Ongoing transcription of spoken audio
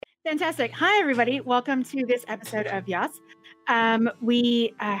Fantastic. Hi, everybody. Welcome to this episode of Yas.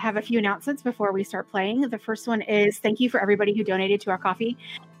 We have a few announcements before we start playing. The first one is thank you for everybody who donated to our coffee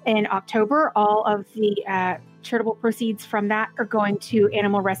in October. All of the charitable proceeds from that are going to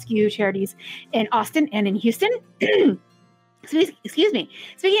animal rescue charities in Austin and in Houston. Excuse me.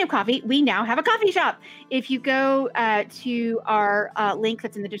 Speaking of coffee, we now have a coffee shop. If you go to our link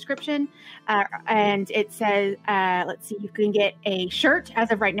that's in the description, and it says, let's see, you can get a shirt.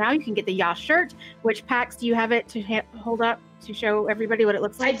 As of right now, you can get the Yas shirt. Which Pax do you have it to hold up to show everybody what it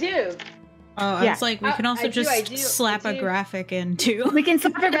looks like? I do. Oh, I was like, we can also slap a graphic in too. We can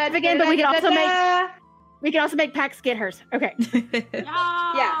slap a graphic in, but we can also make Pax get hers. Okay.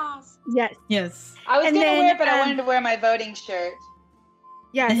 Yes. Yes. I was going to wear it, but I wanted to wear my voting shirt.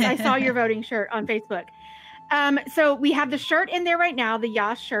 Yes, I saw your voting shirt on Facebook. So we have the shirt in there right now, the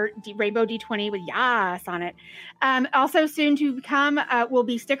Yas shirt, Rainbow D20 with Yas on it. Also soon to come will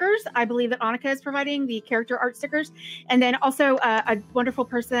be stickers. I believe that Annika is providing the character art stickers. And then also a wonderful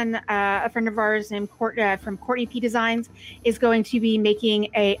person, a friend of ours named from Courtney P Designs is going to be making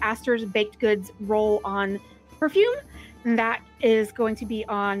a Astor's Baked Goods roll-on perfume. And that is going to be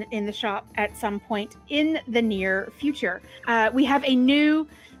in the shop at some point in the near future. We have a new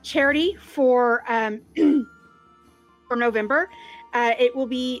charity for November. It will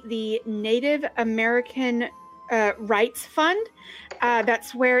be the Native American Rights Fund.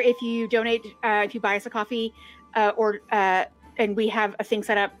 That's where if you donate, if you buy us a coffee, and we have a thing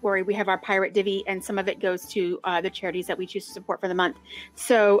set up where we have our pirate divvy, and some of it goes to the charities that we choose to support for the month.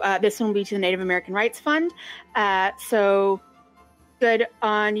 So this one will be to the Native American Rights Fund. So good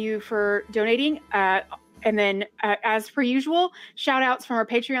on you for donating. And then, as per usual, shout outs from our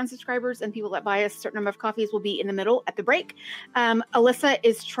Patreon subscribers and people that buy us a certain number of coffees will be in the middle at the break. Alyssa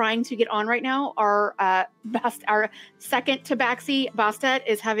is trying to get on right now. Our second tabaxi, Bastet,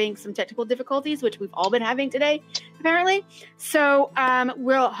 is having some technical difficulties, which we've all been having today, apparently. So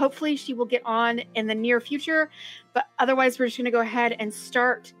hopefully she will get on in the near future. But otherwise, we're just going to go ahead and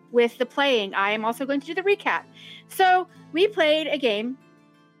start with the playing. I am also going to do the recap. So we played a game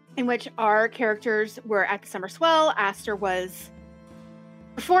in which our characters were at the Summer Swell. Astor was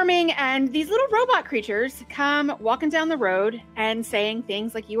performing, and these little robot creatures come walking down the road and saying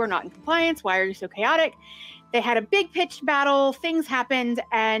things like, "You are not in compliance. Why are you so chaotic?" They had a big pitched battle. Things happened,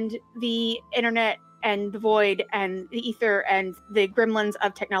 and the internet and the void and the ether and the gremlins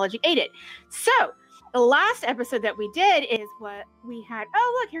of technology ate it. So the last episode that we did is what we had.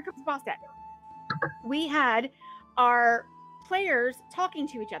 Oh, look, here comes Bostet. We had our players talking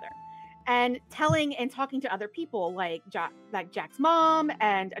to each other and talking to other people like Jack's mom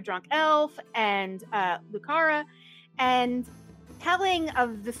and a drunk elf and Lucara, and telling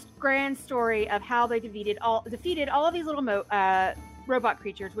of this grand story of how they defeated all of these little robot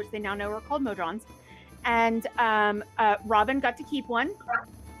creatures, which they now know are called Modrons. And Robin got to keep one,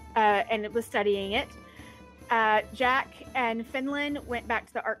 and it was studying it. Jack and Finland went back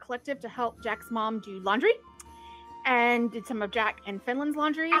to the art collective to help Jack's mom do laundry, and did some of Jack and Finland's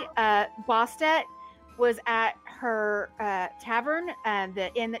laundry. Bostet was at her tavern, the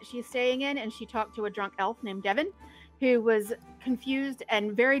inn that she's staying in, and she talked to a drunk elf named Devin, who was confused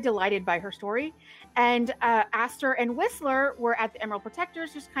and very delighted by her story. And Astor and Whistler were at the Emerald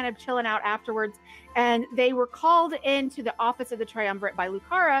Protectors, just kind of chilling out afterwards. And they were called into the office of the Triumvirate by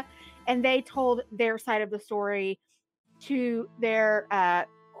Lucara, and they told their side of the story to their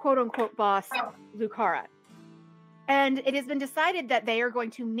quote-unquote boss, Lucara. And it has been decided that they are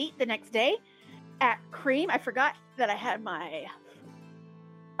going to meet the next day at Cream. I forgot that I had my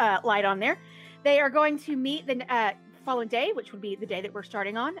light on there. They are going to meet the following day, which would be the day that we're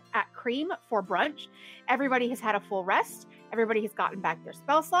starting on, at Cream for brunch. Everybody has had a full rest. Everybody has gotten back their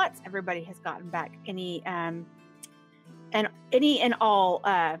spell slots. Everybody has gotten back any and all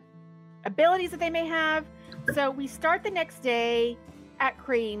abilities that they may have. So we start the next day at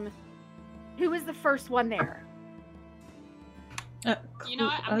Cream. Who is the first one there? You know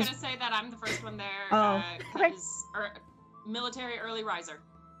what? I'm going to say that I'm the first one there. Okay. Military early riser.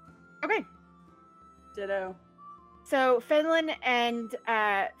 Okay. Ditto. So Finland and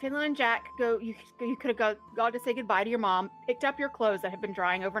Jack go. You could have gone to say goodbye to your mom, picked up your clothes that have been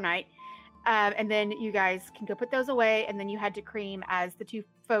drying overnight, and then you guys can go put those away. And then you head to Cream as the two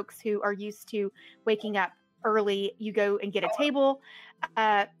folks who are used to waking up early. You go and get a table.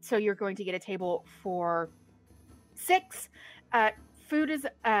 So you're going to get a table for 6. Food is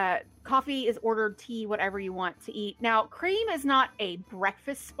coffee is ordered, tea, whatever you want to eat. Now, Cream is not a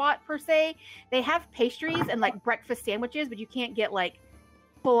breakfast spot per se. They have pastries and like breakfast sandwiches, but you can't get like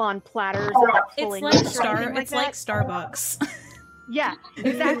full on platters. It's like Starbucks. Yeah,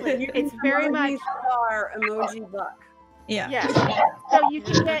 exactly. It's very much our emoji book. Yeah. Yeah. So you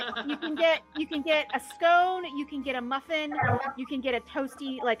can get a scone, you can get a muffin, you can get a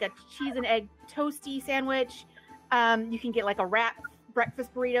toasty, like a cheese and egg toasty sandwich. You can get like a wrap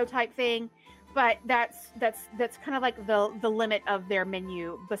breakfast burrito type thing. But that's kind of like the limit of their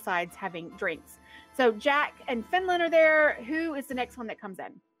menu besides having drinks. So Jack and Finland are there. Who is the next one that comes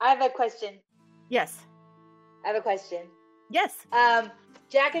in? I have a question. Yes. I have a question. Yes.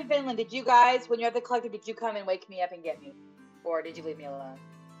 Jack and Finland, did you guys, when you're at the collective, did you come and wake me up and get me? Or did you leave me alone?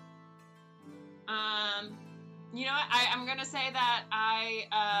 You know what? I'm gonna say that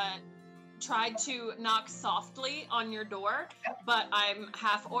I tried to knock softly on your door, but I'm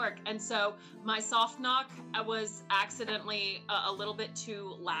half orc, and so my soft knock was accidentally a little bit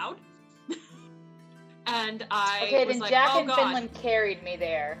too loud. And I okay, was then like, Jack oh, and God. Finland carried me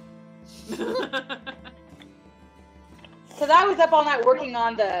there. Because I was up all night working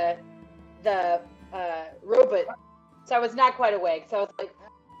on the robot, so I was not quite awake. So I was like,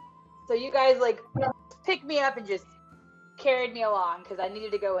 so you guys like picked me up and just carried me along because I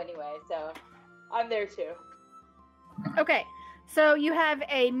needed to go anyway. So I'm there too. Okay, so you have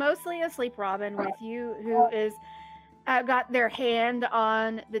a mostly asleep Robin with you who is got their hand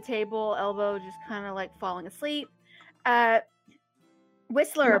on the table, elbow just kind of like falling asleep.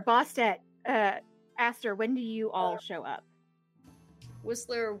 Whistler, Bostet, Aster, when do you all show up?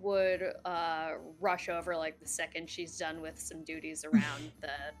 Whistler would rush over like the second she's done with some duties around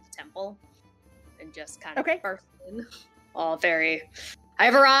the temple and just kind of burst in. All very,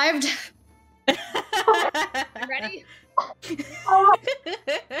 I've arrived. I'm ready. Where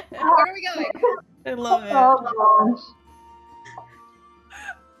are we going? I love it. Oh, gosh.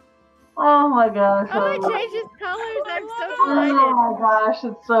 Oh my gosh. Oh, it changes colors. I'm so delighted. Oh my gosh,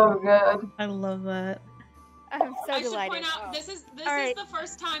 it's so good. I love that. I'm so I should delighted. point out, this is right. the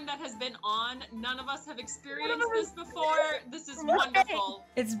first time that has been on. None of us have experienced this before. This is wonderful.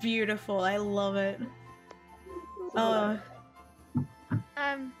 It's beautiful. I love it.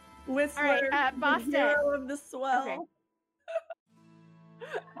 Whistler, all right, Boston. hero of the swell. Okay.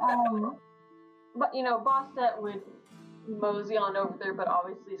 But you know, Bostet would mosey on over there, but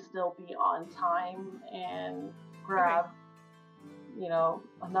obviously still be on time and grab, you know,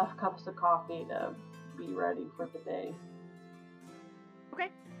 enough cups of coffee to be ready for the day. Okay.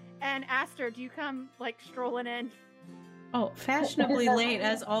 And Aster, do you come like strolling in? Oh, fashionably late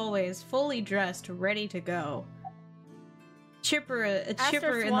as always, fully dressed, ready to go. Chipper in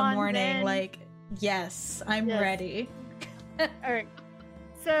the morning, in. like, yes, I'm ready. All right.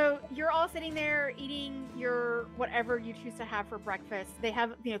 So you're all sitting there eating your whatever you choose to have for breakfast. They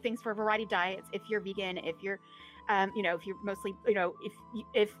have, you know, things for a variety of diets. If you're vegan, if you're, you know, if you're mostly, you know,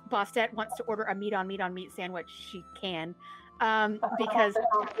 if Bostet wants to order a meat on meat sandwich, she can, because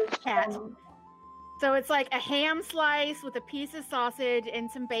cat. So it's like a ham slice with a piece of sausage and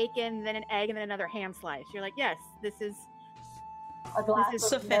some bacon, then an egg, and then another ham slice. You're like, yes, this is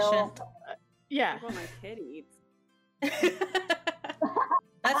sufficient. Yeah. That's what my kid eats.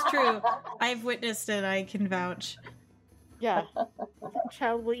 That's true. I've witnessed it. I can vouch. Yeah.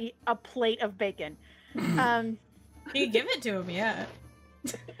 Child will eat a plate of bacon. You give it to him, yeah.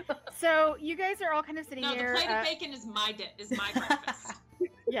 So you guys are all kind of sitting there. No, the plate of bacon is my breakfast.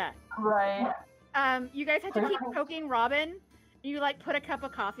 Yeah. Right. You guys have to keep poking Robin. You like put a cup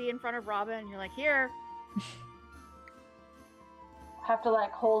of coffee in front of Robin, and you're like, here. Have to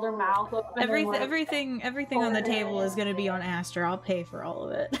like hold her mouth open. Everything on the table is gonna be on Aster. I'll pay for all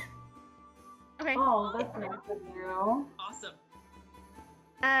of it. Okay. Oh, that's nice of you. Awesome.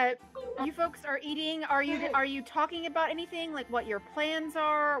 You folks are eating. Are you talking about anything? Like what your plans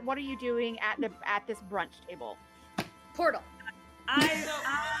are? What are you doing at this brunch table? Portal. I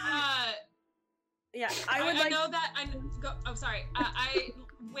would like. I know that. Oh, sorry.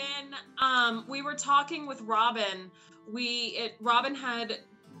 When we were talking with Robin, Robin had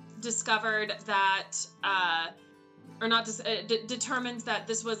discovered that, or not, determined that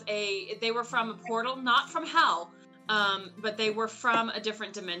this was they were from a portal, not from hell, but they were from a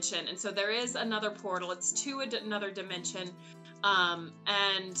different dimension, and so there is another portal. It's to another dimension,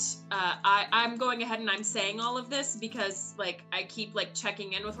 and I'm going ahead and I'm saying all of this because like I keep like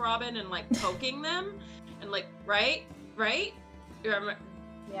checking in with Robin and like poking them, and like right.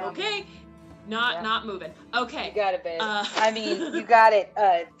 Yeah. Okay. Not moving. Okay. You got it, babe. I mean, you got it,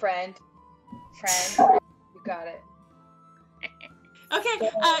 friend. You got it.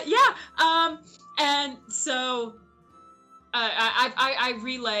 Okay. Yeah. And so I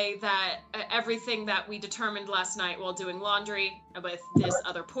relay that everything that we determined last night while doing laundry with this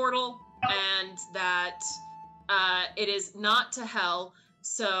other portal, and that it is not to hell,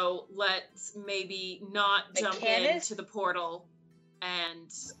 so let's maybe not jump into the portal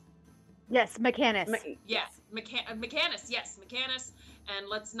and... Yes, Mechanus. Mechanus, yes, Mechanus, and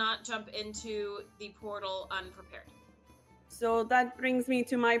let's not jump into the portal unprepared. So that brings me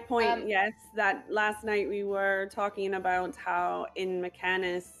to my point, yes, that last night we were talking about how in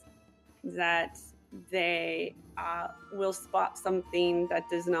Mechanus that they will spot something that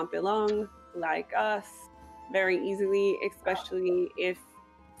does not belong, like us, very easily, especially if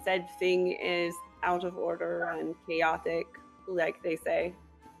said thing is out of order and chaotic, like they say,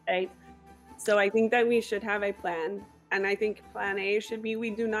 right? So I think that we should have a plan. And I think plan A should be we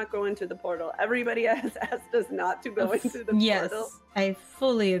do not go into the portal. Everybody has asked us not to go into the portal. Yes, I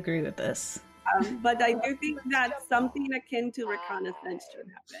fully agree with this. But I do think that something akin to reconnaissance should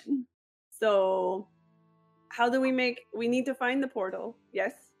happen. So how do we need to find the portal,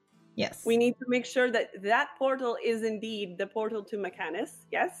 yes? Yes. We need to make sure that that portal is indeed the portal to Mechanus,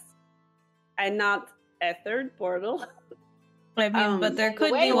 yes? And not a third portal. I mean, but there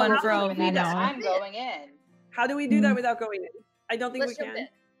could be one for all we know. I'm going in. How do we do that without going in? I don't think we can.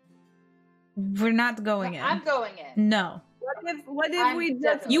 We're not going in. I'm going in. No. What if we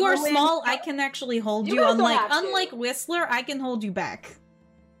just... You are small, I can actually hold you. Unlike Whistler, I can hold you back.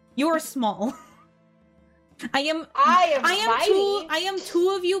 You are small. I am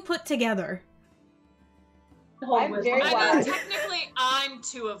two of you put together. I'm very wide. Technically, I'm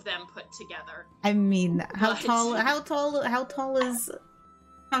two of them put together. I mean, how tall is?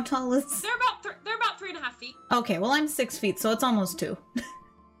 They're about 3.5 feet. Okay, well I'm 6 feet, so it's almost 2.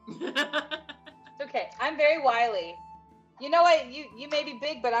 Okay, I'm very wily. You know what? You may be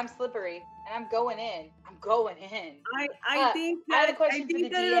big, but I'm slippery, and I'm going in. I think that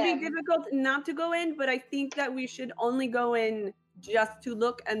it'll be difficult not to go in, but I think that we should only go in just to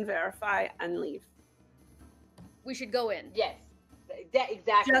look and verify and leave. We should go in. Yes,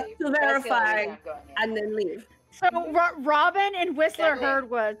 exactly. Just to verify and then leave. So Robin and Whistler heard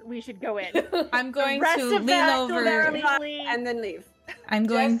was we should go in. I'm going to lean over and then leave. I'm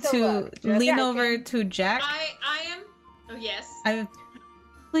going to lean over to Jack. I am. Oh yes.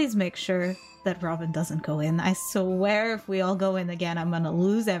 Please make sure that Robin doesn't go in. I swear, if we all go in again, I'm gonna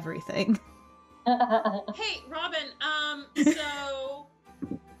lose everything. Hey, Robin. So.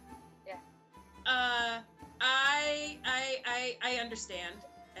 Yeah. I understand,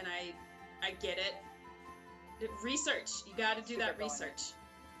 and I get it. Research. You got to do that research.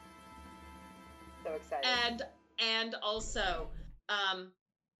 So excited. And also,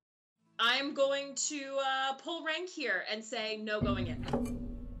 I'm going to pull rank here and say no going in.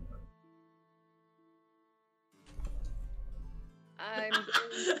 I'm going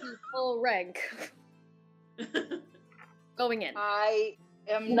to pull rank. Going in. I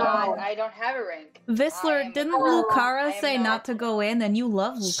am not. I don't have a rank. Whistler, didn't Lucara say not to go in, and you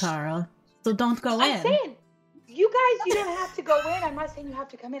love Lucara, so don't go in. I'm saying, you guys, you don't have to go in. I'm not saying you have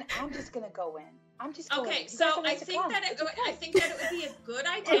to come in. I'm just gonna go in. I'm just going. Okay, so I think that it would be a good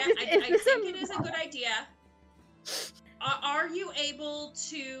idea. I think it is a good idea. Are you able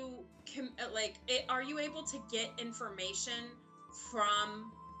to are you able to get information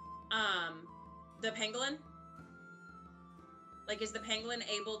from the pangolin? Like, is the pangolin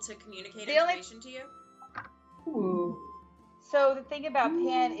able to communicate information to you? So the thing about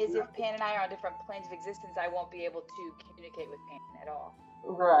Pan is if Pan and I are on different planes of existence, I won't be able to communicate with Pan at all.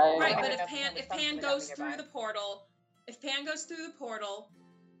 Right, but if Pan goes through the portal,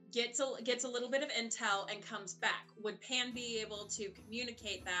 gets a little bit of intel and comes back, would Pan be able to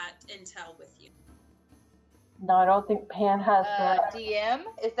communicate that intel with you? No, I don't think Pan has that. DM?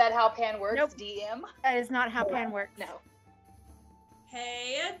 Is that how Pan works? Nope. DM? That is not how Pan works. No.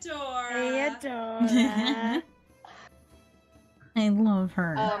 Hey, Adora. Hey, Adora. I love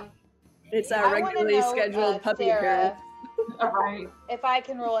her. It's our regularly scheduled puppy appearance. Right. If I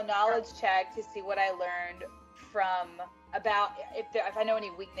can roll a knowledge check to see what I learned from about if I know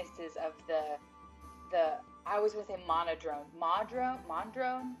any weaknesses of the I always want to say monodrone. Modron.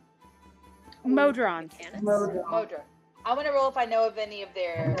 I want to roll if I know of any of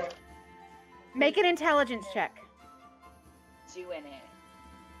their. Make an intelligence check. Doing it.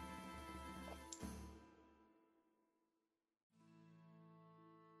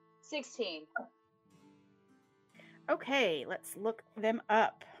 $16. Okay, let's look them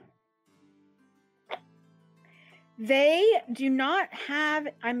up. They do not have,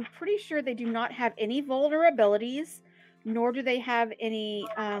 I'm pretty sure they do not have any vulnerabilities, nor do they have any,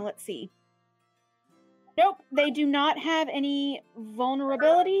 let's see. Nope, they do not have any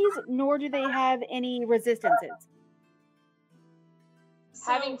vulnerabilities, nor do they have any resistances.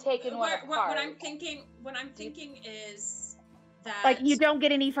 having taken one apart. What I'm thinking is that like you don't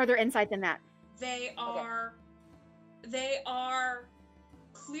get any further insight than that. They are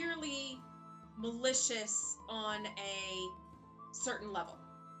clearly malicious on a certain level,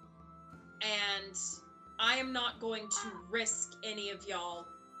 and I am not going to risk any of y'all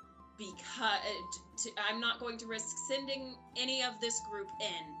I'm not going to risk sending any of this group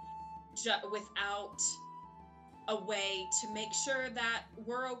in without a way to make sure that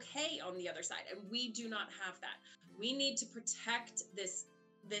we're okay on the other side, and we do not have that. We need to protect this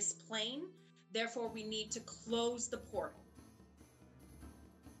plane, therefore we need to close the portal.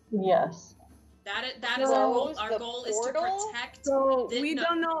 Yes. That is our goal. Our goal is to protect. We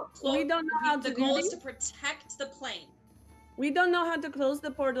don't know how to. The goal is to protect the plane. We don't know how to close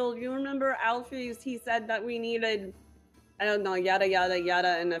the portal. You remember Alphys? He said that we needed, I don't know, yada yada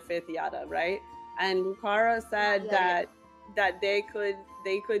yada, and a fifth yada, right? And Lucara said that they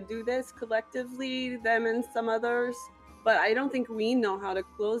could do this collectively, them and some others, but I don't think we know how to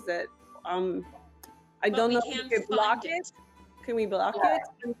close it. I don't know if we can block it. Can we block it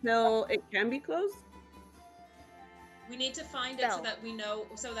until it can be closed? We need to find it so that we know,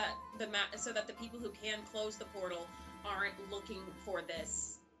 so that the people who can close the portal aren't looking for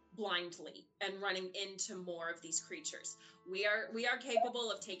this blindly and running into more of these creatures. We are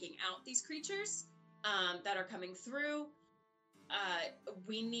capable of taking out these creatures that are coming through.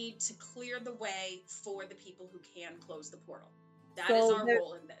 We need to clear the way for the people who can close the portal. That is our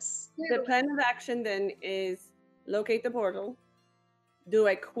role in this. The plan of action then is locate the portal, do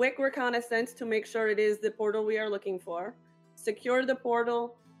a quick reconnaissance to make sure it is the portal we are looking for, secure the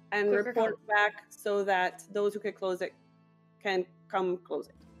portal, and report back so that those who can close it can come close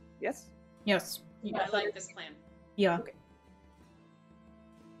it. Yes? Yes. I like this plan. Yeah.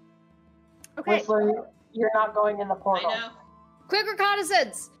 Okay. Whistler, you're not going in the portal. I know. Quick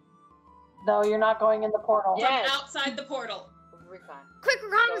reconnaissance! No, you're not going in the portal. From outside the portal. Quick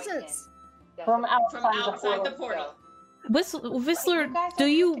reconnaissance! From outside the portal. Whistler, do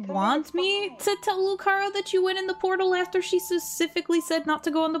you want me to tell Lucara that you went in the portal after she specifically said not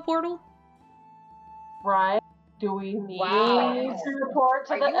to go in the portal? Right. Do we need to report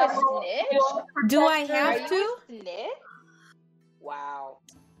to the Do I have to? Wow.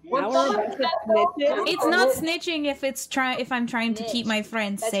 It's not snitching if I'm trying to keep my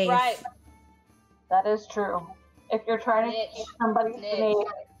friends safe. Right. That is true. If you're trying to keep somebody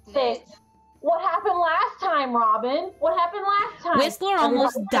safe. What happened last time, Robin? What happened last time? Whistler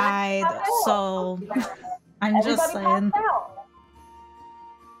almost died, so I'm just saying.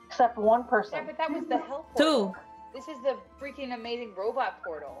 Except one person. Yeah, but that was the hell portal. Two. This is the freaking amazing robot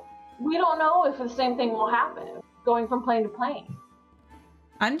portal. We don't know if the same thing will happen, going from plane to plane.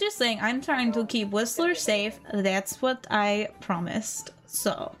 I'm just saying, I'm trying to keep Whistler safe. That's what I promised,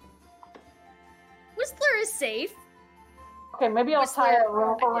 so. Whistler is safe. Okay, maybe I'll tie a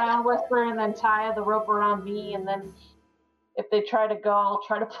rope around Whistler and then tie the rope around me, and then if they try to go, I'll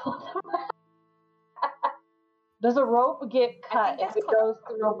try to pull them out. Does a rope get cut if it goes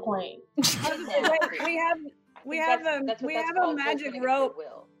through a plane? We have a magic rope.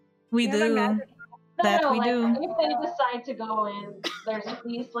 We do. We do. If they decide to go in, there's at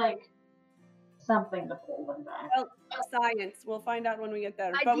least something to pull them back. Well, science. We'll find out when we get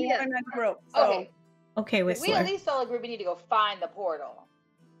there. But we have a magic rope. So. Okay, Whistler. We at least all agree we need to go find the portal,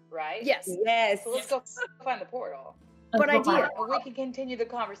 right? Yes. Yes. So let's go find the portal. Good idea. And we can continue the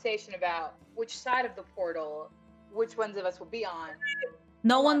conversation about which side of the portal, which ones of us will be on.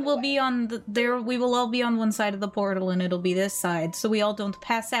 No one will be on there. We will all be on one side of the portal, and it'll be this side, so we all don't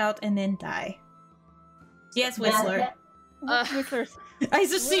pass out and then die. Yes, Whistler. Whistler's. I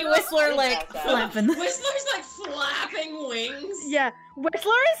just see Whistler flapping. Whistler's flapping wings. Yeah,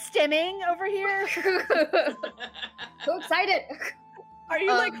 Whistler is stimming over here. So excited. Are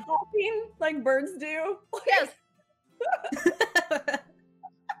you hopping like birds do? Yes.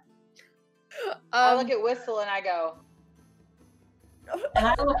 I look at Whistle and I go. And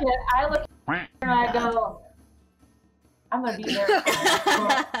I look and I go. I'm gonna be there.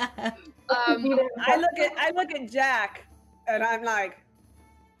 I look at Jack, and I'm like.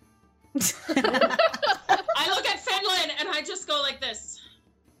 I look at Finland and I just go like this.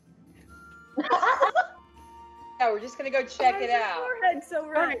 Yeah, we're just gonna go check it out. So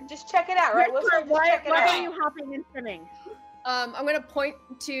right. Just check it out, right? Whistler, why are you hopping and stimming? I'm gonna point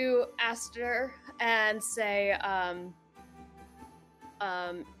to Aster and say,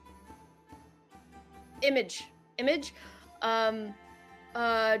 image,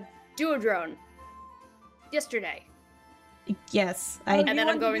 Duodrone. Yesterday. Yes, and then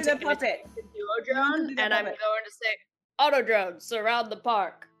I'm going to puppet the Duodrone, and I'm going to say, Auto drones surround the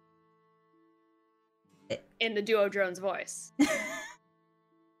park. In the duo drone's voice.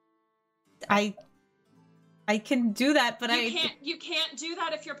 I can do that, but you can't do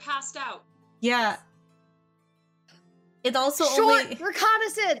that if you're passed out. Yeah. It also Short only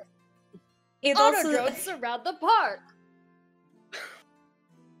reconnaissance. Auto drones surround the park.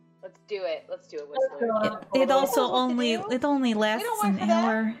 Let's do it. Whistler. It only lasts an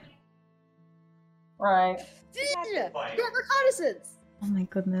hour. Right. Short reconnaissance. Oh my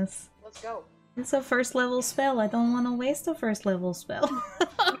goodness. Let's go. It's a first level spell. I don't want to waste a first level spell.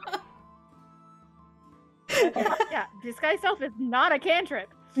 Yeah, disguise self is not a cantrip.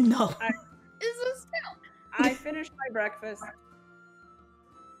 No. It's a spell. I finished my breakfast.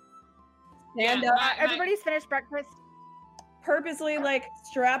 And everybody's finished breakfast. Purposely,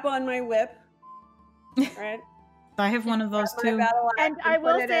 strap on my whip. Right? I have one of those too. And I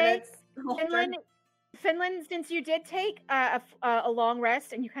will say, Finland, since you did take a long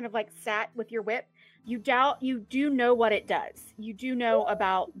rest and you kind of sat with your whip, you do know what it does. You do know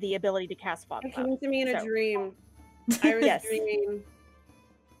about the ability to cast fog. It came to me in a dream. I was dreaming.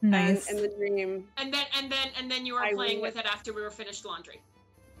 Nice. And the dream. And then you were playing with it after we were finished laundry.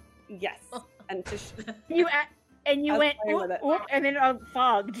 Yes. And you went oop, and then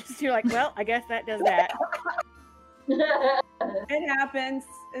fog. Just you're like, well, I guess that does that. It happens.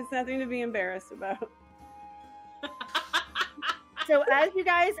 It's nothing to be embarrassed about. So as you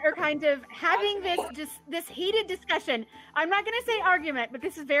guys are kind of having this heated discussion, I'm not going to say argument, but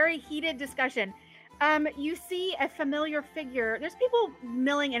this is very heated discussion. You see a familiar figure. There's people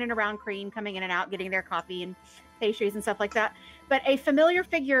milling in and around Cream, coming in and out, getting their coffee and pastries and stuff like that. But a familiar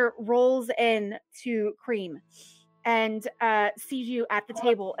figure rolls in to Cream and sees you at the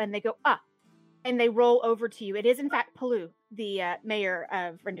table, and they go, and they roll over to you. It is, in fact, Palu, the mayor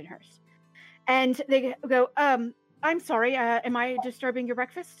of Rindenhurst. And they go, I'm sorry, am I disturbing your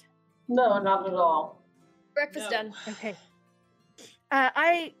breakfast? No, not at all. Breakfast done. Okay.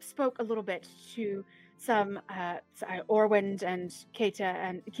 I spoke a little bit to some Orwind and Kita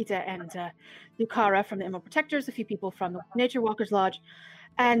and Lucara from the Emerald Protectors, a few people from the Nature Walkers Lodge,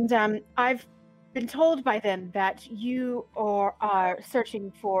 and I've been told by them that you are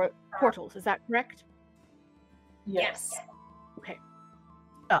searching for portals. Is that correct? Yes. Okay.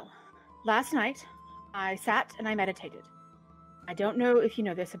 Well, last night I sat and I meditated. I don't know if you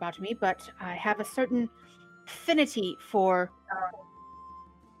know this about me, but I have a certain affinity for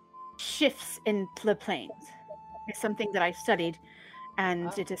shifts in the planes. It's something that I studied,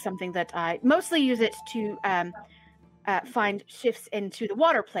 and it is something that I mostly use it to find shifts into the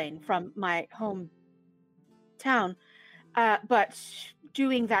water plane from my home town. But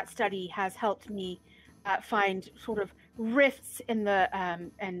doing that study has helped me find sort of rifts in the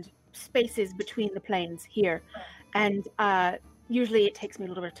and spaces between the planes here. And usually it takes me a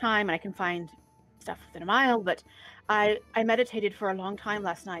little bit of time, and I can find stuff within a mile, but I meditated for a long time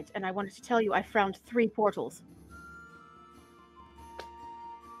last night, and I wanted to tell you I found 3 portals.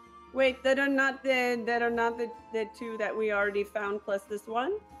 Wait, that are not the 2 that we already found plus this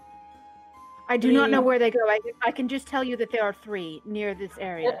one? I do not know where they go. I can just tell you that there are 3 near this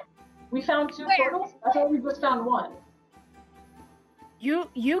area. We found 2 portals? I thought we just found 1. You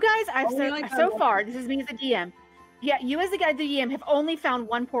guys, so far, this is me as the DM. Yeah, you as the DM have only found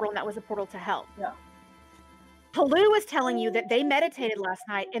 1 portal, and that was a portal to hell. Yeah. Palu was telling you that they meditated last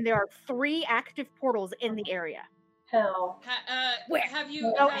night, and there are 3 active portals in the area. Hell. Where? Have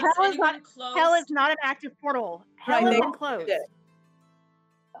you? No, Hell is not an active portal. Hell has been closed.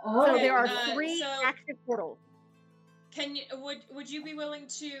 Oh. So there are 3 active portals. Can you? Would you be willing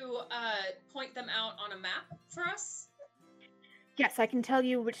to point them out on a map for us? Yes, I can tell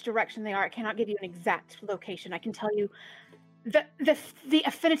you which direction they are. I cannot give you an exact location. I can tell you the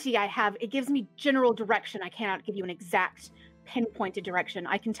affinity I have. It gives me general direction. I cannot give you an exact pinpointed direction.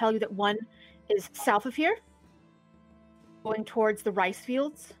 I can tell you that one is south of here, going towards the rice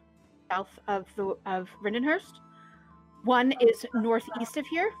fields, south of Rindenhurst. One is northeast of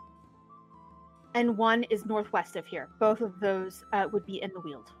here, and one is northwest of here. Both of those would be in the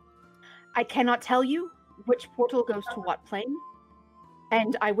Weald. I cannot tell you which portal goes to what plane,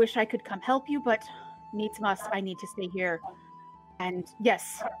 and I wish I could come help you, but needs must. I need to stay here. And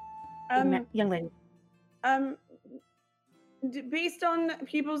yes, young lady. Based on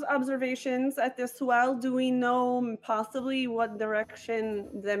people's observations at this well, do we know possibly what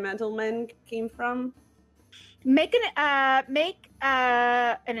direction the metal men came from? Make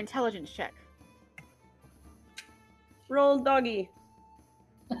an intelligence check. Roll doggy.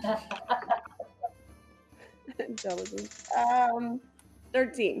 Intelligence.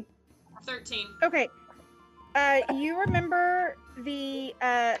 13. 13. Okay. You remember the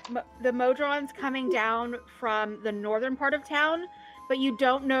Modrons coming down from the northern part of town, but you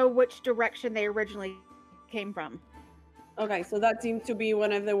don't know which direction they originally came from. Okay, so that seems to be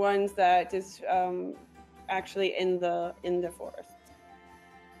one of the ones that is actually in the forest.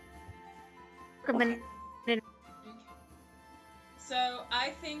 Okay. So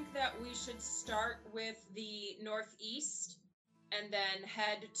I think that we should start with the northeast and then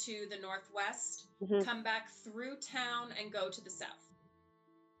head to the northwest, come back through town and go to the south.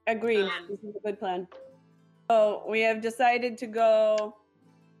 Agreed. This is a good plan. So we have decided to go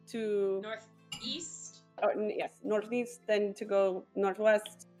to northeast. Oh, yes, northeast, then to go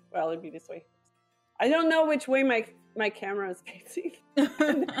northwest. Well, it'd be this way. I don't know which way my camera is facing.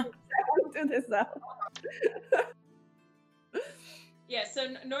 To the south. Yeah, so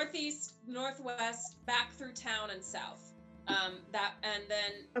northeast, northwest, back through town and south. And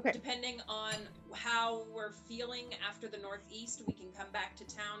then depending on how we're feeling after the northeast, we can come back to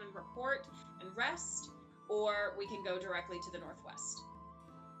town and report and rest, or we can go directly to the northwest.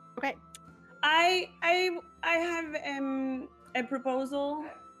 Okay. I have a proposal.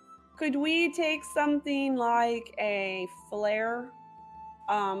 Could we take something like a flare?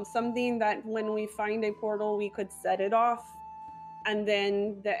 Something that when we find a portal, we could set it off, and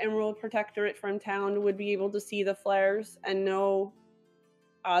then the Emerald Protectorate from town would be able to see the flares and know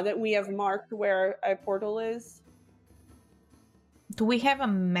that we have marked where a portal is. Do we have a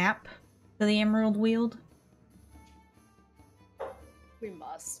map for the Emerald Weald? We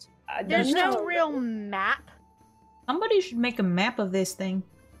must. There's no real map. Somebody should make a map of this thing.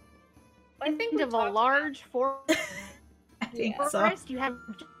 I think of a large forest. I think forest, you have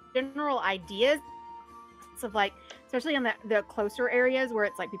general ideas of like, especially on the closer areas where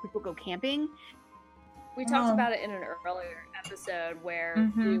it's like people go camping. We talked about it in an earlier episode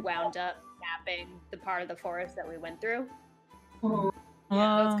where we wound up mapping the part of the forest that we went through.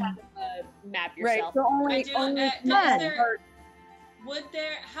 Yeah, it's kind of a map yourself. Right, so would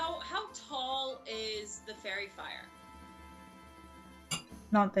there? How tall is the fairy fire?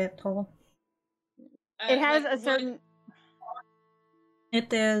 Not that tall. It has a certain.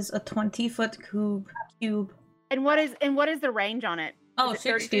 It is a 20-foot cube. And what is the range on it? Oh, is it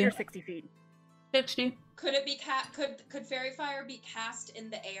 60 feet or 60 feet. 60. Could it be could fairy fire be cast in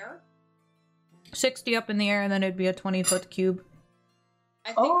the air? 60 up in the air, and then it'd be a 20-foot cube.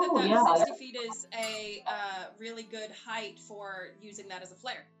 I think that 60 feet is a really good height for using that as a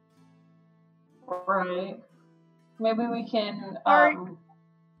flare. Right. Maybe we can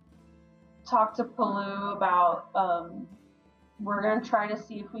talk to Palu about we're going to try to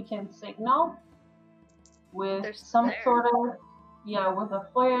see if we can signal with some sort of with a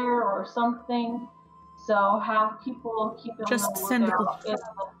flare or something. So have people keep it just on the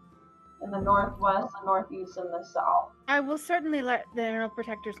lookout in the northwest, the northeast, and the south. I will certainly let the Emerald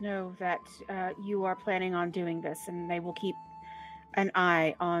Protectors know that you are planning on doing this, and they will keep an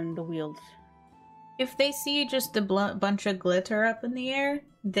eye on the Weald. If they see just a bunch of glitter up in the air,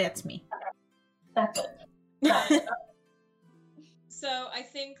 that's me. That's it. So I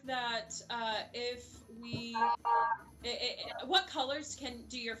think that if we... what colors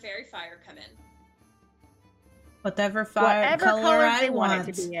do your fairy fire come in? Whatever color I want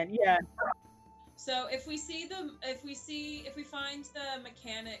it to be in. Yeah. So if we find the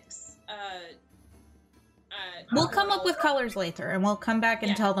mechanics, we'll come up with colors later, and we'll come back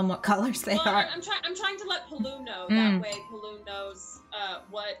and tell them what colors they are. I'm trying to let Palu know. That way, Palu knows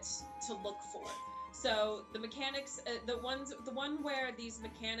what to look for. So the mechanics, the one where these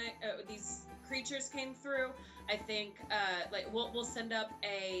creatures came through, I think we'll send up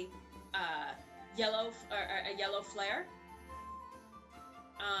a yellow flare,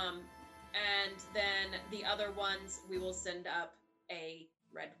 and then the other ones we will send up a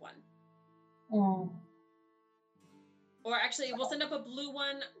red one. Or actually, we'll send up a blue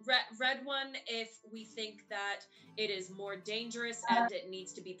one, red one if we think that it is more dangerous and it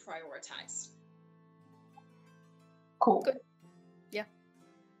needs to be prioritized. Cool. Good. Yeah.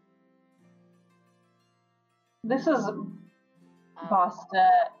 This is Basta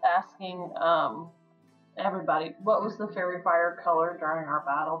asking everybody, what was the fairy fire color during our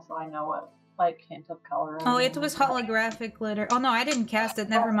battle, so I know what hint of color. Oh, it was holographic glitter. Oh no, I didn't cast it.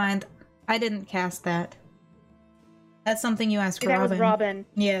 Never mind. I didn't cast that. That's something you asked Robin. That was Robin.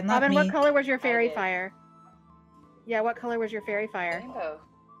 Yeah, not Robin, me. what color was your fairy fire? Yeah, what color was your fairy fire? Rainbow.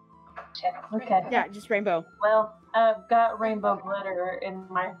 Okay. Yeah, just rainbow. Well, I've got rainbow glitter in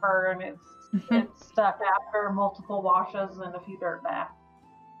my fur, and it's stuck after multiple washes and a few dirt baths.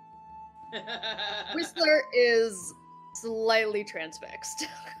 Whistler is slightly transfixed.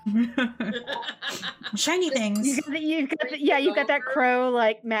 Shiny things. You got that crow,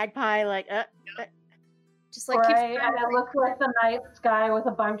 like magpie, like just like right, and it looks like the night sky with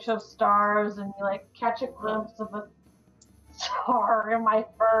a bunch of stars, and you like catch a glimpse of a star in my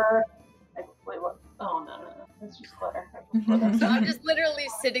fur. Like, wait, what? Oh no, it's just glitter. So I'm just literally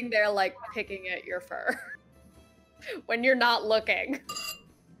sitting there, like picking at your fur when you're not looking.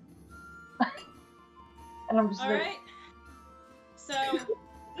 And I'm just all right. So,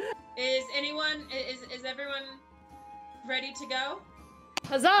 is everyone ready to go?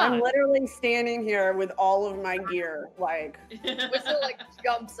 Huzzah! I'm literally standing here with all of my gear, like. Whistle like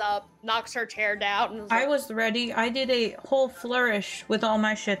jumps up, knocks her chair down. And I was ready. I did a whole flourish with all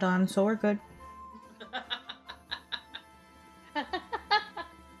my shit on, so we're good.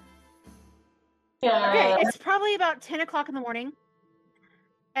 Okay, it's probably about 10 o'clock in the morning,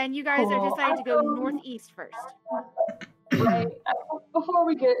 and you guys are deciding to go northeast first. Right. Before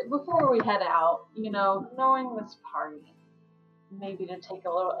we head out, knowing this party, maybe to take a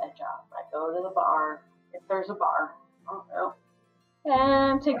little edge off, I go to the bar, if there's a bar, I don't know,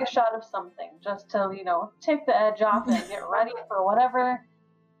 and take a shot of something, just to, take the edge off and get ready for whatever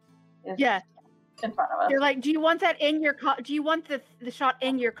is in front of us. You're like, do you want that in your do you want the shot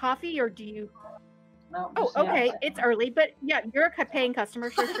in your coffee, or do you? No. Oh, okay. It's early, but yeah, you're a paying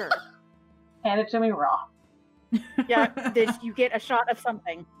customer, sure. Hand it to me raw. Yeah, you get a shot of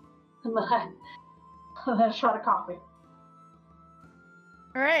something. A shot of coffee.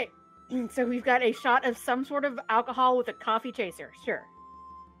 All right. So we've got a shot of some sort of alcohol with a coffee chaser. Sure.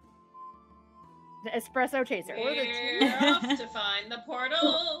 The espresso chaser. We're off to find the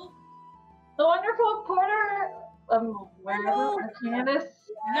portal. The wonderful porter. Wherever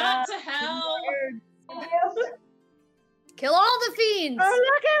Candace. Not to hell. Yes. Kill all the fiends. Oh,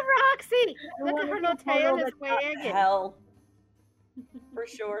 look at Roxy. Look at her little tail just wagging. Hell. For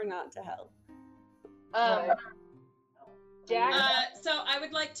sure, not to hell. Jack? So I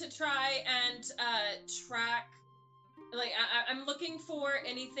would like to try and track. Like I'm looking for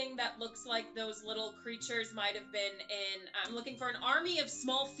anything that looks like those little creatures might have been in. I'm looking for an army of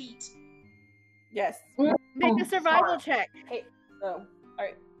small feet. Yes. Make a survival check. Hey. So, all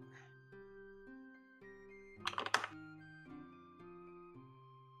right.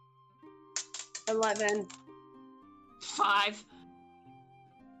 $11. 5.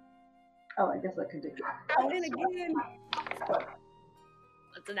 Oh, I guess I could do it. Again.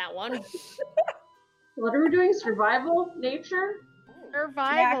 What's in that one? What are we doing? Survival? Nature?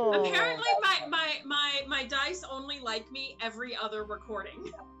 Survival. Apparently my dice only like me every other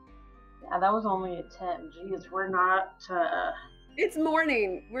recording. Yeah, that was only a 10. Jeez, we're not... It's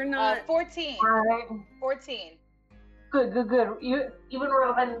morning. We're not... 14. Right. 14. Good. Even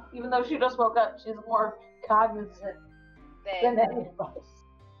Robin, even though she just woke up, she's more cognizant than any of us.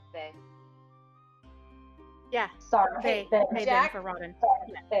 They. Yeah. Sorry. They Jack? for Robin.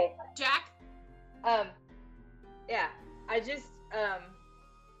 Hey. Jack? Yeah. I just,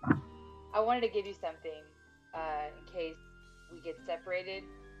 I wanted to give you something, in case we get separated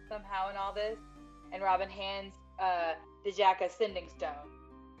somehow in all this. And Robin hands, the Jack a sending stone.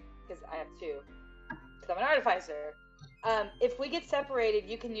 Because I have 2. Because I'm an artificer. If we get separated,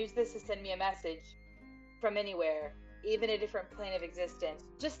 you can use this to send me a message from anywhere, even a different plane of existence.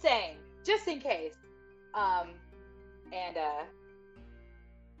 Just saying, just in case. I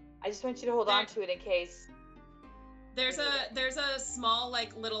just want you to hold on to it in case. There's a small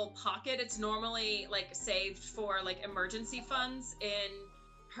like little pocket. It's normally like saved for like emergency funds in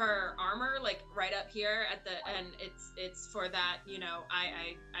her armor, like right up here at the, and it's for that,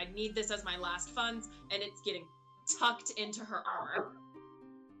 I need this as my last funds, and it's getting tucked into her armor.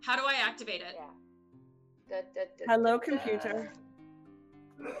 How do I activate it? Yeah. Hello, computer.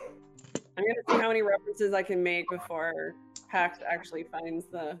 I'm gonna see how many references I can make before Pax actually finds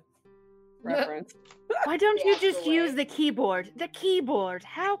the reference. Why don't you just use the keyboard? The keyboard.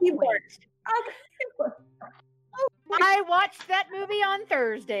 How Keyboard. quick. I watched that movie on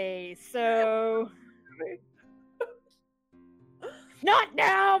Thursday, so not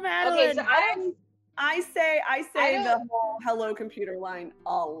now, Madeline. Okay, so I say the whole "hello, computer" line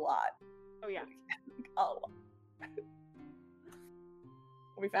a lot. Oh yeah, a lot.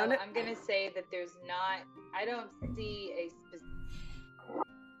 We found it. I'm gonna say that there's not. I don't see a specific.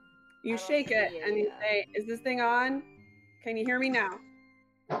 You shake it and you say, "Is this thing on? Can you hear me now?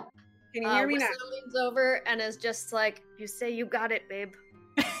 Can you hear me now?" Whistler leans over and is just like, "You say you got it, babe."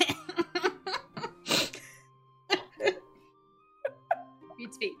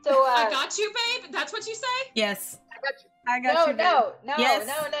 Beats feet. So I got you, babe. That's what you say? Yes. I got you. I got you. No. Yes.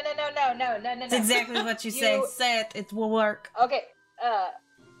 No. It's exactly what you say. Say it. It will work. Okay.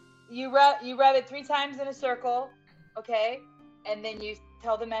 You rub it 3 times in a circle, okay? And then you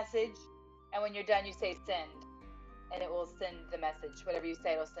tell the message, and when you're done, you say send. And it will send the message. Whatever you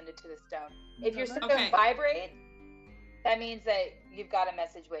say, it'll send it to the stone. If your stone vibrates, that means that you've got a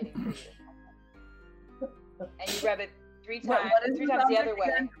message waiting for you. And you rub it 3 times, 3 times the other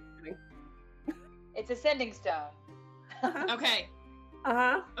way. It's a sending stone. Okay.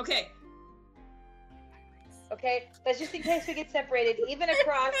 Okay. Okay, that's just in case we get separated, even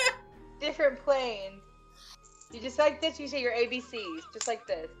across different planes. You just like this, you say your ABCs, just like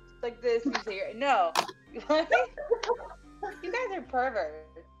this. Just like this, you say your... No. You guys are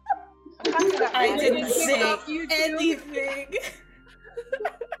perverts. I didn't say anything.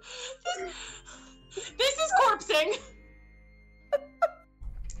 This is corpsing.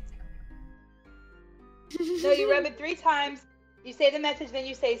 No, you rub it 3 times, you say the message, then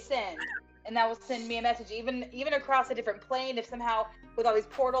you say send. And that will send me a message, even across a different plane. If somehow, with all these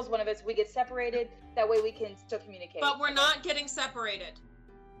portals, one of us, we get separated, that way we can still communicate. But we're not getting separated.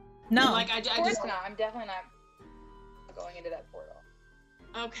 No. Like, I just not. I'm definitely not going into that portal.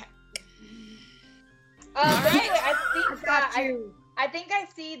 Okay. All right. Anyway, I think I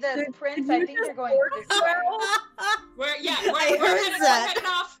see the prince. I think they're going this way. We're heading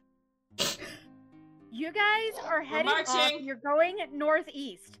off. You guys are heading off. You're going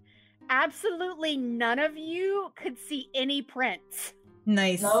northeast. Absolutely none of you could see any prints.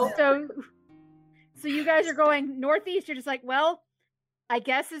 Nice. So you guys are going northeast. You're just like, well, I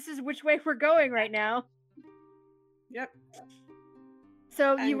guess this is which way we're going right now. Yep.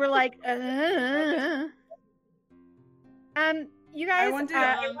 So you were like, you guys. I want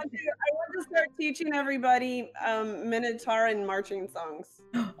to start teaching everybody Minotaur marching songs.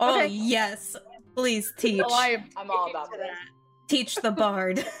 Oh okay. Yes, please teach. Oh, I'm all about that. Teach the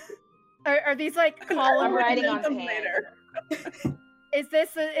bard. Are these like columns? I'm writing on them later. Is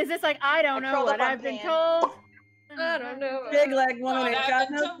this like I don't know what I've been told? I don't know. Big leg woman ain't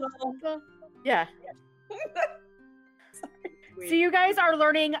got no soul. Yeah. So you guys are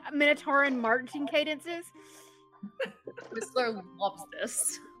learning Minotauran marching cadences. Whistler loves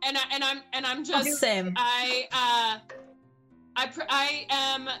this. And I'm just same. I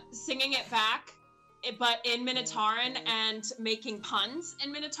am singing it back, but in Minotauran and making puns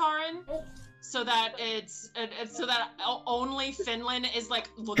in Minotauran, so that so that only Finland is like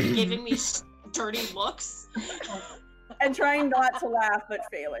giving me dirty looks and trying not to laugh but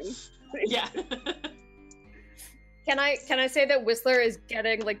failing. Yeah. Can I say that Whistler is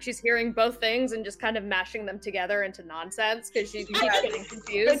getting, like, she's hearing both things and just kind of mashing them together into nonsense because she keeps getting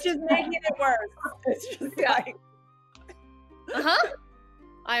confused. Which is making it worse. It's just like...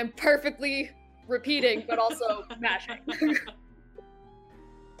 I am perfectly repeating, but also mashing.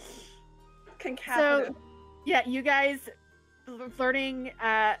 So, yeah, you guys learning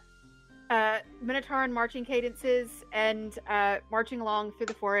Minotauran marching cadences and marching along through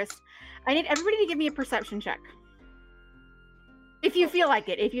the forest. I need everybody to give me a perception check. If you feel like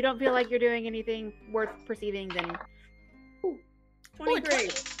it. If you don't feel like you're doing anything worth perceiving, then... 23.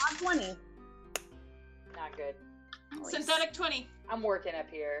 Not 20. Not good. Synthetic 20. I'm working up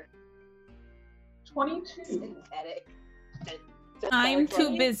here. 22. Synthetic. I'm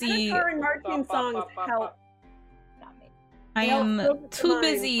too busy. Marching songs help. I am too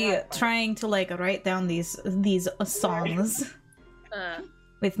busy trying to like write down these songs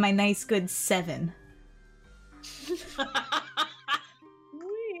with my nice good 7.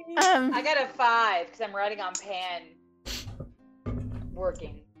 I got a 5 because I'm writing on Pan.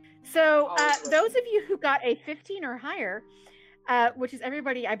 Working. So those of you who got a 15 or higher, which is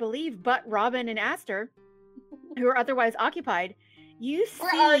everybody, I believe, but Robin and Aster, who are otherwise occupied, you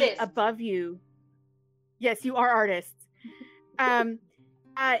see above you. Yes, you are artists.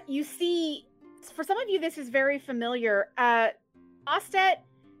 You see, for some of you, this is very familiar. Ostet,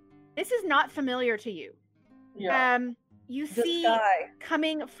 this is not familiar to you. Yeah. You see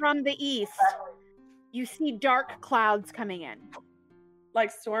coming from the east, you see dark clouds coming in.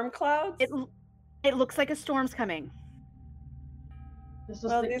 Like storm clouds? It looks like a storm's coming. This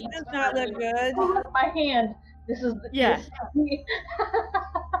does not look good. My hand. This is yeah.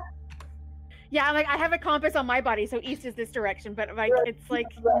 Yeah, like I have a compass on my body, so east is this direction, but like it's like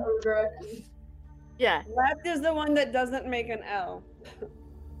yeah. Left is the one that doesn't make an L.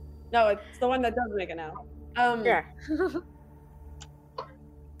 No, it's the one that does make an L. Yeah.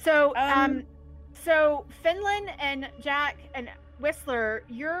 So so Finland and Jack and Whistler,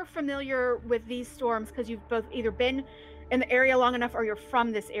 you're familiar with these storms because you've both either been in the area long enough or you're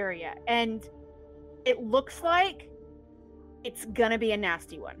from this area, and it looks like it's gonna be a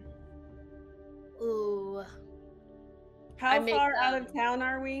nasty one. Ooh. How far out of town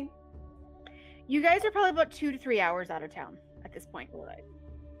are we? You guys are probably about 2 to 3 hours out of town at this point. Right.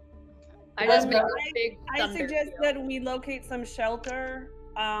 I just make a big I suggest that we locate some shelter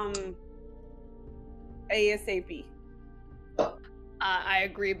ASAP. I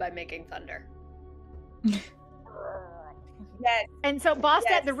agree by making thunder. Yes. And so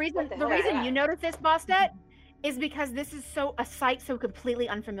Bastet, the reason you notice this, Bastet, is because this is a sight so completely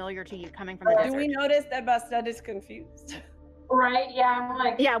unfamiliar to you coming from the desert. Do we notice that Bastet is confused? Right, yeah, I'm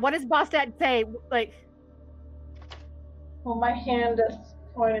like... Yeah, what does Bastet say? Like... Well, my hand is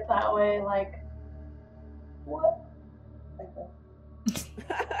pointed that way, like... What?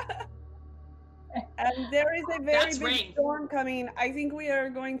 And there is a very big storm coming. I think we are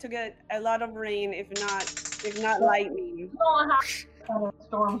going to get a lot of rain, if not lightning. You don't know how kind of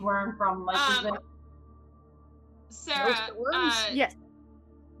storms we're in from, like, Sarah, yes.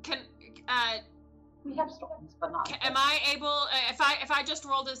 We have storms, but not. Am I able? If I just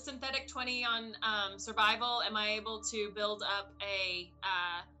rolled a synthetic 20 on survival, am I able to build up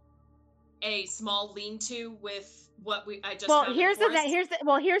a small lean-to with what I just? Well, here's the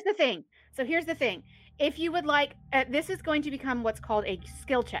thing. So here's the thing. If you would like, this is going to become what's called a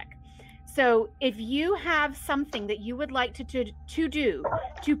skill check. So if you have something that you would like to do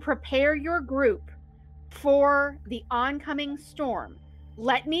to prepare your group for the oncoming storm,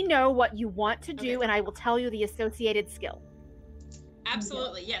 let me know what you want to do, and I will tell you the associated skill.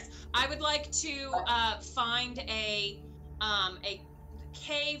 Absolutely, yes. I would like to find a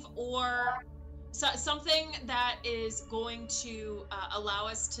cave or something that is going to allow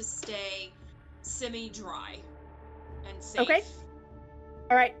us to stay semi-dry and safe. Okay.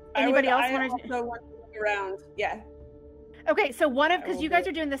 All right. Anybody else want to look around? Yeah. Okay, so because you guys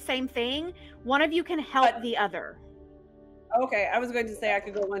are doing the same thing, one of you can help the other. Okay, I was going to say I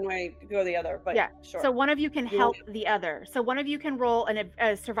could go one way, go the other, but yeah, sure. So one of you can help the other. So one of you can roll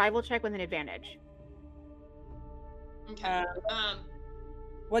a survival check with an advantage. Okay.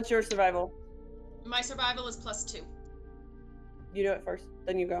 What's your survival? My survival is +2. You do it first,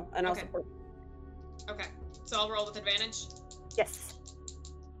 then you go, and I'll support. Okay, so I'll roll with advantage? Yes.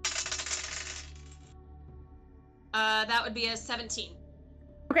 That would be a 17.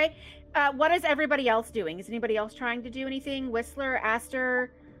 Okay. What is everybody else doing? Is anybody else trying to do anything? Whistler,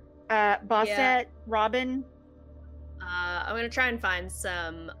 Aster, Bastet, Robin? I'm gonna try and find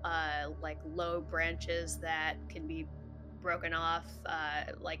some like low branches that can be broken off,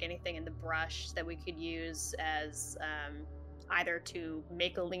 like anything in the brush that we could use as either to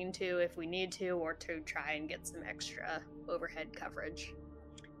make a lean-to if we need to, or to try and get some extra overhead coverage.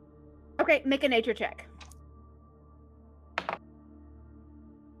 Okay, make a nature check.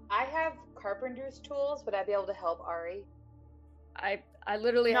 I have carpenter's tools. Would I be able to help Ari? I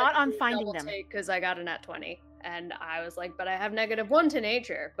literally not on finding them because I got a nat 20, and I was like, but I have -1 to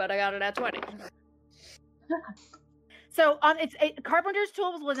nature, but I got a nat 20. So carpenter's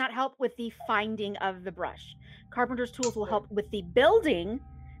tools will not help with the finding of the brush. Carpenter's tools will help with the building,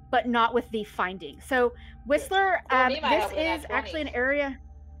 but not with the finding. So Whistler, this is actually an area.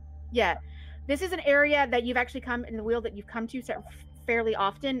 Yeah, this is an area that you've actually come in the wheel that you've come to fairly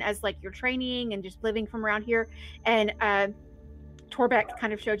often as like your training and just living from around here. And Torbeck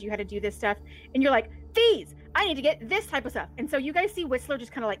kind of showed you how to do this stuff, and you're like, these, I need to get this type of stuff. And so you guys see Whistler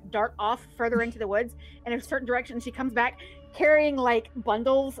just kind of like dart off further into the woods in a certain direction. And she comes back carrying like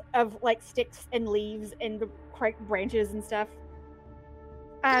bundles of like sticks and leaves and the branches and stuff.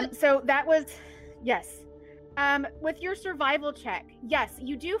 So that was, yes. With your survival check, yes,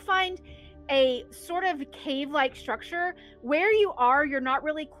 you do find a sort of cave-like structure. Where you are, you're not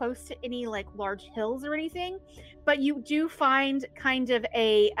really close to any like large hills or anything, but you do find kind of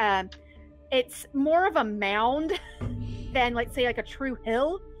a, it's more of a mound than like say like a true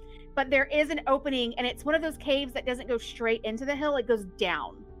hill, but there is an opening, and it's one of those caves that doesn't go straight into the hill, it goes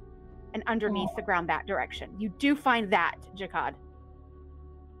down and underneath the ground that direction. You do find that, Jakad.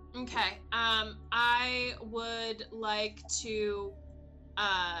 Okay. I would like to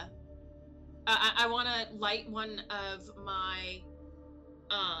I want to light one of my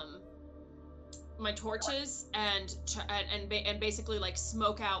my torches and basically like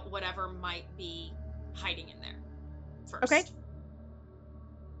smoke out whatever might be hiding in there first. Okay.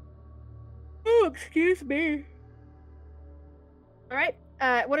 Oh, excuse me. All right.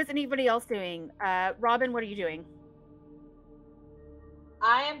 What is anybody else doing? Robin, what are you doing?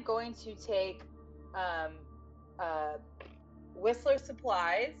 I am going to take Whistler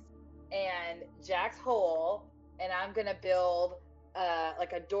supplies and Jack's hole, and I'm gonna build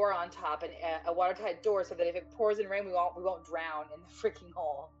like a door on top and a watertight door, so that if it pours in rain, we won't drown in the freaking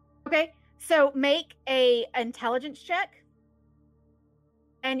hole. Okay, so make a intelligence check,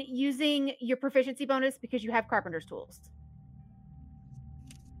 and using your proficiency bonus because you have carpenter's tools.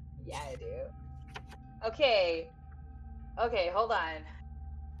 Yeah, I do. Okay, hold on.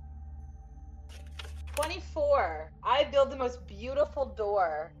 24. I build the most beautiful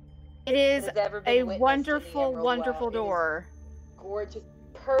door. It is a wonderful, wonderful door. Gorgeous,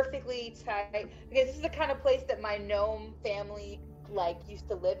 perfectly tight. Because this is the kind of place that my gnome family used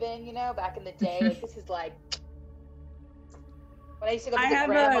to live in, back in the day. Like, this is like when I used to go visit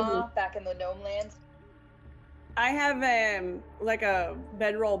grandma back in the gnome lands. I have like a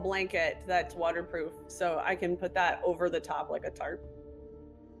bedroll blanket that's waterproof, so I can put that over the top like a tarp.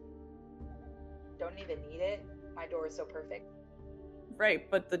 Don't even need it. My door is so perfect. Right,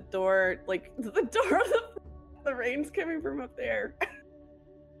 but the door, the rain's coming from up there.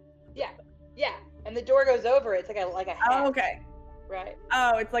 Yeah, and the door goes over. It's like a hatch. Oh, okay. Right.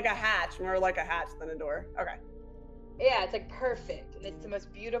 Oh, it's like a hatch, more like a hatch than a door. Okay. Yeah, it's like perfect, and it's the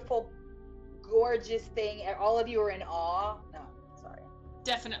most beautiful, gorgeous thing. All of you are in awe. No, sorry.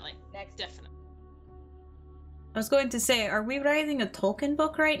 Definitely. Next. Definitely. I was going to say, are we writing a Tolkien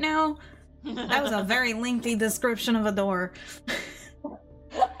book right now? That was a very lengthy description of a door.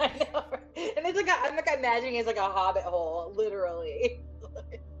 I know. And it's I'm imagining it's like a hobbit hole, literally.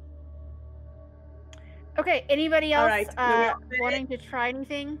 Okay, anybody else wanting to try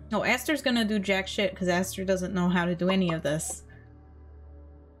anything? No, Aster's gonna do jack shit because Aster doesn't know how to do any of this.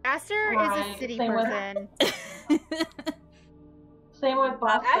 Aster is a city person. Same with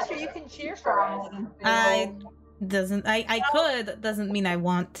Bob. Aster, you can cheer for us. I could, doesn't mean I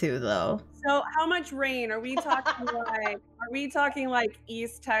want to though. So how much rain are we talking like? Are we talking like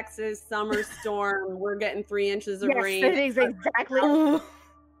East Texas summer storm? We're getting 3 inches of rain. Yes, it is exactly.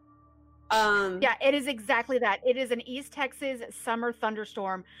 Yeah, it is exactly that. It is an East Texas summer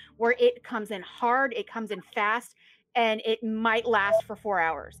thunderstorm where it comes in hard, it comes in fast, and it might last for 4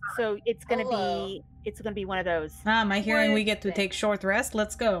 hours. So it's gonna be one of those. Am I hearing we get to take short rest?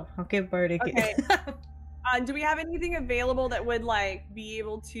 Let's go. I'll give Birdie. Okay. Do we have anything available that would be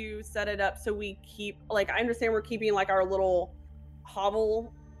able to set it up so we keep I understand we're keeping our little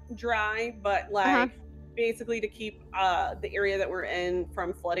hovel dry, but basically to keep the area that we're in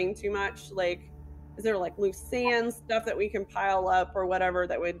from flooding too much? Is there loose sand stuff that we can pile up or whatever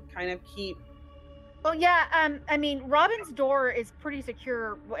that would kind of keep? Well, yeah. I mean, Robin's door is pretty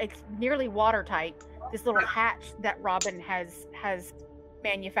secure. It's nearly watertight. This little hatch that Robin has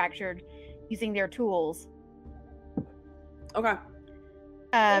manufactured using their tools. Okay.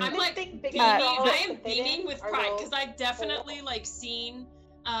 I'm beaming with pride because I've definitely seen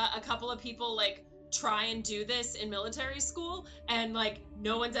a couple of people try and do this in military school, and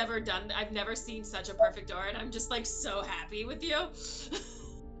no one's ever done. I've never seen such a perfect door, and I'm just so happy with you.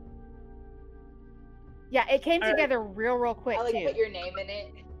 Yeah, it came together real quick too. Put your name in it.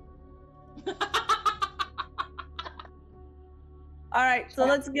 All right, so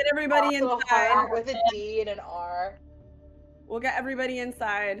let's get everybody inside with a D and an R. We'll get everybody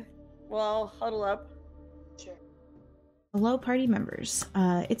inside. We'll huddle up. Sure. Hello, party members.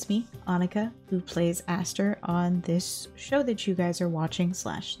 It's me, Annika, who plays Aster on this show that you guys are watching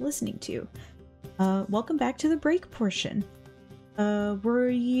 / listening to. Welcome back to the break portion.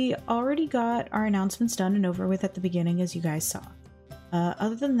 We already got our announcements done and over with at the beginning, as you guys saw.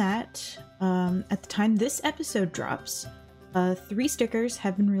 Other than that, at the time this episode drops, 3 stickers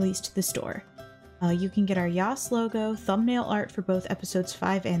have been released to the store. You can get our Yas logo, thumbnail art for both episodes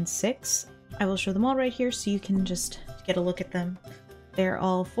 5 and 6. I will show them all right here so you can just get a look at them. They're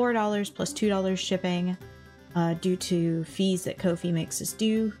all $4 plus $2 shipping due to fees that Ko-fi makes us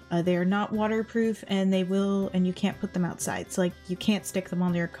do. They are not waterproof and you can't put them outside. So you can't stick them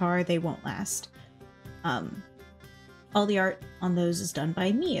on your car, they won't last. All the art on those is done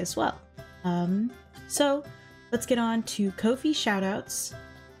by me as well. So let's get on to Ko-fi shoutouts.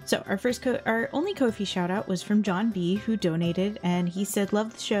 So our only Ko-fi shoutout was from John B, who donated, and he said,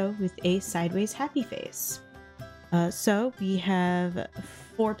 "Love the show," with a sideways happy face. So we have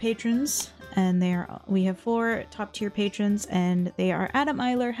 4 patrons, and we have 4 top tier patrons, and they are Adam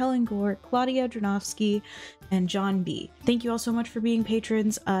Eiler, Helen Gore, Claudia Dranovsky, and John B. Thank you all so much for being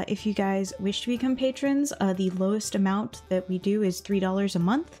patrons. If you guys wish to become patrons, the lowest amount that we do is $3 a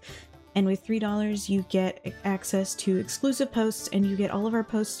month. And with $3, you get access to exclusive posts, and you get all of our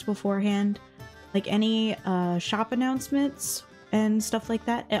posts beforehand. Any shop announcements and stuff like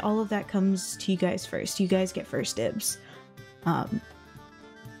that, all of that comes to you guys first. You guys get first dibs.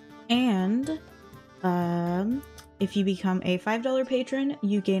 if you become a $5 patron,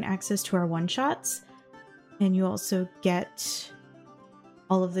 you gain access to our one-shots, and you also get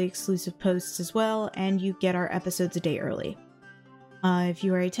all of the exclusive posts as well, and you get our episodes a day early. If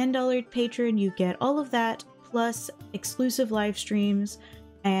you are a $10 patron, you get all of that, plus exclusive live streams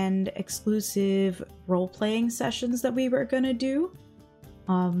and exclusive role-playing sessions that we were gonna do.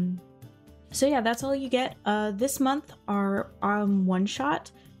 So yeah, that's all you get. This month, our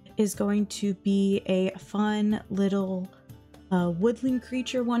one-shot is going to be a fun little woodland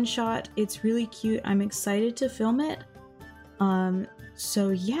creature one-shot. It's really cute. I'm excited to film it. So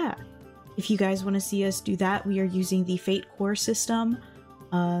yeah, if you guys want to see us do that, we are using the Fate Core system.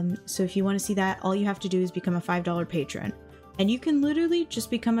 So if you want to see that, all you have to do is become a $5 patron. And you can literally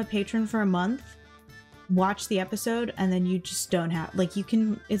just become a patron for a month, watch the episode, and then you just don't have, like, you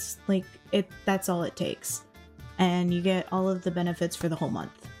can, it's like, that's all it takes. And you get all of the benefits for the whole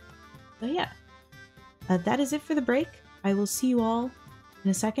month. So yeah, that is it for the break. I will see you all in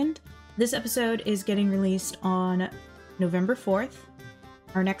a second. This episode is getting released on November 4th.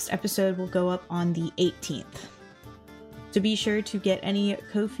 Our next episode will go up on the 18th. So be sure to get any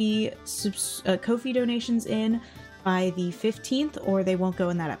Ko-fi donations in by the 15th, or they won't go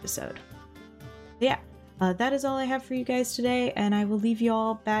in that episode. Yeah, that is all I have for you guys today, and I will leave you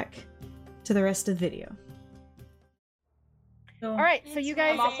all back to the rest of the video. All right, so you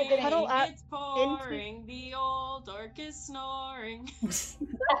guys huddle up. It's pouring, the old dark is snoring.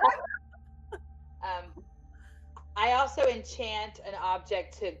 I also enchant an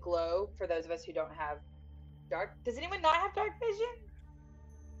object to glow for those of us who don't have dark. Does anyone not have dark vision?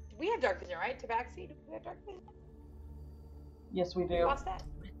 We have dark vision, right? Tabaxi, do we have dark vision? Yes, we do. What's that?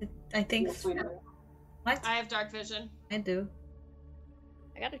 I think. Yes, we do. What? I have dark vision. I do.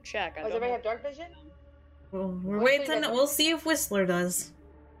 I gotta check. Does everybody have dark vision? Well, we're waiting. We'll see if Whistler does.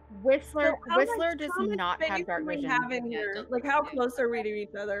 Whistler So does not have dark vision. Have in here? Like, how close are we to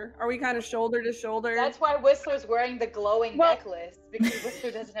each other? Are we kind of shoulder to shoulder? That's why Whistler's wearing the glowing necklace, because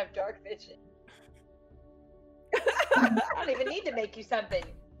Whistler doesn't have dark vision. I don't even need to make you something.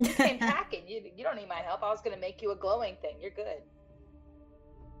 You came packing. You don't need my help. I was going to make you a glowing thing. You're good.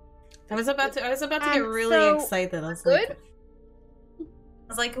 I was about to get really excited. I was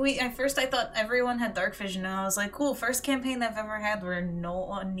like, at first I thought everyone had dark vision, and I was like, cool, first campaign I've ever had where no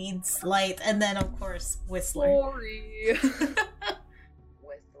one needs light, and then of course Whistler. Sorry.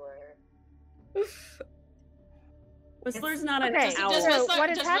 Whistler's not an okay. owl. Does So Whistler, what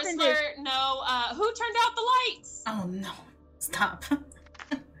has does happened Whistler is know who turned out the lights? Oh no! Stop.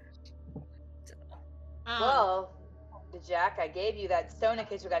 Well, Jack, I gave you that stone in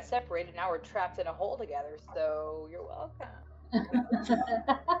case we got separated. Now we're trapped in a hole together, so you're welcome.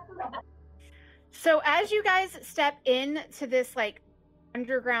 So as you guys step into this like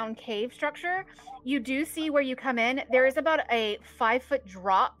underground cave structure, you do see where you come in. There is about a 5-foot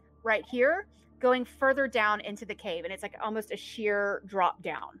drop right here, going further down into the cave, and it's like almost a sheer drop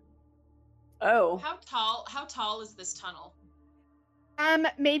down. Oh. How tall is this tunnel?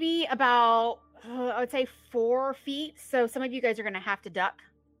 Maybe about I would say 4 feet. So some of you guys are gonna have to duck.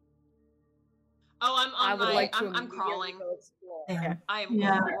 Oh, I'm crawling. Yeah. I am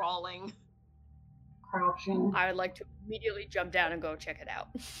crawling. Crouching. I would like to immediately jump down and go check it out.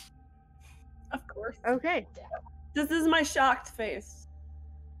 Of course. Okay. This is my shocked face.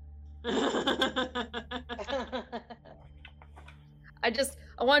 I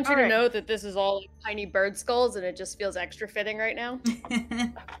want you to know that this is all like tiny bird skulls, and it just feels extra fitting right now.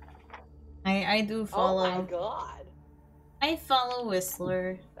 I do follow. Oh my god. I follow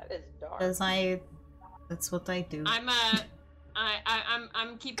Whistler. That is dark. Because that's what I do.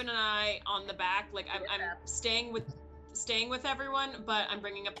 I'm keeping an eye on the back. Like I'm staying with everyone, but I'm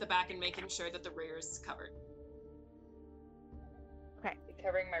bringing up the back and making sure that the rear is covered. Okay. You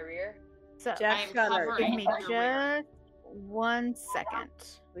covering my rear? So Jack's I'm got her. covering give me your rear. just 1 second.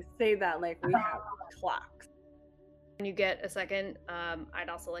 We say that like we have clocks. When you get a second, I'd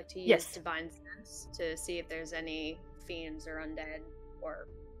also like to use Yes. Divine Sense to see if there's any fiends or undead or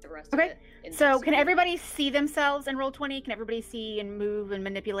the rest Okay, of it. in So this can room. everybody see themselves in Roll20? Can everybody see and move and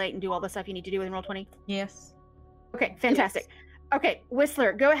manipulate and do all the stuff you need to do in Roll20? Yes. Okay, fantastic. Okay,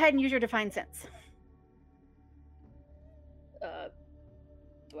 Whistler, go ahead and use your Divine Sense.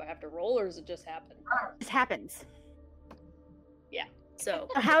 Do I have to roll, or does it just happen? This happens. So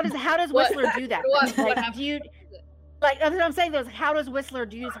How does What- Whistler do that? what Like, happens? do you like? That's what I'm saying. Though, is how does Whistler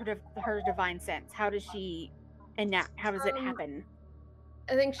use her Divine Sense? How does she enact? How does it happen?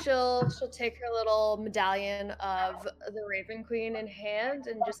 I think she'll take her little medallion of the Raven Queen in hand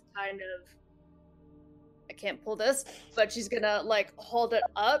and just kind of, I can't pull this, but she's gonna like hold it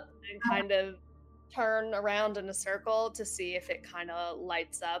up and kind of turn around in a circle to see if it kind of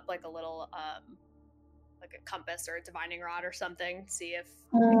lights up like a little, like a compass or a divining rod or something. See if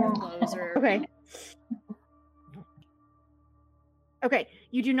it glows or. Okay. Okay.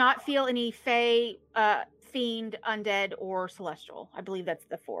 You do not feel any fae, fiend, undead, or celestial. I believe that's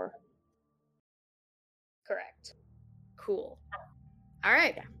the 4. Correct. Cool. All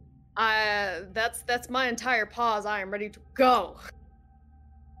right. That's my entire pause. I am ready to go.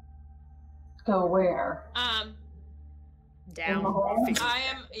 Go where? Down. I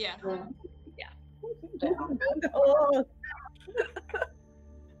am. Yeah.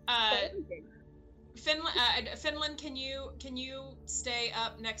 Finland, can you stay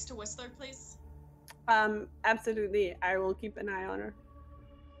up next to Whistler, please? Absolutely. I will keep an eye on her.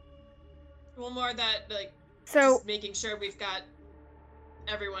 One more that, like, so just making sure we've got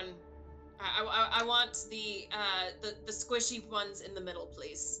everyone. I want the squishy ones in the middle,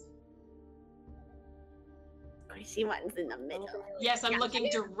 please. Squishy ones in the middle. Yes, I'm looking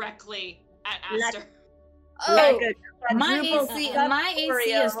directly at Aster. My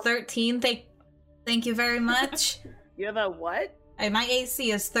AC is 13. Thank you very much. You have a what? My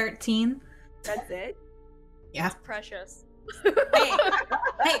AC is 13. That's it? Yeah. That's precious. Hey,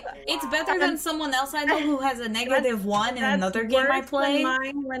 it's better than someone else I know who has a -1 in another game I play. That's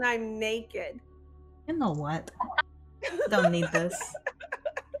mine when I'm naked. You know what? Don't need this.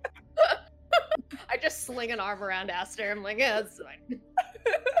 I just sling an arm around Aster. I'm like, yeah, that's fine.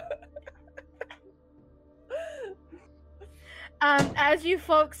 As you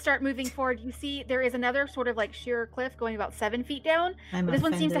folks start moving forward, you see there is another sort of like sheer cliff going about 7 feet down. But this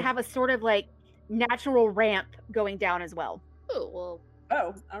one seems to have a sort of like natural ramp going down as well. Oh, well.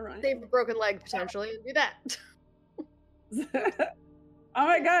 Oh, all right. Save a broken leg potentially and do that. Oh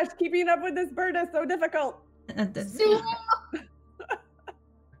my gosh, keeping up with this bird is so difficult.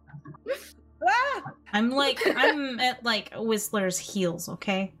 I'm at like Whistler's heels,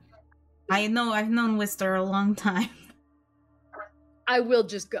 okay? I've known Whistler a long time. I will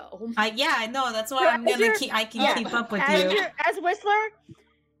just go. Yeah, I know. That's why I'm gonna keep up with you. As Whistler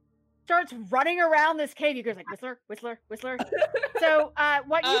starts running around this cave, you guys like Whistler. So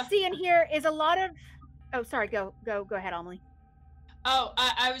what you see in here is a lot of. Oh, sorry. Go ahead, Amelie. Oh,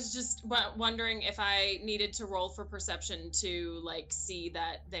 I was just wondering if I needed to roll for perception to like see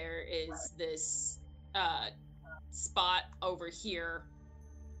that there is this spot over here.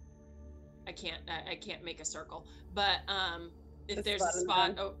 I can't make a circle, but if there's a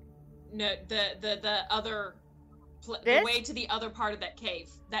spot, no, the other, the way to the other part of that cave,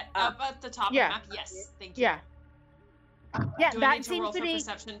 that up at the top of the map. Yes, thank you. Yeah, Do I that need to seems roll to for be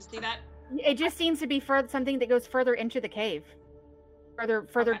perception to see that? It just seems to be something that goes further into the cave. Further,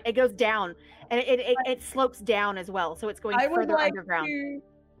 Okay. It goes down, and it slopes down as well, so it's going further underground.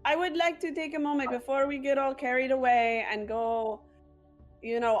 I would like to take a moment before we get all carried away and go,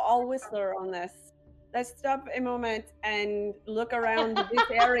 all Whistler on this. Let's stop a moment and look around this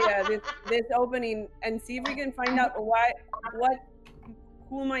area, this opening, and see if we can find out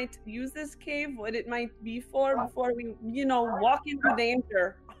who might use this cave, what it might be for, before we, walk into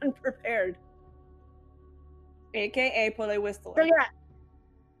danger unprepared. AKA pull a Whistler. So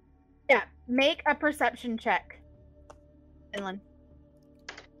yeah, make a perception check, Finland.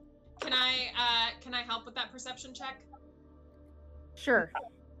 Can I help with that perception check? Sure.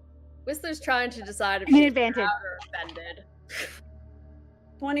 Whistler's trying to decide if Need she's advantage. proud or offended.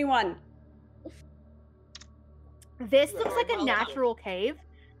 21. This looks like a natural cave.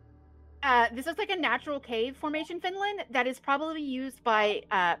 This looks like a natural cave formation, Finland, that is probably used by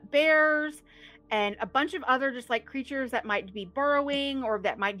bears and a bunch of other just like creatures that might be burrowing or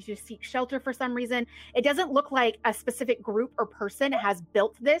that might just seek shelter for some reason. It doesn't look like a specific group or person has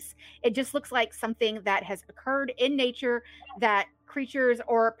built this. It just looks like something that has occurred in nature, that creatures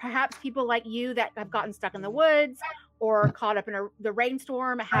or perhaps people like you that have gotten stuck in the woods or caught up in the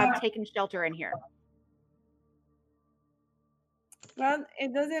rainstorm have taken shelter in here. Well,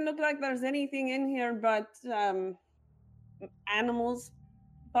 it doesn't look like there's anything in here but animals,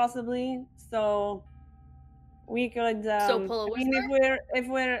 possibly. So we could. Pull a Whistler?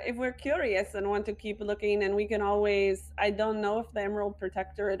 if we're curious and want to keep looking, and we can always. I don't know if the Emerald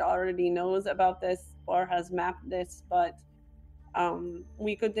Protectorate already knows about this or has mapped this, but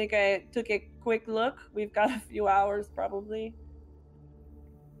we could take a quick look. We've got a few hours probably.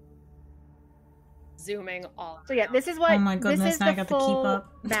 Zooming all. So yeah, this is what. Oh my goodness! This is now I the got to keep full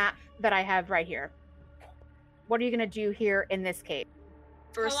up. map that I have right here. What are you gonna do here in this cave?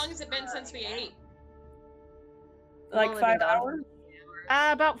 How long has it been since we ate? Like 5 hours?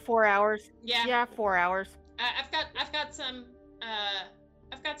 About 4 hours. Yeah. Yeah, 4 hours. I've got some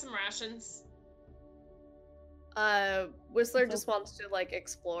rations. Whistler just wants to like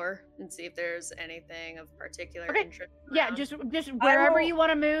explore and see if there's anything of particular interest. Yeah, just wherever you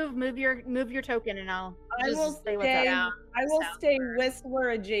want to move your token, and I will stay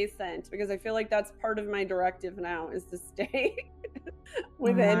Whistler adjacent because I feel like that's part of my directive now is to stay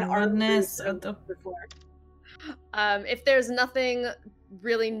within armness of the floor. If there's nothing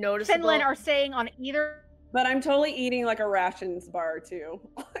really noticeable, Finland are staying on either. But I'm totally eating like a rations bar too.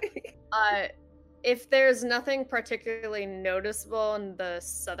 If there's nothing particularly noticeable in the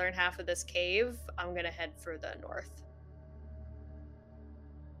southern half of this cave, I'm gonna head for the north.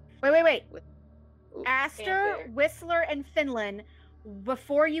 Wait. Aster, Whistler, and Finland,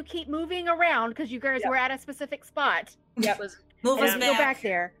 before you keep moving around, because you guys were at a specific spot. Yep. Move us Go back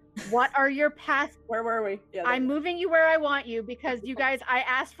there. What are your pass? Where were we? Yeah, I'm moving you where I want you because you guys. I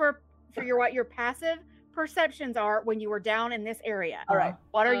asked for what your passive perceptions are when you were down in this area. All right.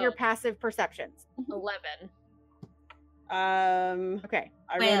 What are your passive perceptions? 11. Okay.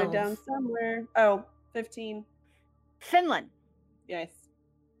 I wrote it down somewhere. Oh, 15. Finland. Yes.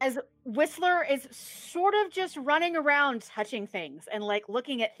 As Whistler is sort of just running around touching things and like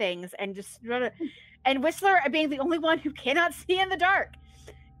looking at things and just and Whistler being the only one who cannot see in the dark.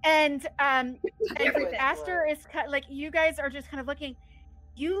 And Aster is like, you guys are just kind of looking.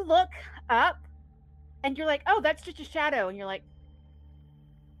 You look up and you're like, oh, that's just a shadow. And you're like,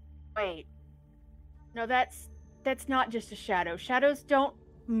 wait, no, that's not just a shadow. Shadows don't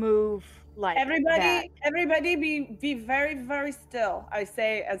move like that. Everybody be very, very still. I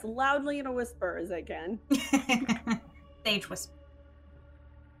say as loudly in a whisper as I can. Stage whisper.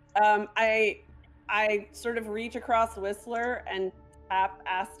 I sort of reach across Whistler and tap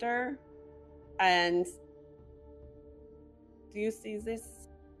Aster. And do you see this?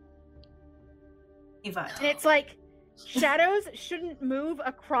 And it's like shadows shouldn't move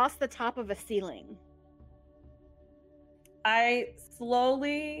across the top of a ceiling. I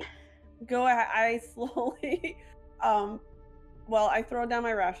slowly I throw down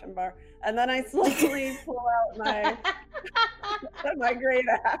my ration bar and then I slowly pull out my great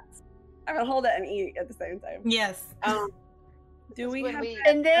axe. I'm gonna hold it and eat at the same time. Yes. Do we have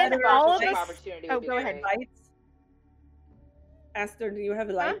and then all of us go ahead. Lights? Aster, do you have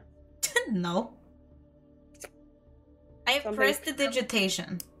a light? No. I have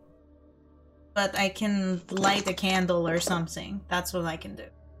prestidigitation, but I can light a candle or something. That's what I can do.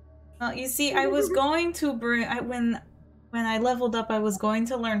 Well, you see, I was going to bring when I leveled up, I was going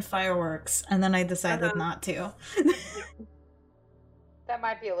to learn fireworks, and then I decided not to. That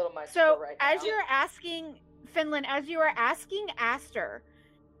might be a little much. So, right as now. you're asking Finland, as you are asking Aster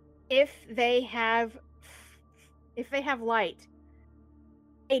if they have light,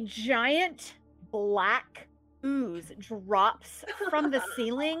 a giant black ooze drops from the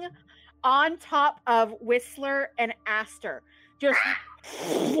ceiling on top of Whistler and Aster, just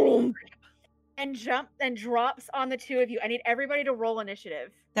and drops on the two of you. I need everybody to roll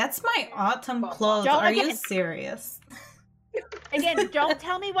initiative. That's my autumn clothes. Are you serious? Again, don't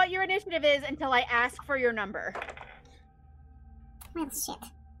tell me what your initiative is until I ask for your number. Well, shit.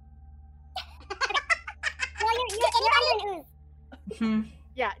 Well, you're under an ooze.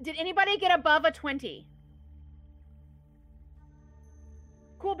 Yeah. Did anybody get above a 20?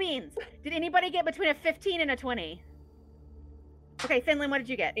 Cool beans. Did anybody get between a 15 and a 20? Okay, Finland, what did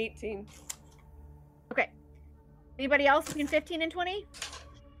you get? 18. Okay. Anybody else between 15 and 20?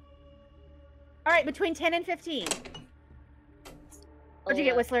 All right, between 10 and 15. What'd you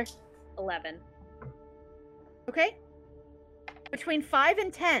get, Whistler? 11. Okay. Between 5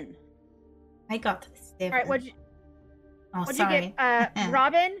 and 10. I got 7. All right, what'd you sorry. get,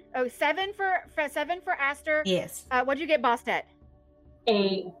 Robin? Oh, 7 for Aster. Yes. What'd you get, Bostet?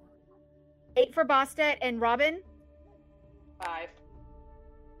 8. 8 for Bostet and Robin? 5.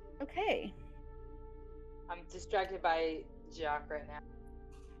 Okay. I'm distracted by Jack right now.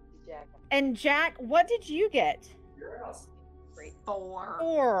 Jack. And Jack, what did you get? 4.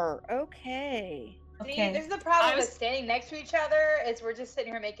 4. Okay. See, this is the problem with standing next to each other is we're just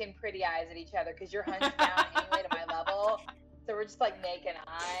sitting here making pretty eyes at each other because you're hunched down anyway to my level. So we're just like making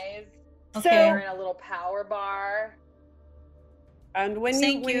eyes. Okay. We're in a little power bar. And when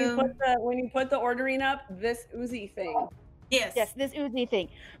you put the ordering up, this oozy thing. Yes. Yes, this oozy thing.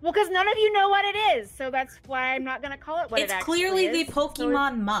 Well, because none of you know what it is, so that's why I'm not going to call it what it actually is. It's clearly the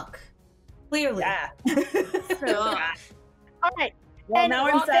Pokemon muck. Clearly. Yeah. All right. Well, now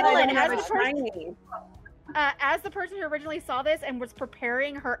I'm Finland, have a shiny. As the person who originally saw this and was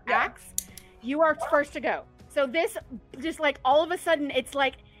preparing her axe, you are first to go. So this, just like all of a sudden, it's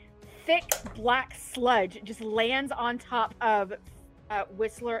like thick black sludge just lands on top of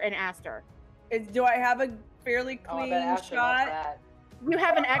Whistler and Aster. Do I have a fairly clean Ashley loves shot. that. You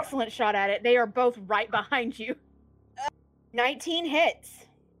have an excellent shot at it. They are both right behind you. 19 hits.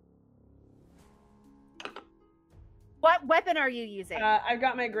 What weapon are you using? I've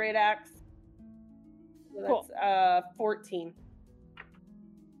got my great axe. So that's 14.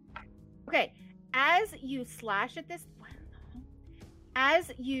 Okay, as you slash at this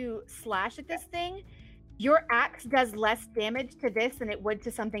thing, your axe does less damage to this than it would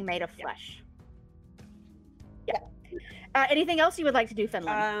to something made of flesh. Yeah. Anything else you would like to do,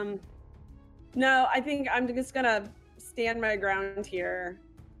 Finland? No, I think I'm just gonna stand my ground here.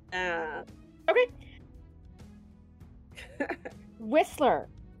 Okay. Whistler,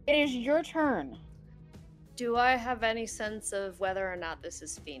 it is your turn. Do I have any sense of whether or not this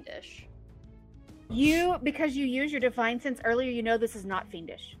is fiendish? Because you used your divine sense earlier, you know this is not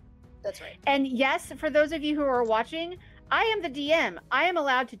fiendish. That's right. And yes, for those of you who are watching, I am the DM. I am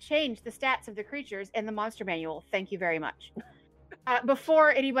allowed to change the stats of the creatures in the monster manual. Thank you very much.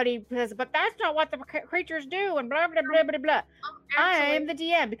 Before anybody says, but that's not what the creatures do, and blah, blah, blah, blah, blah. I am the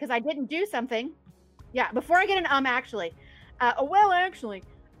DM because I didn't do something. Yeah, before I get an actually.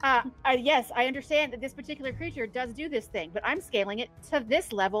 Yes, I understand that this particular creature does do this thing, but I'm scaling it to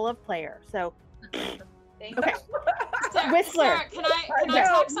this level of player. So, okay. Whistler. Sarah, can I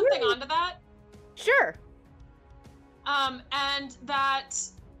tack something onto that? Sure. And that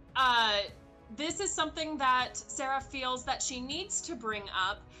this is something that Sarah feels that she needs to bring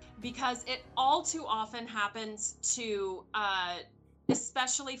up because it all too often happens to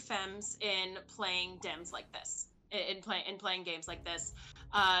especially femmes in playing DIMs like this, in playing games like this.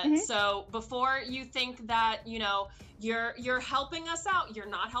 So before you think that, you know, you're helping us out, you're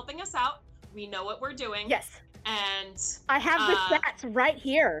not helping us out. We know what we're doing. Yes. And I have the stats right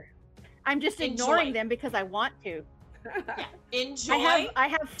here. I'm just ignoring them because I want to. Yeah. Enjoy. I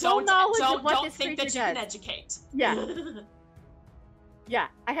have full knowledge of what this think creature that you does. can educate. Yeah. Yeah,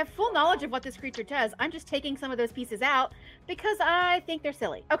 I have full knowledge of what this creature does. I'm just taking some of those pieces out because I think they're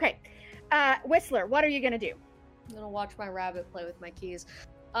silly. Okay. Whistler, what are you going to do? I'm going to watch my rabbit play with my keys.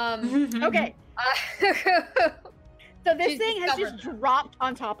 Okay. So this thing has just dropped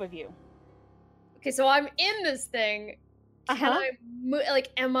on top of you. Okay, so I'm in this thing. Can I move? Like,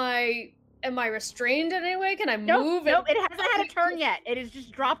 am I restrained in any way? Can I move? Nope, it hasn't had a turn yet. It has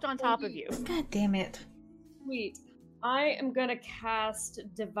just dropped on top of you. God damn it. Sweet. I am gonna cast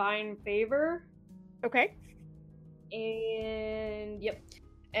Divine Favor. Okay. And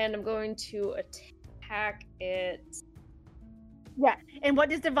and I'm going to attack it. Yeah. And what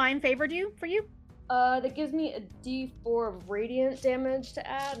does Divine Favor do for you? That gives me a D4 of radiant damage to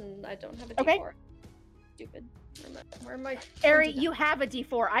add, and I don't have a D4. Okay. Stupid. Where am I? Ari, you have a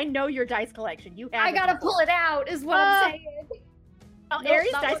D4. I know your dice collection. You have. I gotta pull it out. Is what I'm saying. Oh,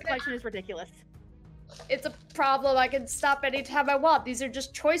 Ari's dice collection is ridiculous. It's a problem. I can stop anytime I want. These are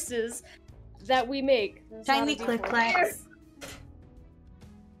just choices that we make. Tiny click clacks.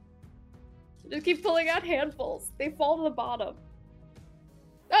 Just keep pulling out handfuls. They fall to the bottom.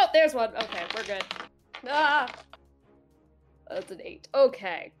 Oh, there's one. Okay, we're good. Ah, that's an 8.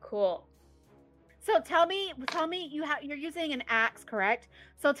 Okay, cool. So tell me, you're using an axe, correct?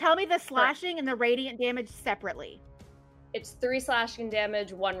 So tell me the slashing and the radiant damage separately. It's 3 slashing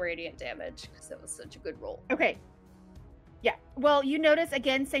damage, 1 radiant damage, because it was such a good roll. Okay. Yeah. Well, you notice,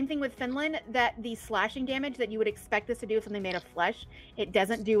 again, same thing with Finland, that the slashing damage that you would expect this to do with something made of flesh, it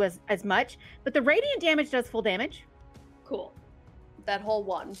doesn't do as much. But the radiant damage does full damage. Cool. That whole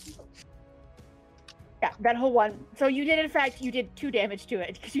 1. Yeah, that whole 1. So you did, in fact, you did 2 damage to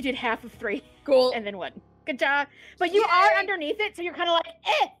it, because you did half of 3. Cool. And then 1. Good job. But you are underneath it, so you're kind of like,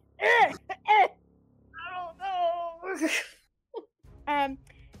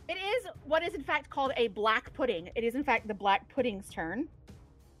 it is what is in fact called a black pudding. It is in fact the black pudding's turn.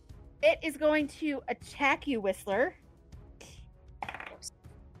 It is going to attack you, Whistler.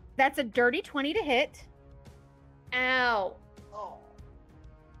 That's a dirty 20 to hit. Ow. Oh.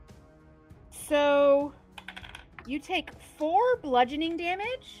 So you take 4 bludgeoning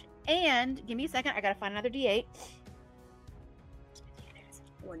damage, and give me a second, I gotta find another D8.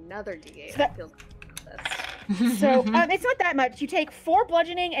 Oh, another D8. So I feel this. So it's not that much. You take 4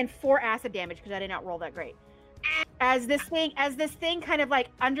 bludgeoning and 4 acid damage because I did not roll that great. As this thing kind of like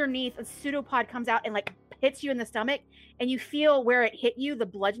underneath, a pseudopod comes out and like hits you in the stomach, and you feel where it hit you, the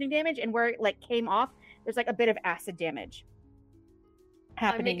bludgeoning damage, and where it like came off, there's like a bit of acid damage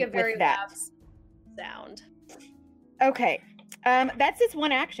happening. I make a very with that loud sound. Okay, that's its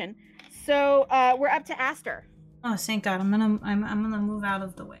one action. So we're up to Aster. Oh, thank God! I'm gonna move out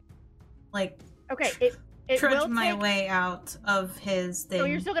of the way. Like. Okay, trudge my way out of his thing. So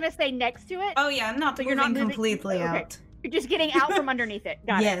you're still gonna stay next to it? Oh yeah, I'm not moving completely out. Okay. You're just getting out from underneath it.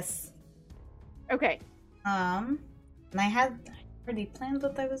 Got it. Yes. Okay. And I had already planned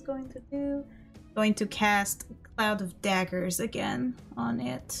what I was going to do. Going to cast Cloud of Daggers again on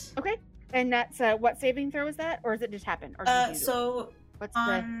it. Okay. And that's what saving throw is that, or does it just happen? Or so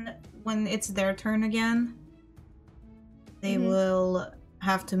when it's their turn again, they will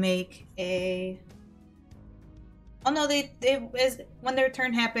have to make a. Oh no, when their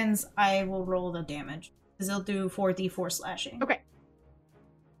turn happens, I will roll the damage because they'll do 4d4 slashing. Okay.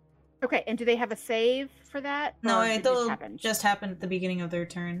 Okay, and do they have a save for that? No, it'll just happen at the beginning of their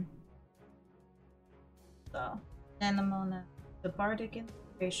turn. So, and I'm on the Bardic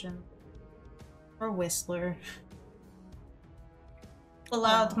Inspiration for Whistler. Pull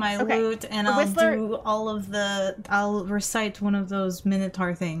out my lute and I'll do all of I'll recite one of those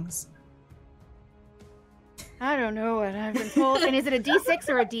Minotaur things. I don't know what I've been told. And is it a D6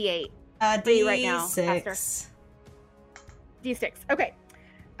 or a D8? D6. Right now, Aster? D6. Okay.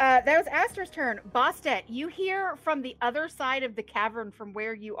 That was Aster's turn. Bastet, you hear from the other side of the cavern from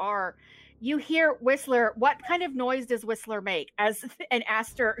where you are. You hear Whistler. What kind of noise does Whistler make? As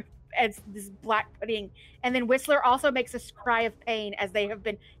this black pudding, and then Whistler also makes a cry of pain as they have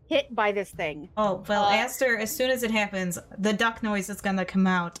been hit by this thing. Oh well, Aster. As soon as it happens, the duck noise is gonna come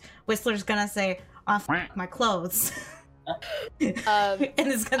out. Whistler's gonna say, "Off my clothes," and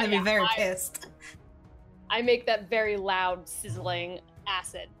is gonna be very pissed. I make that very loud, sizzling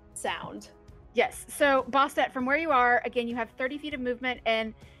acid sound. Yes. So, Bastet, from where you are, again, you have 30 feet of movement,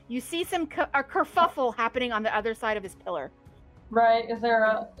 and you see a kerfuffle happening on the other side of this pillar. Right. Is there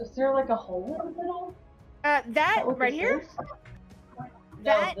like a hole in the middle? That right here?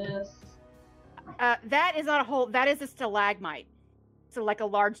 That is not a hole. That is a stalagmite. So like a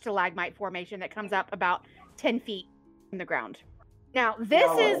large stalagmite formation that comes up about 10 feet from the ground. Now, this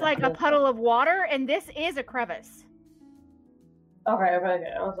is like a puddle of water, and this is a crevice. Okay. I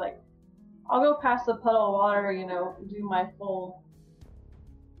was like, I'll go past the puddle of water, do my full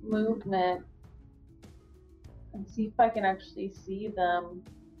movement and see if I can actually see them.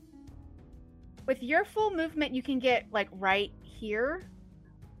 With your full movement, you can get like right here.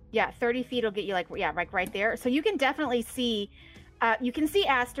 Yeah, 30 feet will get you like right there. So you can definitely see. You can see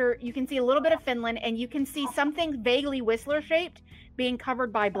Aster. You can see a little bit of Finland, and you can see something vaguely Whistler shaped being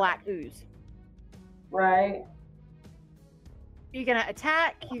covered by black ooze. Right. You're gonna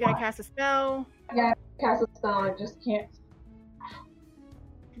attack. You're gonna cast a spell. Yeah, cast a spell. I just can't.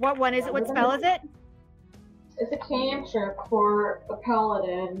 What one is it? What spell is it? It's a cantrip for a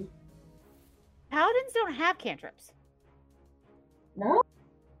paladin. Paladins don't have cantrips. No?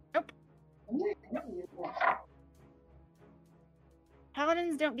 Nope.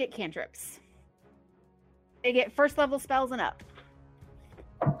 Paladins don't get cantrips. They get first level spells and up.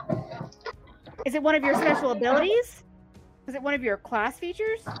 Is it one of your special abilities? Is it one of your class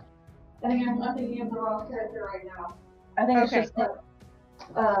features? I think I'm thinking of the wrong character right now. I think it's just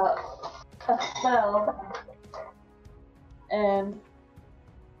a spell. And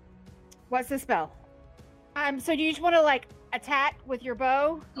what's the spell? So do you just want to like attack with your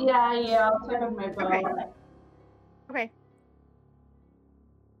bow? Yeah, I'll attack with my bow. Okay.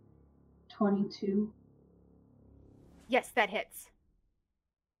 22. Yes, that hits.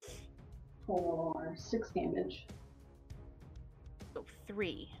 For 6 damage. So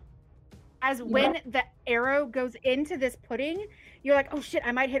 3. When the arrow goes into this pudding, you're like, oh shit,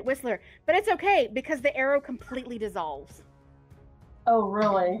 I might hit Whistler. But it's okay because the arrow completely dissolves. Oh,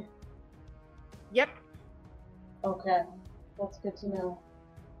 really? Yep. Okay. That's good to know.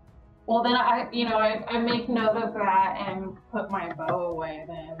 Well, then I make note of that and put my bow away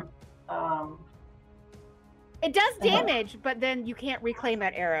then. It does damage, but then you can't reclaim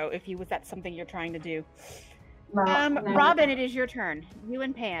that arrow if that's something you're trying to do. No. Robin, it is your turn. You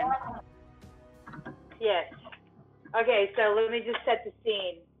and Pan. Yes. Okay, so let me just set the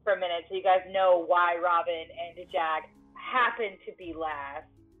scene for a minute so you guys know why Robin and Jack happen to be last.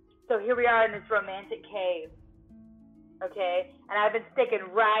 So here we are in this romantic cave. Okay? And I've been sticking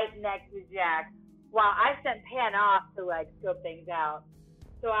right next to Jack while I sent Pan off to like scope things out.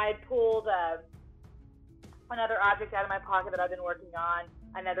 So I pulled another object out of my pocket that I've been working on,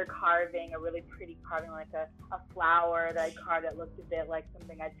 another carving, a really pretty carving, like a flower that I carved that looked a bit like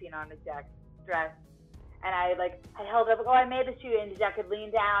something I'd seen on a Jack's dress. And I held it up, like, oh, I made this to you, and Jack could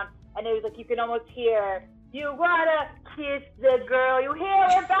lean down, and it was like, you can almost hear, you wanna kiss the girl, you hear,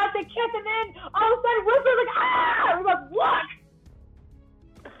 we're about to kiss, and then all of a sudden, Whistler's like, ah! We're like, what?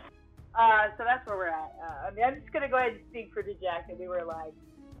 So that's where we're at. I'm just gonna go ahead and speak for Jack that we were like,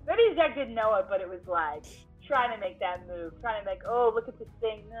 Maybe Jack didn't know it, but it was like trying to make that move, trying to make, oh, look at this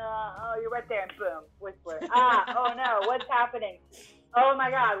thing. Oh, you're right there, and boom, Whistler. Oh no, what's happening? Oh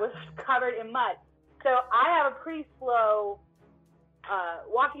my God, was covered in mud. So I have a pretty slow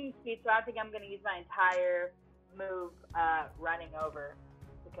walking speed, so I think I'm going to use my entire move running over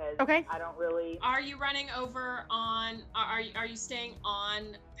because I don't really. Are you running over on? Are you staying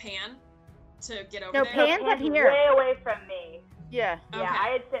on Pan to get over there? Pan's up here. Way away from me. Yeah. Yeah, I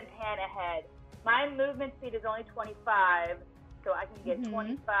had sent Pan ahead. My movement speed is only 25, so I can get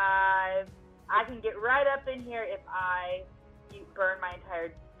 25. I can get right up in here if I burn my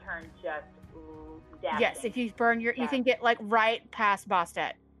entire turn just dashing. Yes, if you burn you can get like right past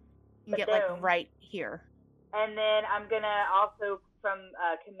Bastet. You can get like right here. And then I'm gonna also from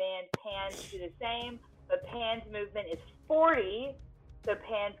command Pan to do the same, but Pan's movement is 40, so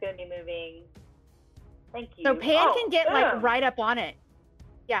Pan's gonna be moving. Thank you. So Pan can get like right up on it.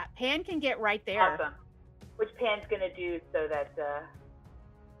 Yeah, Pan can get right there. Awesome. Which Pan's gonna do so that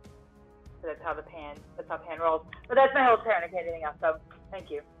that's how Pan rolls. But that's my whole turn. I can't do anything else. So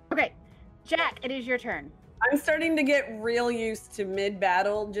thank you. Okay, Jack, it is your turn. I'm starting to get real used to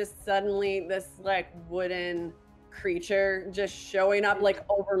mid-battle, just suddenly this like wooden creature just showing up like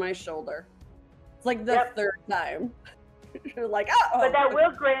over my shoulder. It's like the third time. You're like, oh. But that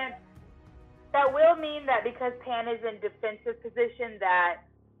will mean that because Pan is in defensive position, that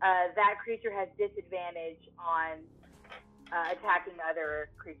that creature has disadvantage on attacking other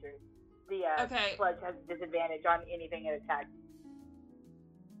creatures. The sludge has disadvantage on anything it attacks.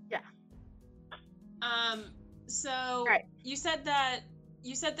 Yeah. So you said that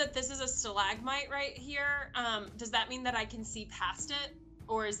this is a stalagmite right here. Does that mean that I can see past it,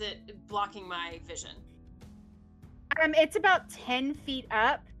 or is it blocking my vision? It's about 10 feet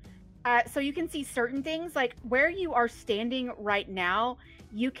up. So you can see certain things, like where you are standing right now,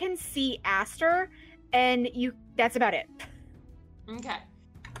 you can see Aster, and that's about it. Okay.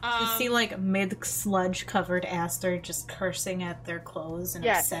 You see like mid-sludge covered Aster just cursing at their clothes and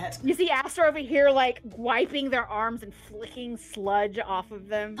upset. You see Aster over here like wiping their arms and flicking sludge off of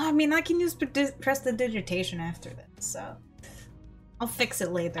them. I mean, I can use prestidigitation after this, so I'll fix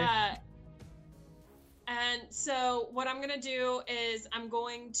it later. And so what I'm gonna do is I'm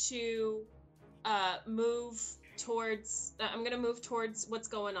going to move towards what's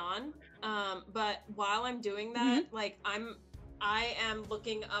going on. But while I'm doing that, like I am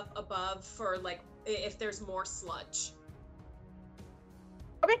looking up above for like if there's more sludge.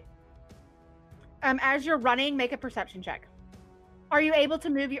 Okay. As you're running, make a perception check. Are you able to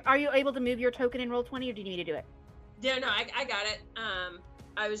move your token and roll 20, or do you need me to do it? Yeah, no, I got it.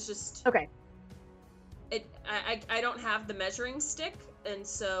 I was just okay. I don't have the measuring stick, and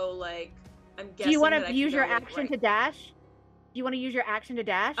so like I'm guessing. Do you want to use your action to dash? Do you want to use your action to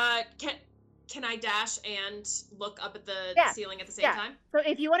dash? Can I dash and look up at the ceiling at the same time? So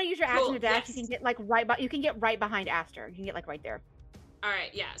if you want to use your action to dash, you can get like you can get right behind Aster. You can get like right there. All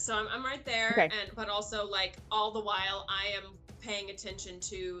right, yeah. So I'm right there, but also like all the while I am paying attention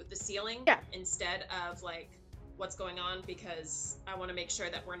to the ceiling instead of like what's going on, because I want to make sure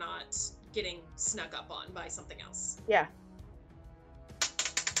that we're not getting snuck up on by something else. Yeah.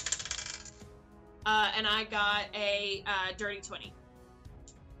 And I got a dirty 20.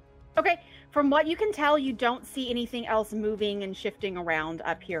 Okay. From what you can tell, you don't see anything else moving and shifting around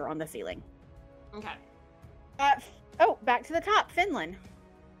up here on the ceiling. Okay. Back to the top, Finland.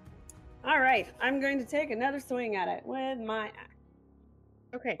 All right, I'm going to take another swing at it with my axe.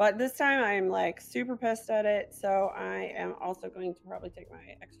 Okay. But this time I'm like super pissed at it, so I am also going to probably take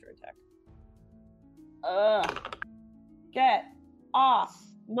my extra attack. Get off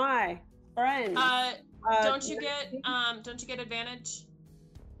my friend. Don't you get advantage?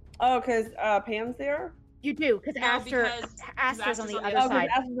 Oh, because Pam's there? You do, because Aster's on the other side.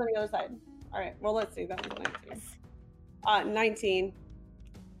 Aster's on the other side. All right, well, let's see. That was 19. 19.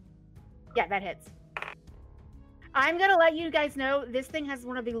 Yeah, that hits. I'm going to let you guys know this thing has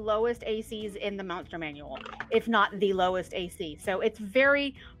one of the lowest ACs in the Monster Manual, if not the lowest AC. So it's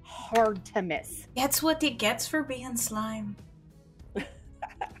very hard to miss. That's what it gets for being slime.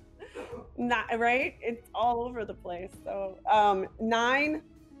 Not right? It's all over the place. So 9.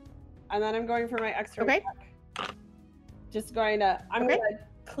 And then I'm going for my extra attack. Just going to, I'm going to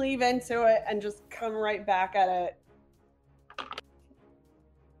cleave into it and just come right back at it.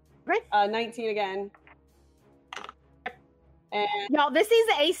 Right. 19 again. And y'all, this is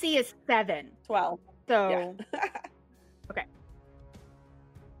the AC is 7. 12. So, okay.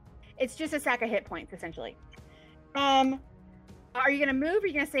 It's just a sack of hit points, essentially. Are you going to move, or are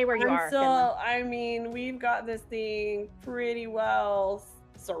you going to stay where you are? I mean, we've got this thing pretty well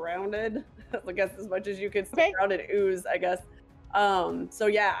surrounded. I guess as much as you could surrounded ooze, I guess. So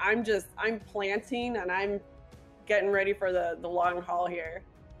yeah, I'm planting and I'm getting ready for the long haul here.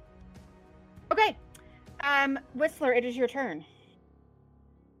 Okay. Whistler, it is your turn.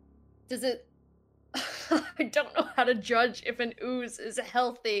 Does it I don't know how to judge if an ooze is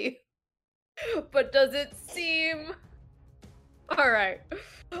healthy. But does it seem alright.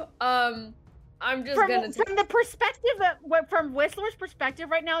 I'm just gonna from the perspective from Whistler's perspective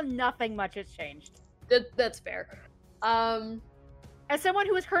right now, nothing much has changed. That's fair. As someone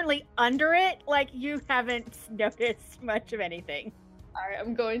who is currently under it, like, you haven't noticed much of anything. Alright,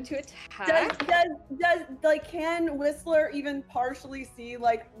 I'm going to attack. Does like, can Whistler even partially see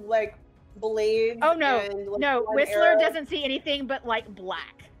like blades? Oh no, and, like, no, Whistler arrow? doesn't see anything but like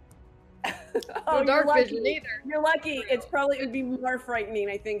black. No dark vision either. You're lucky. It would be more frightening,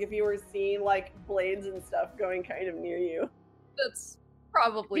 I think, if you were seeing like blades and stuff going kind of near you. That's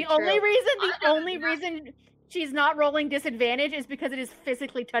probably the true. only reason she's not rolling disadvantage is because it is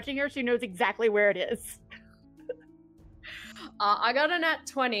physically touching her. She knows exactly where it is. I got a nat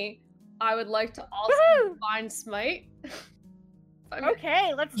 20. I would like to also Divine Smite.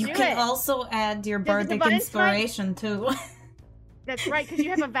 Okay, let's do it. You can also add your bardic inspiration too. That's right, because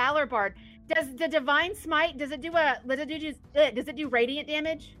you have a Valor Bard. Does the Divine Smite, does it do radiant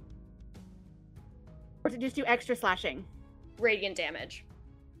damage? Or does it just do extra slashing? Radiant damage.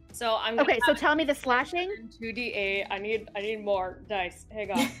 So I'm okay. So tell me the slashing. 2d8. I need more dice.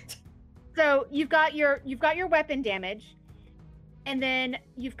 Hang on. So you've got your weapon damage, and then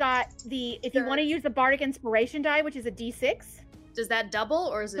you've got if you want to use the Bardic Inspiration die, which is a D6. Does that double,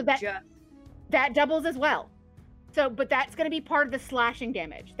 or is it just? That doubles as well. So, but that's going to be part of the slashing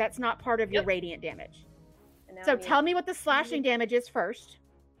damage. That's not part of your radiant damage. So tell me what the slashing damage is first.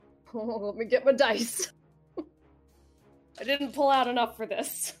 Oh, let me get my dice. I didn't pull out enough for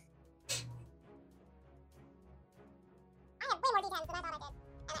this. I have way more d10s than I thought I did,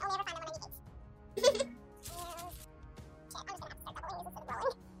 and I only ever find them on my d8s. I'm just gonna have to start doubling these instead of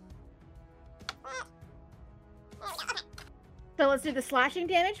rolling. There we go, okay. So let's do the slashing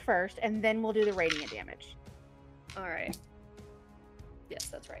damage first, and then we'll do the radiant damage. Alright. Yes,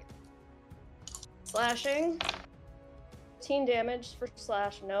 that's right. Slashing. 15 damage for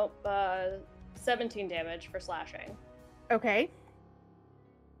slash. Nope. 17 damage for slashing. Okay.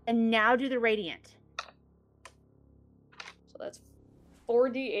 And now do the radiant. So that's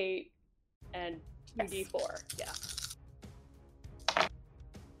 4d8 and 2d4. Yeah.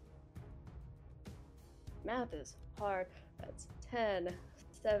 Math is hard. That's 10,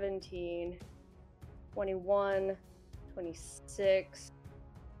 17, 21, 26,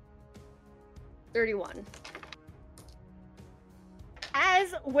 31.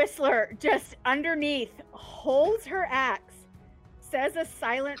 As Whistler, just underneath, holds her axe, says a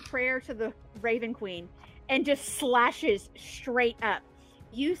silent prayer to the Raven Queen, and just slashes straight up.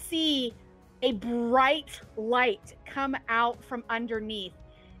 You see a bright light come out from underneath.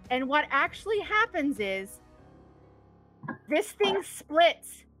 And what actually happens is this thing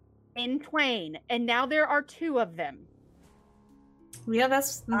splits in twain, and now there are two of them. Yeah,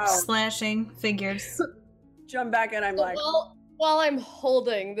 that's slashing figures. Jump back and I'm like... While I'm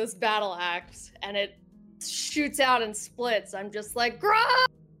holding this battle axe and it shoots out and splits, I'm just like,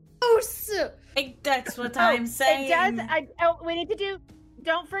 gross! That's what I'm saying. It does. We need to do...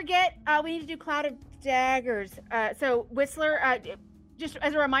 Don't forget, we need to do Cloud of Daggers. So, Whistler, just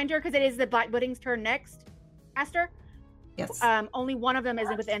as a reminder, because it is the Black Pudding's turn next, Aster. Yes. Only one of them is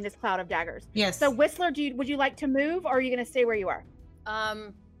within this Cloud of Daggers. Yes. So, Whistler, would you like to move, or are you going to stay where you are?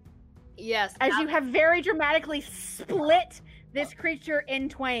 Yes. As you have very dramatically split this creature in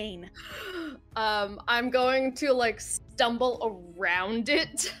twain. I'm going to, like, stumble around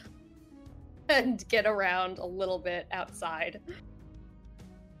it and get around a little bit outside.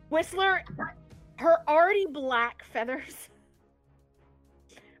 Whistler, her already black feathers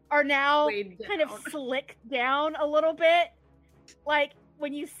are now kind of slicked down a little bit. Like,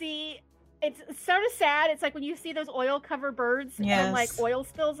 when you see... It's sort of sad. It's like when you see those oil-covered birds and, like, oil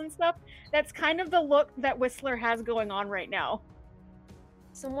spills and stuff. That's kind of the look that Whistler has going on right now.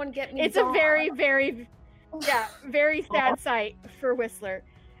 Someone get me It's a very, very, very sad sight for Whistler.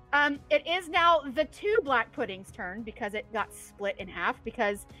 It is now the two Black Pudding's turn because it got split in half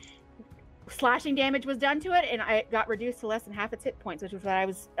because slashing damage was done to it and it got reduced to less than half its hit points, which was what I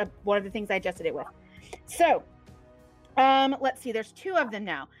was one of the things I adjusted it with. So, let's see. There's two of them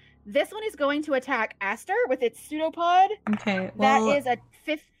now. This one is going to attack Aster with its pseudopod. Okay, well, that is a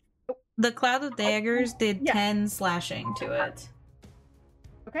 5th. The Cloud of Daggers did 10 slashing to it.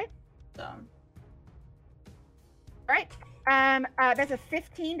 Okay. So. All right. That's a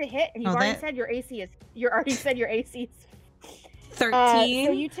 15 to hit, and you've already said your AC is. You already said your AC is 13.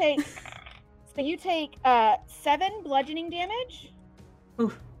 So you take 7 bludgeoning damage.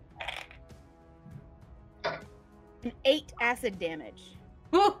 Oof. And 8 acid damage.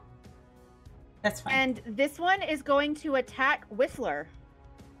 Ooh. That's fine. And this one is going to attack Whistler.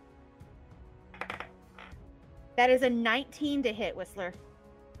 That is a 19 to hit, Whistler.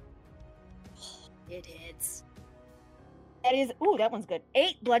 It hits. That is, ooh, that one's good.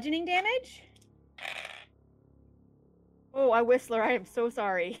 8 bludgeoning damage. Oh, Whistler, I am so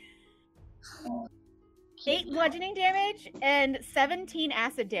sorry. 8 bludgeoning damage and 17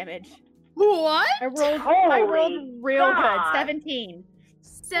 acid damage. What? I rolled real good. 17.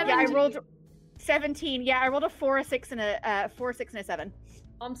 17. Yeah, I rolled 17. Yeah, I rolled a 4, a 6, and a 4, 6, and a 7.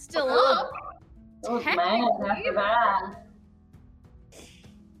 I'm still up. Those man after that.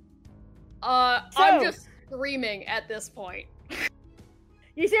 I'm just screaming at this point.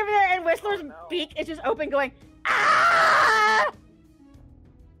 You see over there, and Whistler's beak is just open, going, ah!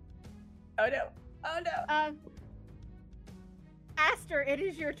 Oh no! Oh no! Aster, it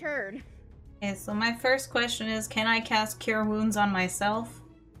is your turn. Okay, so my first question is, can I cast Cure Wounds on myself?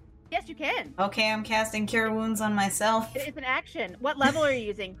 Yes, you can. Okay, I'm casting Cure Wounds on myself. It's an action. What level are you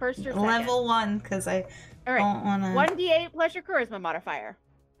using? First or second? Level 1, because I don't want to... 1d8 plus your charisma modifier.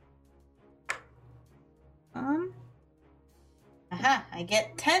 Aha, I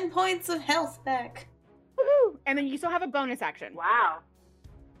get 10 points of health back. Woohoo! And then you still have a bonus action. Wow.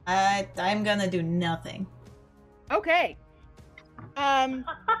 I'm gonna do nothing. Okay.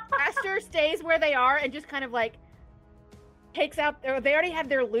 Aster stays where they are and just kind of like takes out, they already have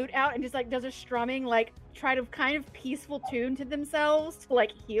their loot out and just like does a strumming, like try to kind of peaceful tune to themselves to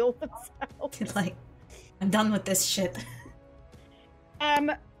like heal themselves. Like, I'm done with this shit.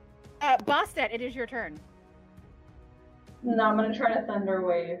 Bastet, it is your turn. No, I'm gonna try to Thunder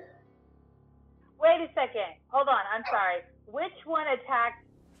Wave. Wait a second. Hold on. I'm sorry. Which one attacked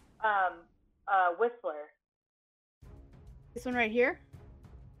Whistler? This one right here?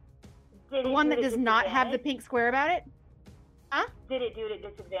 Did the one that does not have the pink square about it? Huh? Did it do it at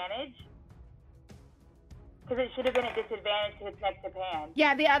disadvantage? Because it should have been at disadvantage to its next hand.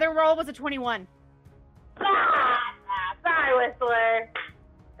 Yeah, the other roll was a 21. Sorry, Whistler.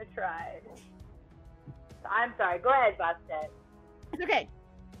 I tried. I'm sorry. Go ahead, Bastet. It's okay.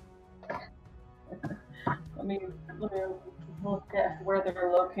 Let me look at where they're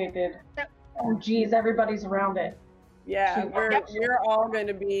located. Oh, geez, everybody's around it. Yeah, we're all going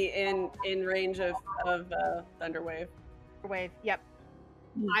to be in range of Thunderwave. Wave. Yep.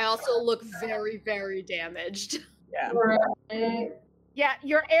 I also look very, very damaged. Yeah. Right. Yeah,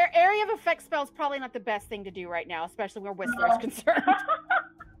 your area of effect spell is probably not the best thing to do right now, especially where Whistler is concerned.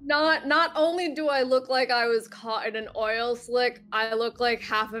 Not only do I look like I was caught in an oil slick, I look like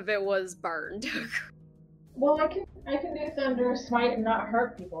half of it was burned. Well, I can do Thunder Smite and not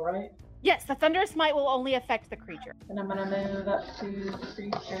hurt people, right? Yes, the Thunder Smite will only affect the creature. And I'm gonna move up to the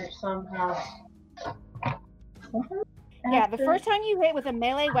creature somehow. Yeah, the first time you hit with a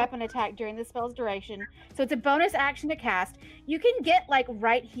melee weapon attack during the spell's duration, so it's a bonus action to cast. You can get like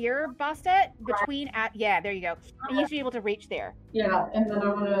right here, Bastet, between yeah, there you go. And you should be able to reach there. Yeah, and then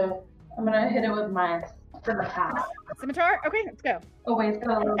I'm gonna hit it with my scimitar. Scimitar? Okay, let's go. Oh wait, it's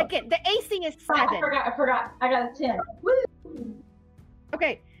got a little... Again, the AC is 7. I forgot. I got a 10. Woo!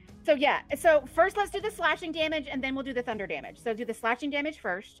 Okay, so yeah. So first let's do the slashing damage and then we'll do the thunder damage. So do the slashing damage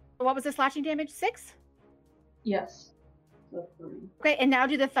first. What was the slashing damage? 6? Yes. So 3. Okay, and now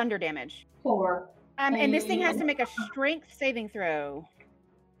do the thunder damage. 4. And this thing has to make a strength saving throw.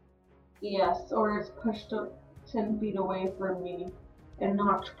 Yes, or it's pushed up 10 feet away from me and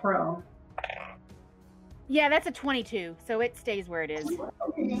knocked prone. Yeah, that's a 22, so it stays where it is.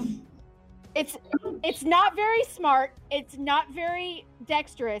 It's not very smart, it's not very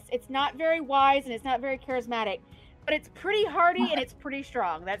dexterous, it's not very wise, and it's not very charismatic, but it's pretty hardy and it's pretty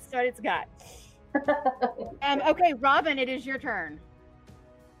strong. That's what it's got. Okay, Robin, it is your turn.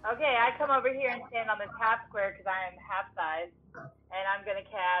 Okay, I come over here and stand on this half square because I am half size, and I'm gonna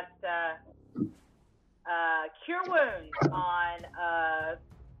cast Cure Wounds on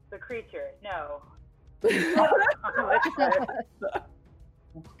the creature. No.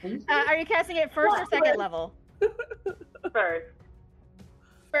 Are you casting it first or second level?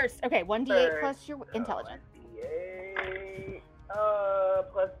 First. Okay, 1d8 plus your intelligence. 1d8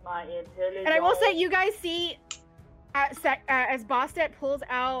 plus my intelligence. And I will say, you guys see as Bastet pulls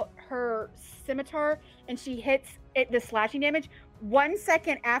out her scimitar and she hits it, the slashing damage. 1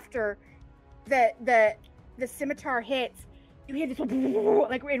 second after the scimitar hits, you hear this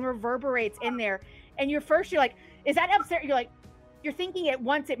like it reverberates in there, and you're like, is that upstairs? You're like, you're thinking at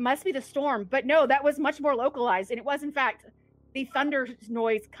once it must be the storm, but no, that was much more localized, and it was in fact the thunder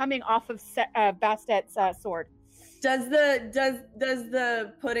noise coming off of Bastet's sword. Does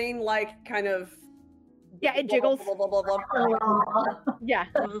the pudding like kind of? Yeah, it jiggles. Blah, blah, blah, blah, blah. Yeah.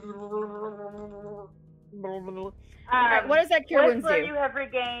 All right, what does that cure wounds do? Whistler, you have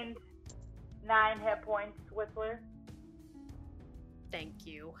regained 9 hit points, Whistler. Thank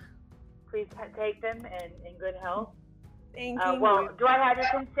you. Please take them in good health. Thank you. Well, do I have your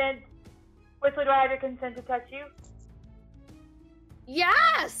consent? Whistler, do I have your consent to touch you?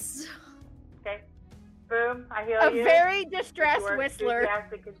 Yes! Okay. Boom, I heal A you. very distressed With your Whistler.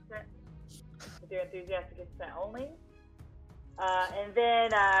 Enthusiastic consent. With your enthusiastic consent only. And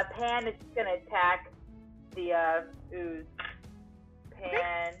then Pan is going to attack the ooze.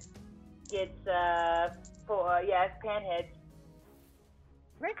 Pan gets Pan hits.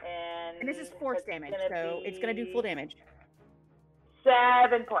 Right. And this is force damage, so it's going to do full damage.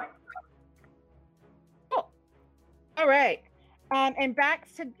 7 points. Cool. All right. And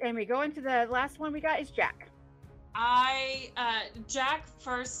we go into the last one we got is Jack. Jack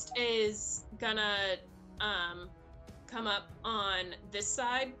first is gonna come up on this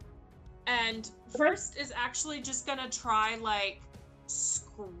side, and first is actually just gonna try like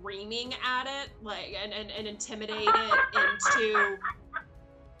screaming at it, like and intimidate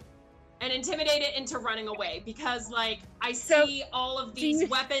it into running away, because like I see all of these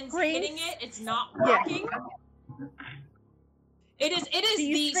weapons hitting it, it's not working. Yeah. It is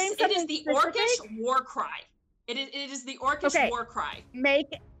the orcish war cry. It is the orcish war cry.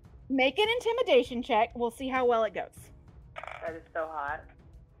 Make an intimidation check. We'll see how well it goes. That is so hot.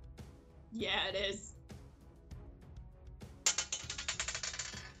 Yeah, it is.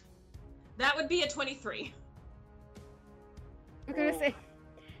 That would be a 23. I'm gonna say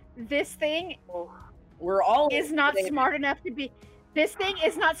this thing we're all is not smart enough to be. This thing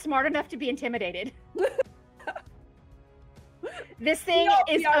is not smart enough to be intimidated. This thing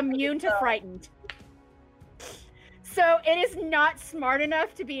is immune to frightened. So it is not smart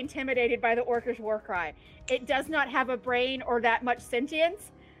enough to be intimidated by the orcish war cry. It does not have a brain or that much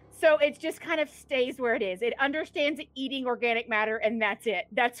sentience. So it just kind of stays where it is. It understands eating organic matter, and that's it.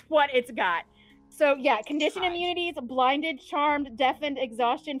 That's what it's got. So yeah, condition immunities: blinded, charmed, deafened,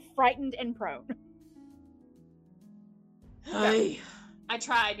 exhaustion, frightened, and prone. Hey, I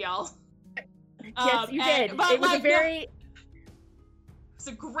tried, y'all. Yes, you did. It was a very... It's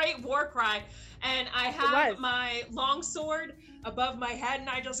a great war cry, and I have my long sword above my head, and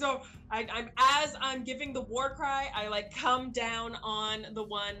I just go. As I'm giving the war cry, I like come down on the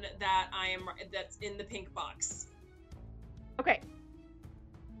one that's in the pink box. Okay.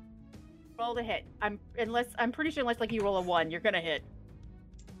 Roll to hit. I'm pretty sure unless like you roll a 1, you're gonna hit.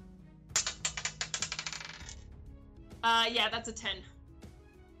 Yeah, that's a 10.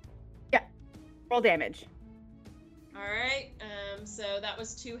 Yeah. Roll damage. All right. So that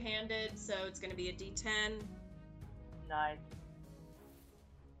was two-handed, so it's going to be a D10. Nice.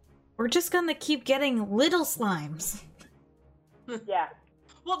 We're just gonna keep getting little slimes. Yeah.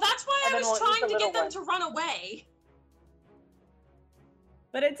 Well, that's why I was trying to get them to run away.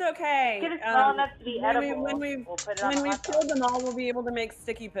 But it's okay. Get it small enough to be edible. When we've killed them all, we'll be able to make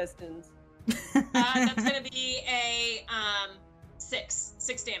sticky pistons. That's going to be a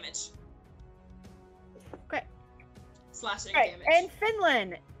 6 damage. Okay. Slashing right. damage. And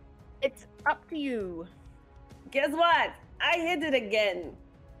Finland, it's up to you. Guess what? I hit it again.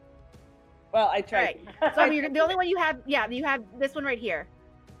 Well, I tried. Right. So you're the only one you have. Yeah, you have this one right here.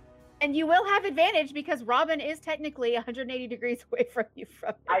 And you will have advantage because Robin is technically 180 degrees away from you.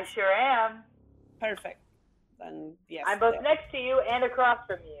 I sure am. Perfect. Then yes. I'm both next to you and across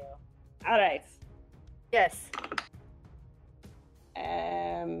from you. All right. Yes.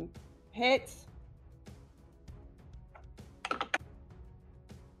 Hit.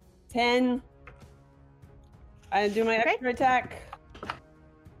 10. I do my extra attack.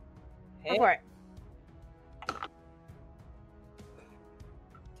 Go for it.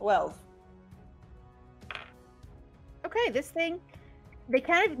 12. Okay, these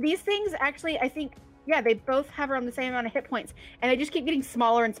things actually, I think, yeah, they both have around the same amount of hit points, and they just keep getting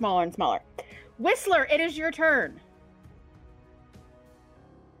smaller and smaller and smaller. Whistler, it is your turn.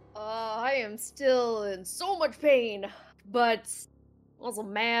 I am still in so much pain, but also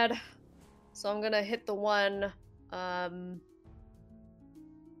mad. So I'm gonna hit the one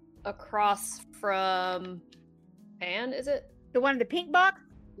across from Pan, is it? The one in the pink box?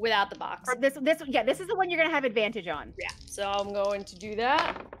 Without the box. Or this is the one you're gonna have advantage on. Yeah, so I'm going to do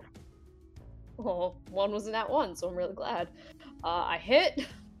that. Oh, one wasn't that one, so I'm really glad. I hit.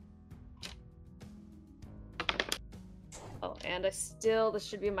 Oh, and this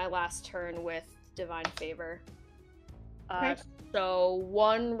should be my last turn with Divine Favor. Okay. So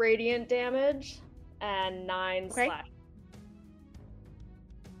 1 radiant damage and 9 slash.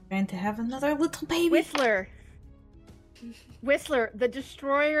 Trying to have another little baby. Whistler, the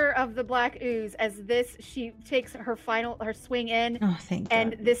destroyer of the black ooze, as she takes her swing in. Oh, thank God.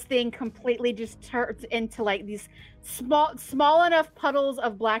 And this thing completely just turns into like these small enough puddles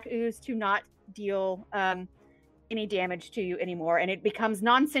of black ooze to not deal any damage to you anymore. And it becomes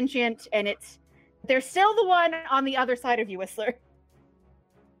non-sentient, and there's still the one on the other side of you, Whistler.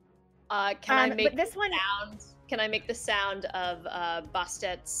 Can I make this one sound? Can I make the sound of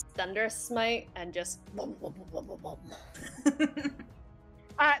Bastet's Thunder Smite and just boom, boom, boom, boom, boom, boom.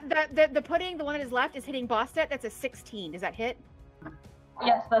 The pudding, the one that is left, is hitting Bastet. That's a 16. Does that hit?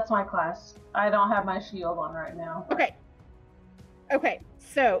 Yes, that's my class. I don't have my shield on right now. Okay,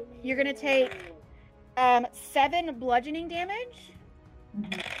 so you're gonna take 7 bludgeoning damage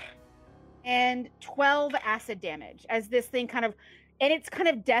and 12 acid damage as this thing and it's kind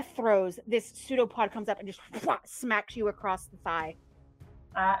of death throes. This pseudopod comes up and just smacks you across the thigh.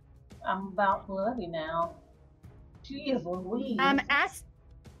 I'm about bloody now. Jeez Louise.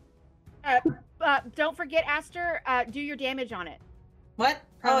 Don't forget, Aster. Do your damage on it. What?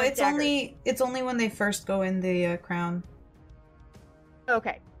 Oh, it's only when they first go in the crown.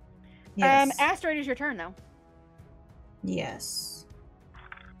 Okay. Yes. Aster, it is your turn though. Yes.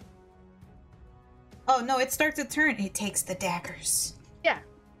 Oh no, it starts a turn. It takes the daggers. Yeah.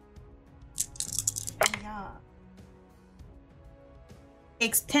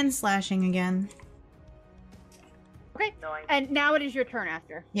 Takes 10 slashing again. Okay. And now it is your turn,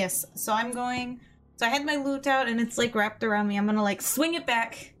 Aster. Yes. So I'm going. So I had my loot out and it's like wrapped around me. I'm gonna like swing it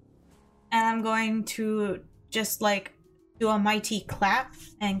back, and I'm going to just like do a mighty clap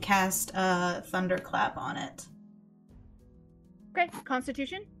and cast a thunderclap on it. Okay.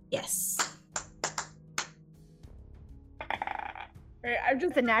 Constitution? Yes. I'm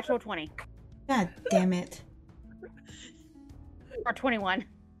just a natural 20. God damn it. Or 21.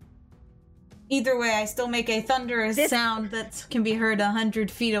 Either way, I still make a thunderous sound that can be heard 100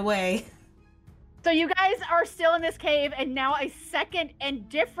 feet away. So you guys are still in this cave, and now a second and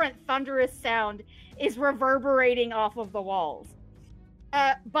different thunderous sound is reverberating off of the walls.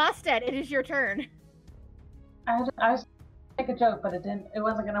 Bastet, it is your turn. I was make a joke, but it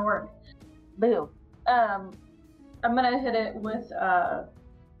wasn't gonna work. Boo. I'm gonna hit it with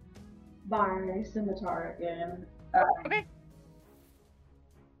my scimitar again. Okay.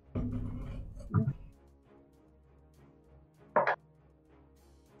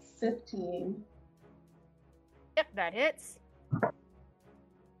 $15. Yep, that hits.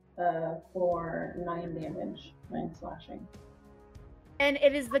 For 9 damage, 9 slashing. And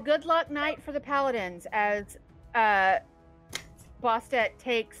it is the good luck night for the paladins as Bastet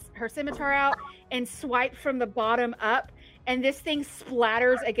takes her scimitar out and swipes from the bottom up, and this thing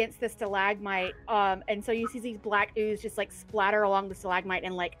splatters against the stalagmite. And so you see these black ooze just like splatter along the stalagmite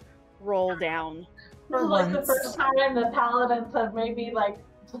and like roll down. For like the first time the paladins have maybe like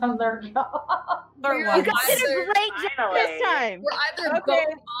done their job. You guys did a great job this time. We're either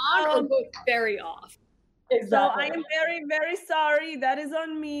going on or going very off. Exactly. So I am very, very sorry. That is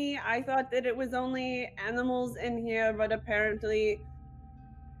on me. I thought that it was only animals in here, but apparently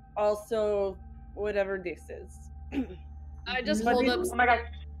also whatever this is. I just hold up some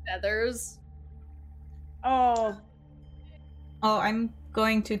feathers. Oh, I'm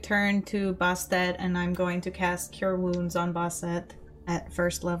going to turn to Bastet and I'm going to cast Cure Wounds on Bastet at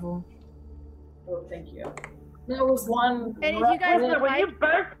first level. Oh, thank you. That was one. And if you guys when you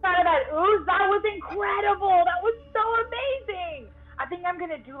burst out of that ooze, that was incredible. That was so amazing. I think I'm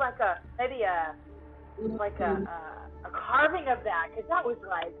gonna do like a carving of that, because that was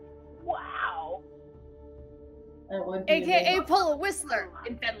like, wow. AKA pull a Whistler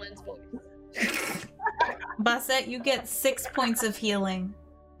in Fenlin's voice. Bastet, you get 6 points of healing.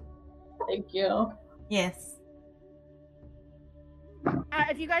 Thank you. Yes.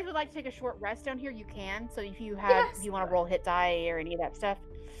 If you guys would like to take a short rest down here, you can. So if you have, if you want to roll hit die or any of that stuff.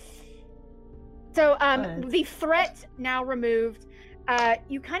 So the threat now removed.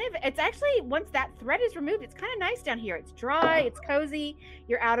 It's actually, once that threat is removed, it's kind of nice down here. It's dry, it's cozy.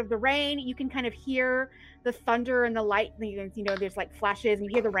 You're out of the rain. You can kind of hear the thunder and the light. You know, there's like flashes, and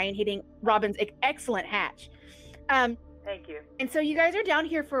you hear the rain hitting Robin's excellent hatch. Thank you. And so you guys are down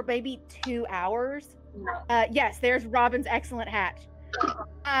here for maybe 2 hours. Yes, there's Robin's excellent hatch.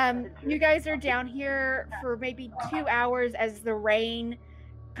 You guys are down here for maybe 2 hours as the rain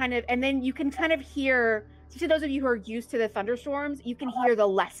and then you can kind of hear to those of you who are used to the thunderstorms, you can hear the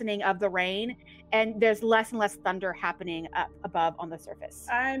lessening of the rain, and there's less and less thunder happening up above on the surface.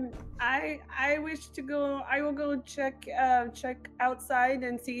 I wish to go. I will go check outside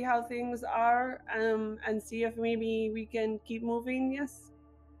and see how things are, and see if maybe we can keep moving. Yes.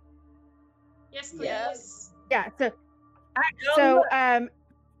 Yes, please. Yeah. So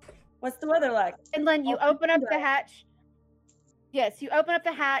what's the weather like? Finland, you open up the hatch. Yes, you open up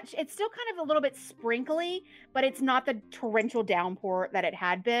the hatch. It's still kind of a little bit sprinkly, but it's not the torrential downpour that it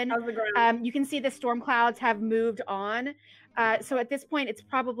had been. How's the ground? You can see the storm clouds have moved on. So at this point, it's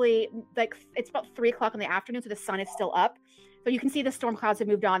probably it's about 3 o'clock in the afternoon, so the sun is still up. So you can see the storm clouds have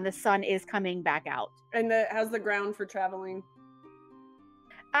moved on. The sun is coming back out. And how's the ground for traveling?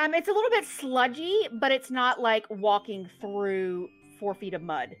 It's a little bit sludgy, but it's not like walking through 4 feet of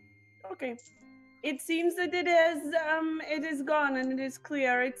mud. Okay. It seems that it is gone and it is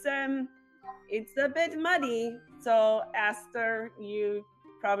clear. It's a bit muddy. So Aster, you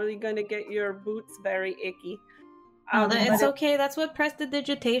probably gonna get your boots very icky. It's okay. That's what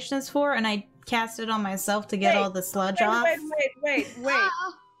prestidigitation is for, and I cast it on myself to get all the sludge off. Wait.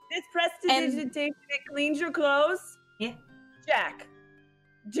 This prestidigitation, it cleans your clothes? Yeah.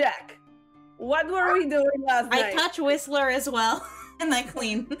 Jack, what were we doing last night? I touch Whistler as well, and I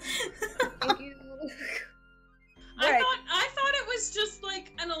clean. Thank you. I thought it was just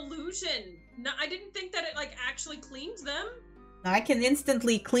like an illusion. No, I didn't think that it like actually cleaned them. I can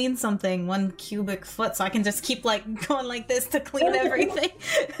instantly clean something 1 cubic foot, so I can just keep like going like this to clean everything.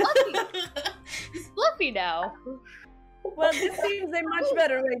 Fluffy now. Well, this seems a much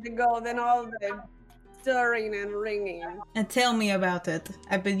better way to go than all the stirring and ringing. And tell me about it.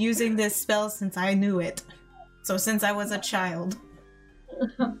 I've been using this spell since I knew it. So since I was a child.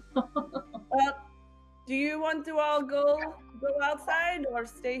 Well, do you want to all go outside or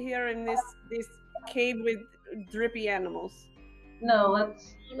stay here in this cave with drippy animals? No,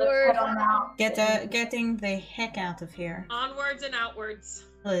 let's head on out. Getting the heck out of here. Onwards and outwards.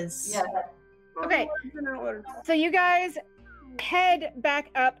 Liz. Yeah. Okay. So you guys head back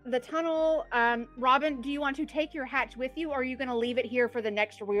up the tunnel. Robin, do you want to take your hatch with you, or are you going to leave it here for the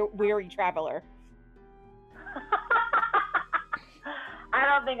next weary traveler? I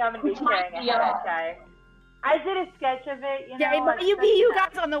don't think I'm going to be carrying a hatch. I did a sketch of it, you know. Yeah, but you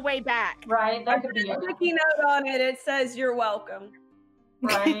guys on the way back. Right, that could be it. Looking out on it, it says you're welcome.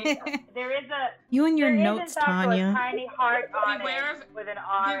 Right. There is a... You and your notes, Tanya. A tiny heart on beware it with an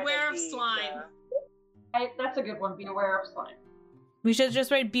R. Beware of slime. That's a good one. Beware of slime. We should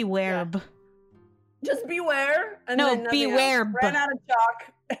just write beware. Yeah. Just beware. And no, beware. Ran out of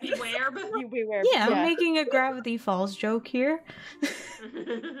chalk. Beware. Beware. Yeah, I'm making a Gravity Falls joke here.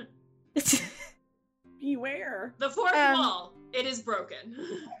 Beware. The fourth wall. It is broken.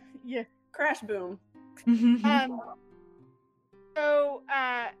 Yeah. Crash boom. So,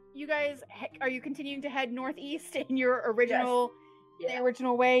 you guys, are you continuing to head northeast in your original, the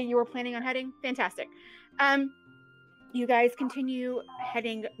original way you were planning on heading? Fantastic. You guys continue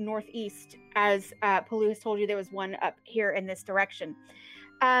heading northeast as Palu has told you there was one up here in this direction.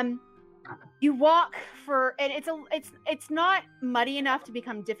 You walk and it's not muddy enough to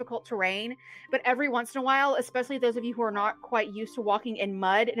become difficult terrain, but every once in a while, especially those of you who are not quite used to walking in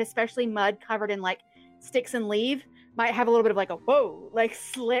mud, and especially mud covered in like sticks and leaves, might have a little bit of like a like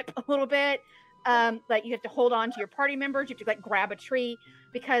slip a little bit. Like you have to hold on to your party members, you have to like grab a tree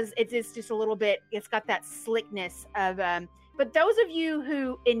because it is just a little bit, it's got that slickness of but those of you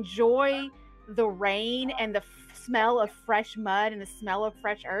who enjoy the rain and the smell of fresh mud and the smell of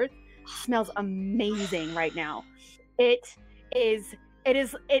fresh earth, smells amazing right now. It's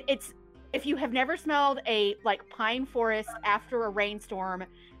if you have never smelled a like pine forest after a rainstorm,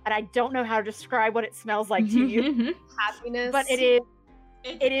 and I don't know how to describe what it smells like to you. Happiness. But it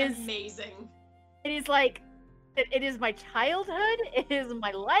is amazing. It is like it is my childhood. It is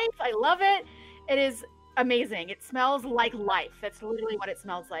my life. I love it. It is amazing. It smells like life. That's literally what it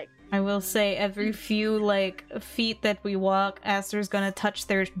smells like. I will say every few like feet that we walk, Aster's gonna touch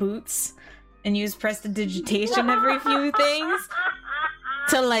their boots and use prestidigitation every few things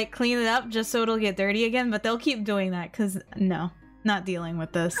to like clean it up just so it'll get dirty again, but they'll keep doing that because no, not dealing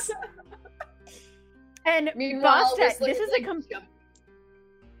with this. And Bostet, this is a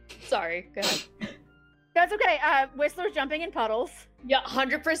sorry, go ahead. That's okay. Whistler's jumping in puddles. Yeah,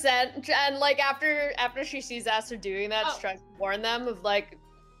 100%. And like after she sees Aster doing that, she tries to warn them of like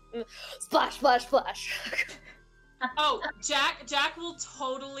splash, splash, splash. Oh, Jack will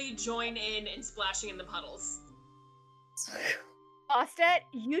totally join in splashing in the puddles. Bostet,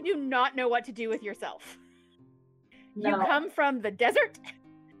 you do not know what to do with yourself. No. You come from the desert,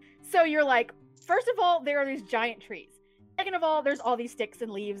 so you're like, first of all, there are these giant trees. Second of all, there's all these sticks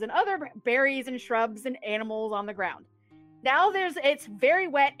and leaves and other berries and shrubs and animals on the ground. Now it's very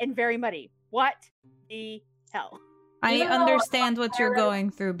wet and very muddy. What the hell? I understand what you're going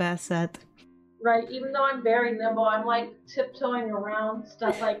through, Bassett. Right, even though I'm very nimble, I'm like tiptoeing around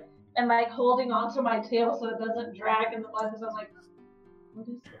stuff and like holding onto my tail so it doesn't drag in the mud because I'm like, what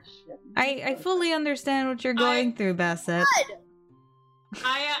is this shit? I fully understand what you're going through, Bassett.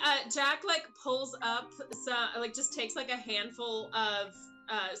 Jack like pulls up some, like just takes like a handful of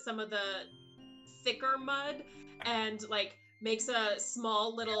some of the thicker mud and like makes a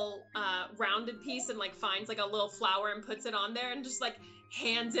small little rounded piece and like finds like a little flower and puts it on there and just like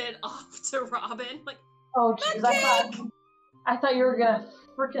hands it off to Robin. Like, oh jeez, I thought you were gonna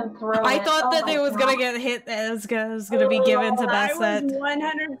freaking throw it. I thought that it was gonna get hit. It was gonna be given to Bassett. I was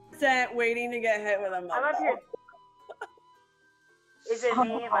 100% waiting to get hit with a mud I'm up ball. here. Is it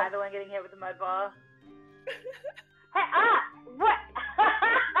me? Am I the one getting hit with the mud ball? Hey, what?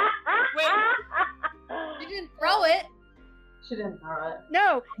 Wait. You didn't throw it. She didn't throw it.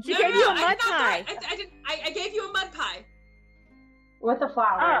 No, she gave you a mud pie. I didn't. I gave you a mud pie. With a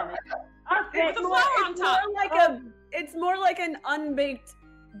flower in it. Okay. With a flower on top. It's more like an unbaked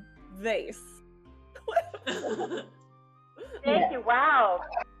vase. Thank you. Wow.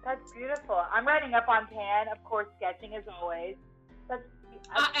 That's beautiful. I'm writing up on pan, of course, sketching as always.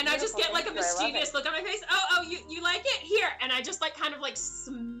 And I just get like a mischievous look on my face. Oh, you like it? Here. And I just like kind of like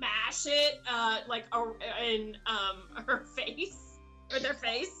smash it like in her face or their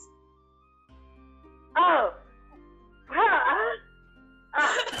face. Oh.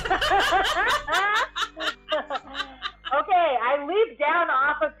 Okay, I leap down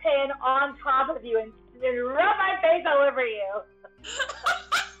off a pin on top of you and rub my face all over you.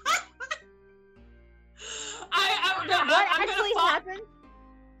 What actually happened?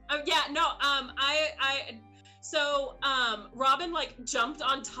 Yeah, no, so Robin like jumped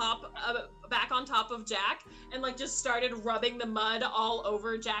on top back on top of Jack and like just started rubbing the mud all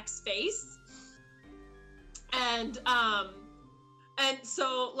over Jack's face. And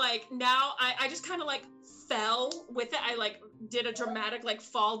so like now I just kind of like fell with it. I like did a dramatic like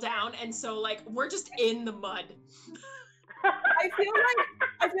fall down, and so like we're just in the mud. I feel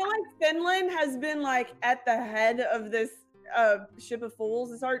like Finland has been like at the head of this ship of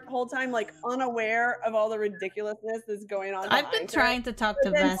fools this whole time, like unaware of all the ridiculousness that's going on. I've been trying to talk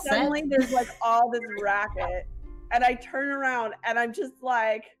to Bassett. Suddenly there's like all this racket, and I turn around and I'm just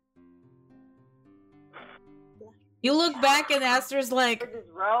like. You look back and Aster's like, we're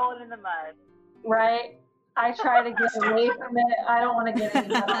just rolling in the mud. Right. I try to get away from it. I don't want to get into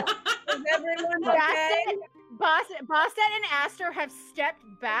that. Is everyone okay? Bastet and Aster have stepped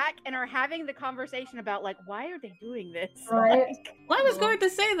back and are having the conversation about like, why are they doing this? Right. Well, I was going to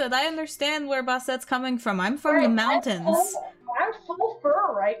say that I understand where Basset's coming from. I'm from the mountains. I'm full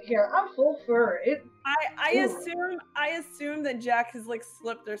fur right here. I'm full fur. I assume that Jack has like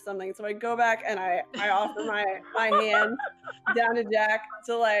slipped or something. So I go back and I offer my hand down to Jack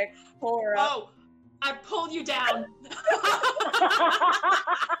to like pull her up. Oh, I pulled you down.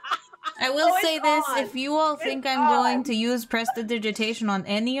 I will say this, if you all think I'm going to use prestidigitation on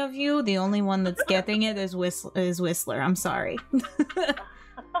any of you, the only one that's getting it is Whistler. I'm sorry. Is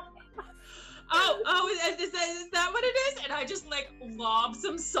that what it is? And I just like lob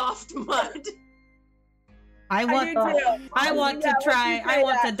some soft mud. I want to try. I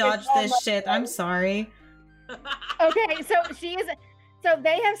want to dodge this shit. I'm sorry. Okay, so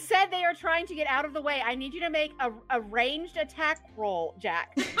they have said they are trying to get out of the way. I need you to make a ranged attack roll,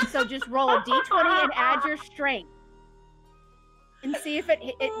 Jack. So just roll a d20 and add your strength. And see if it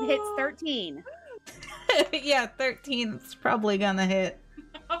hits 13. Yeah, 13 is probably gonna hit.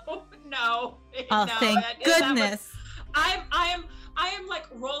 No. Oh, no, thank goodness. I am like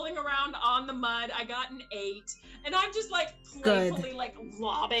rolling around on the mud. I got an 8. And I'm just like playfully like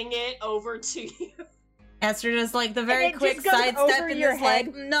lobbing it over to you. Esther just like the very quick sidestep and is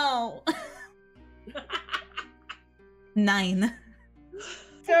like, no. 9.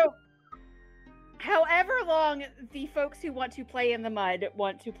 So, however long the folks who want to play in the mud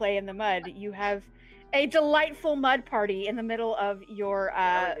want to play in the mud, you have a delightful mud party in the middle of your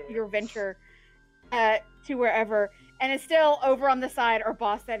venture to wherever, and it's still over on the side. Or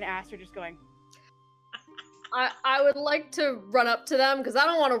Boss and Aster just going. I would like to run up to them because I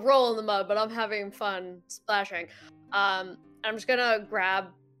don't want to roll in the mud, but I'm having fun splashing. I'm just gonna grab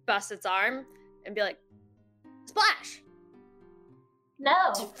Bassett's arm and be like, "Splash!"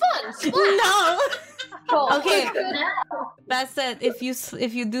 No. Fun. Splash. No. Okay. No. Bassett, if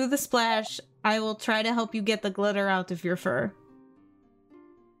you do the splash, I will try to help you get the glitter out of your fur.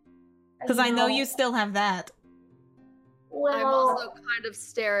 Because I know you still have that. Well, I'm also kind of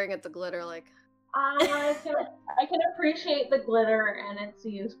staring at the glitter like... I can appreciate the glitter and its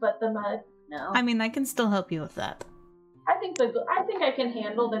use, but the mud, no. I mean, I can still help you with that. I think I can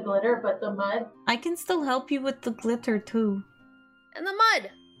handle the glitter, but the mud. I can still help you with the glitter too. And the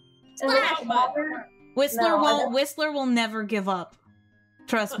mud. Splash! Water. Whistler will never give up.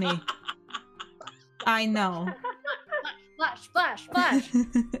 Trust me. I know. Splash, splash, splash.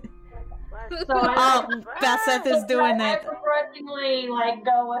 So Bassett is doing it. I begrudgingly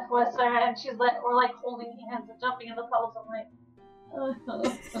go with Whistler, and we're holding hands and jumping in the puddles. I'm like,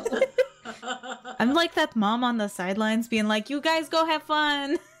 I'm like that mom on the sidelines being like, "You guys go have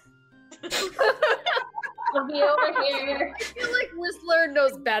fun." I'll be over here. I feel like Whistler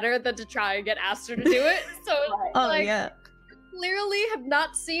knows better than to try and get Aster to do it. So yeah. Clearly have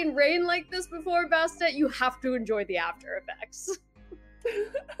not seen rain like this before, Bastet. You have to enjoy the after effects.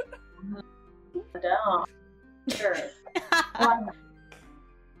 No. Sure.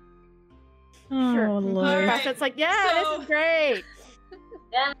 Oh Lord. Bastet's like, yeah, this is great.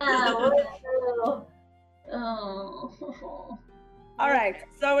 Yeah. Oh. All right,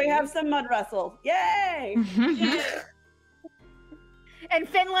 so we have some mud wrestles. Yay! And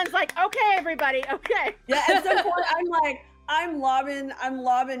Finland's like, okay, everybody, okay. Yeah, at some point I'm lobbing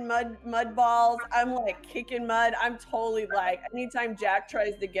mud balls. I'm kicking mud. I'm totally anytime Jack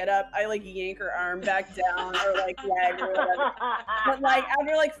tries to get up, I yank her arm back down or leg or whatever. But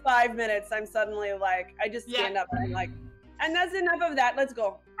after 5 minutes, I'm suddenly I just stand up and I'm and that's enough of that. Let's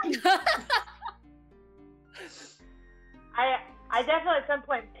go. I definitely at some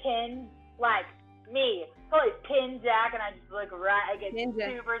point pin me. Totally pin Jack, and I just I get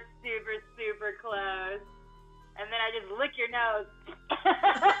super, super, super close. And then I just lick your nose.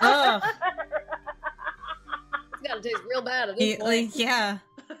 It's gotta taste real bad at this point. Yeah.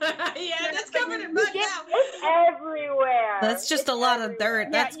 Yeah, that's covered in mud now. It's everywhere. That's just a lot of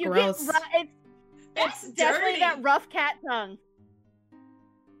dirt. That's gross. It's definitely that rough cat tongue.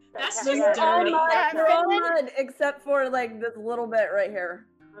 That's They're just all dirty. mud except for this little bit right here.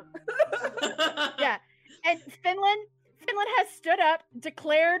 Yeah. And Finland has stood up,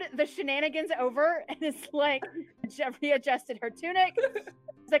 declared the shenanigans over, and is readjusted her tunic.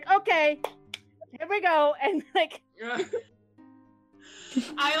 It's like, okay, here we go. And I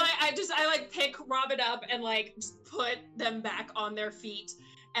pick Robin up and just put them back on their feet,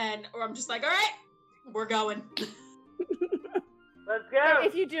 or I'm just like, all right, we're going. Let's go.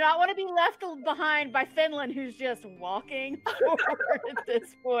 If you do not want to be left behind by Finland, who's just walking forward at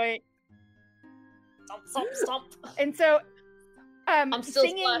this point. Stomp, stomp, stomp. And so, I'm still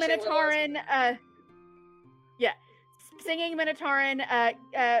singing Minotauran, singing Minotauran,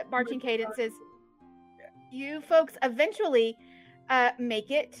 marching cadences. You folks eventually make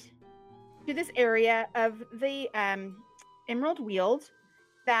it to this area of the Emerald Weald.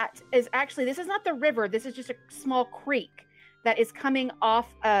 That is actually, this is not the river. This is just a small creek that is coming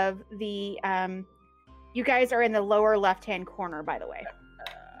off of the. You guys are in the lower left-hand corner, by the way.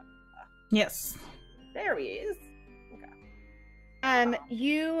 Yes. There he is.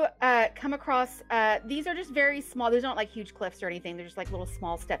 You come across, these are just very small, these aren't huge cliffs or anything, they're just little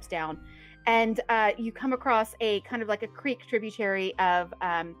small steps down. And you come across a kind of a creek tributary of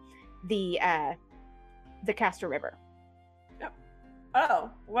the Castor River. Yep. Oh,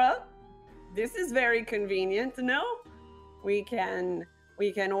 well, this is very convenient, no? We can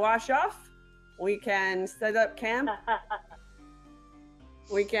wash off, we can set up camp,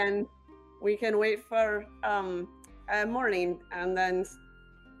 we can wait for morning and then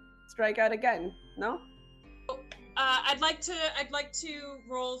strike out again. No. I'd like to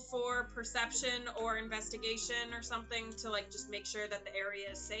roll for perception or investigation or something to just make sure that the area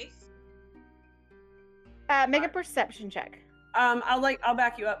is safe. Make a perception check. I'll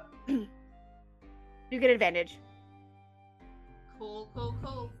back you up. You get advantage. Cool.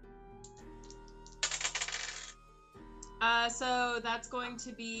 So that's going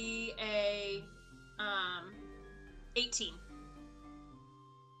to be a 18.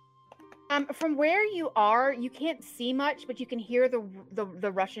 From where you are, you can't see much, but you can hear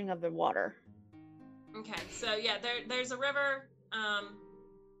the rushing of the water. Okay, so yeah, there's a river.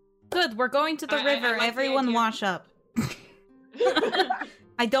 Good, we're going to the river. Everyone wash up.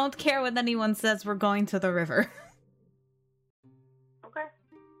 I don't care what anyone says, we're going to the river. Okay.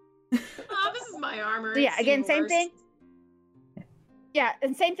 Oh, this is my armor. So yeah, again, same thing. Yeah,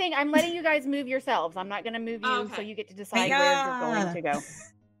 and same thing. I'm letting you guys move yourselves. I'm not going to move you, so you get to decide where you're going to go.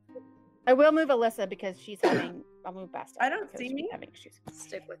 I will move Alyssa because I'll move Basta. I don't see me.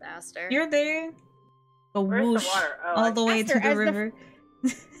 Stick with Aster. You're there. Go Where's whoosh the water? all the way Aster, to the river.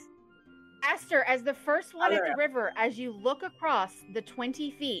 Aster, as the first one at the river, as you look across the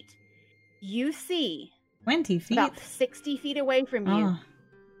 20 feet, you see 20 feet? About 60 feet away from you.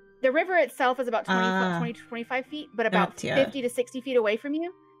 The river itself is about 20 to 25 feet, but about 50 to 60 feet away from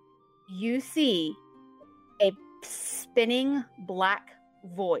you, you see a spinning black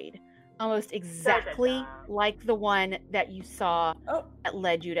void, almost exactly like the one that you saw that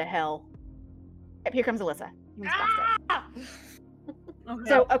led you to hell. Yep, here comes Alyssa. Okay.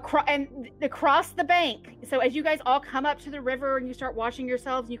 So across the bank, so as you guys all come up to the river and you start washing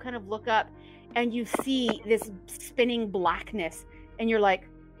yourselves, and you kind of look up and you see this spinning blackness, and you're like,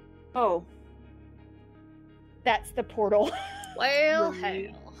 oh, that's the portal. Well, hell.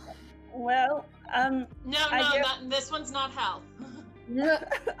 Well, this one's not hell.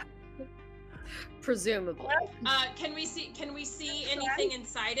 Presumably. Can we see anything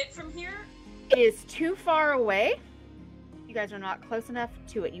inside it from here? It is too far away. You guys are not close enough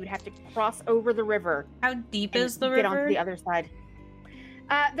to it. You would have to cross over the river. How deep is the river? Get onto the other side.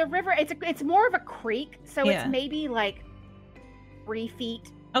 The river, it's more of a creek, so it's maybe like 3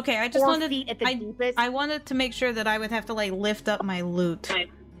 feet. Okay, I just wanted feet at the deepest. I wanted to make sure that I would have to like lift up my loot.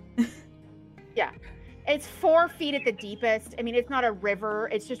 Yeah, it's 4 feet at the deepest. I mean, it's not a river;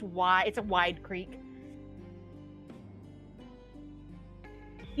 it's just wide. It's a wide creek.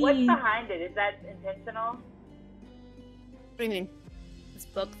 What's behind it? Is that intentional? What do you mean? This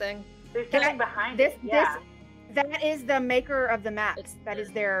book thing? There's something behind it. That is the maker of the maps. That is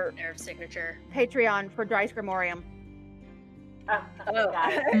their signature. Patreon for Dice Grimorium.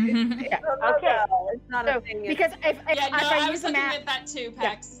 Got it. Yeah. Okay. It's not a thing. Because if I was use a looking map, at that too,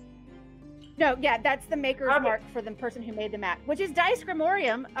 Pex. No, that's the maker's mark for the person who made the map, which is Dice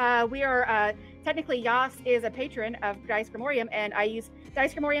Grimorium. We are technically Yas is a patron of Dice Grimorium, and I use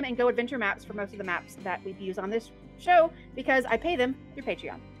Dice Grimorium and Go Adventure maps for most of the maps that we use on this show because I pay them through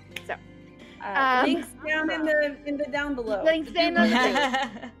Patreon. So links down in the down below. Links down in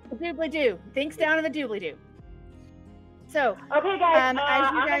the doobly-doo. Links down in the doobly-doo. So okay, guys,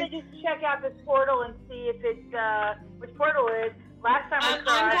 I'm gonna just check out this portal and see if it's which portal it is. Last time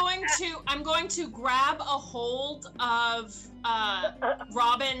I'm going to grab a hold of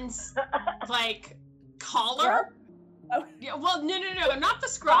Robin's like collar. Oh. Yeah, well, no, not the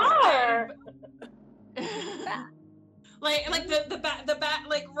scrub. like the back,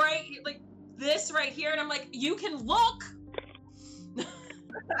 like right, like this right here, and I'm like, you can look.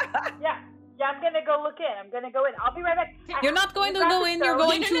 Yeah, I'm gonna go look in. I'm gonna go in. I'll be right back. You're not going to go in. You're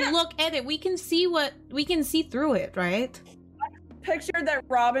going to look at it. We can see through it, right? Picture that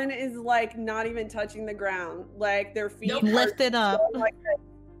Robin is like not even touching the ground, like their feet lifted up, like this.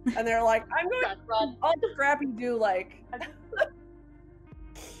 And they're like, "I'm going to run." All the Scrappy do like.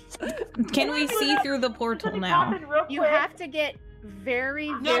 Can we see through the portal now? You have to get very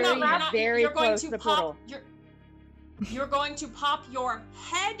close to the portal. You're going to pop your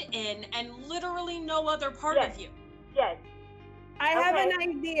head in, and literally no other part of you. Yes. I have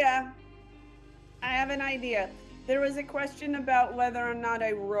an idea. There was a question about whether or not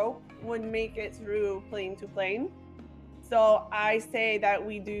a rope would make it through plane to plane. So I say that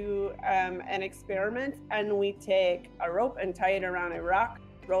we do an experiment and we take a rope and tie it around a rock,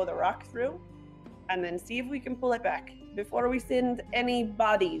 throw the rock through, and then see if we can pull it back before we send any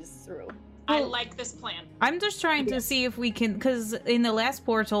bodies through. I like this plan. I'm just trying to see if we can, because in the last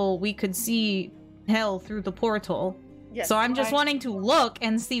portal we could see hell through the portal. Yes, so I'm just wanting to look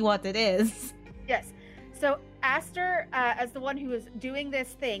and see what it is. Yes. So Aster, as the one who is doing this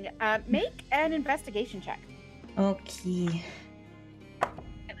thing, make an investigation check. Okay. Can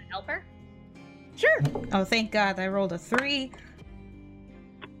I help her? Sure. Oh, thank God, I rolled a 3.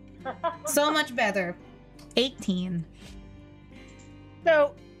 So much better. 18.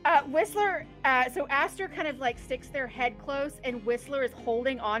 So, Whistler, so Aster kind of like sticks their head close, and Whistler is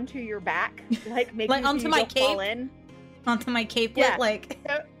holding onto your back, like making like onto my cape. Fall in. Onto my capelet, like.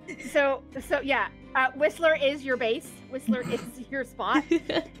 So yeah. Whistler is your base. Whistler is your spot.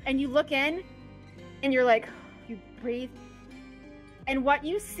 And you look in, and you're like, you breathe. And what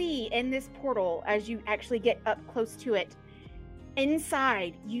you see in this portal, as you actually get up close to it,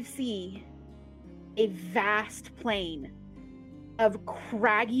 inside you see a vast plain of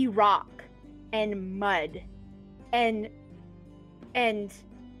craggy rock and mud and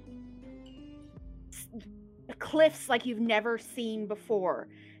cliffs like you've never seen before.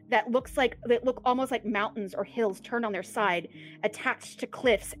 That look almost like mountains or hills turned on their side, attached to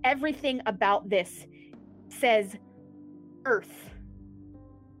cliffs. Everything about this says Earth.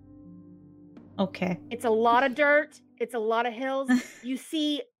 Okay. It's a lot of dirt. It's a lot of hills. You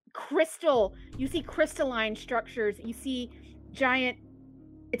see crystalline structures. You see giant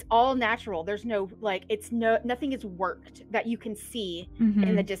It's all natural. There's no nothing is worked that you can see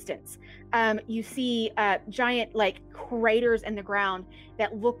in the distance. You see giant like craters in the ground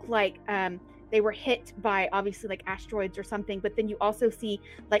that look like they were hit by obviously like asteroids or something, but then you also see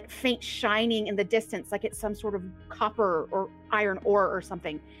like faint shining in the distance, like it's some sort of copper or iron ore or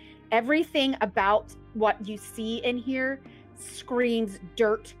something. Everything about what you see in here screams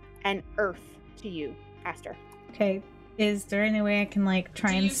dirt and earth to you, Aster. Okay. Is there any way I can like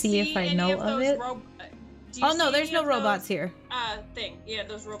try and see if I know of it? Oh no, there's no robots here.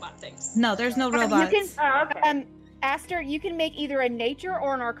 Those robot things. No, there's no robots. You can, okay. Aster, you can make either a nature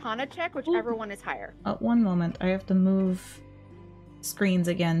or an arcana check, whichever one is higher. One moment. I have to move screens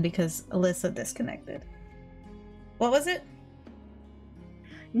again because Alyssa disconnected. What was it?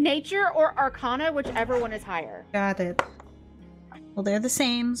 Nature or arcana, whichever one is higher. Got it. Well, they're the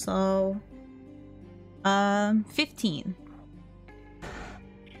same, so 15.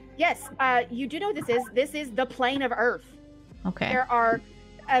 Yes, you do know what this is. This is the plane of Earth. Okay. There are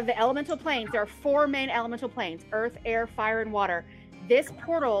the elemental planes. There are 4 main elemental planes: Earth, Air, Fire, and Water. This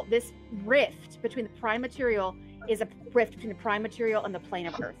portal, this rift between the prime material, is a rift between the prime material and the plane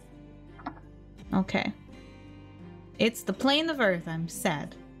of Earth. Okay. It's the plane of Earth. I'm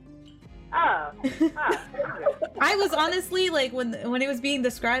sad. Oh. I was honestly like when it was being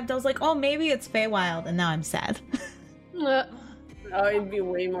described, I was like, oh, maybe it's Feywild, and now I'm sad. Oh, it'd be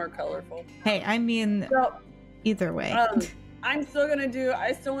way more colorful. Hey, I mean, so, either way. I still want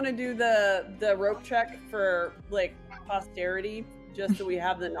to do the rope check for like posterity, just so we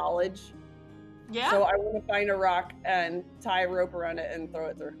have the knowledge. Yeah. So I want to find a rock and tie a rope around it and throw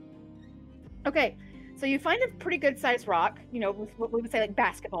it through. Okay. So you find a pretty good sized rock, with what we would say like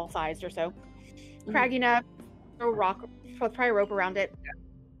basketball sized or so. Craggy enough, throw a rock, try a rope around it.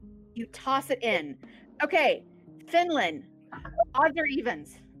 You toss it in. Okay, Finland, odds or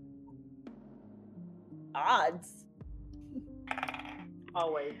evens? Odds.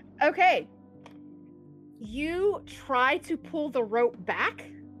 Always. Okay. You try to pull the rope back,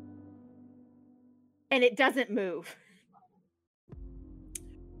 and it doesn't move.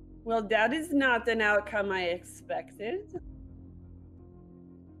 Well, that is not an outcome I expected.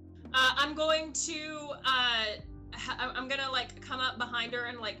 I'm going to I'm gonna like come up behind her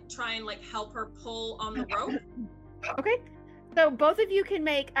and like try and like help her pull on the rope. Okay. So both of you can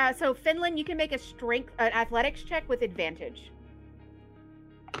make so Finland, you can make an athletics check with advantage.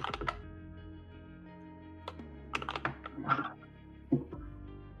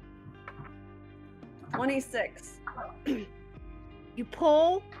 $26. You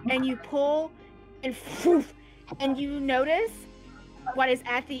pull and you pull and you notice what is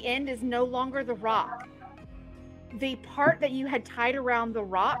at the end is no longer the rock. The part that you had tied around the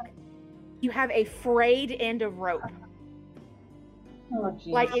rock, you have a frayed end of rope. Oh,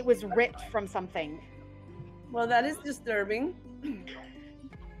 like it was ripped from something. Well, that is disturbing.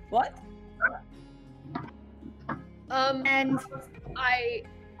 What? And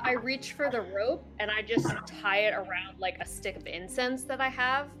I reach for the rope and I just tie it around like a stick of incense that I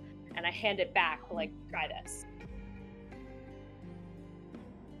have, and I hand it back like, try this.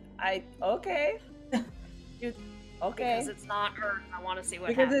 Okay. Okay. Because it's not Earth. I want to see what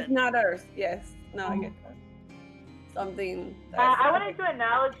because happens. It's not Earth. Yes. No, I get that. Something. I want to do a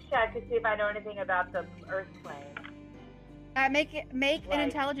knowledge check to see if I know anything about the Earth plane. Make an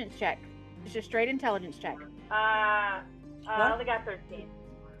intelligence check. Just a straight intelligence check. I only got 13.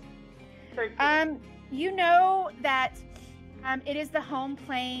 13. You know that it is the home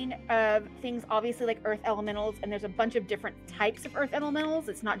plane of things obviously like Earth elementals, and there's a bunch of different types of Earth elementals.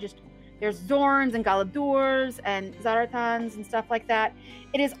 It's not just, there's Zorns and Galadors and Zarathans and stuff like that.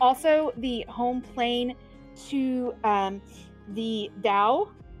 It is also the home plane to the Dao,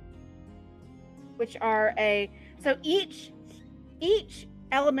 which are so each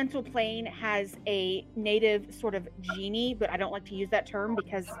elemental plane has a native sort of genie, but I don't like to use that term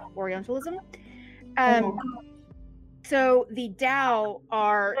because Orientalism. So the Dao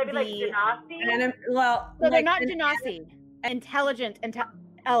are maybe like Genasi? They're not Genasi. Intelligent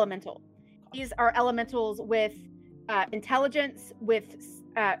elemental. These are elementals with intelligence, with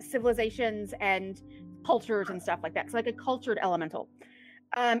civilizations and cultures and stuff like that. So like a cultured elemental.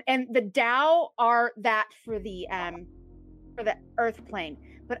 And the Dao are that for the Earth plane.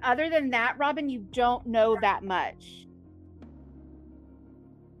 But other than that, Robin, you don't know that much.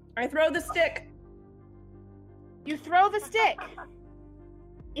 I throw the stick. You throw the stick.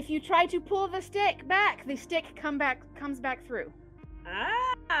 If you try to pull the stick back, the stick comes back through.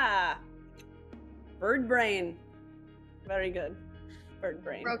 Ah, bird brain. Very good. Bird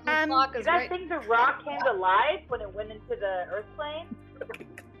brain. You guys think the rock came to life when it went into the Earth plane?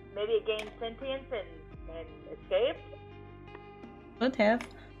 maybe it gained sentience and escaped? Would have.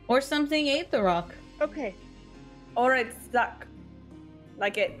 Or something ate the rock. Okay. Or it's stuck.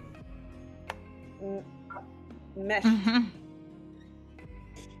 Like it meshed.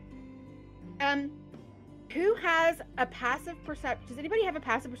 Who has a passive perception? Does anybody have a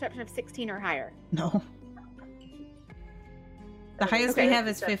passive perception of 16 or higher? No. The highest we have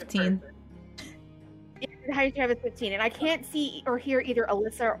is 15. Yeah, the highest you have is 15, and I can't see or hear either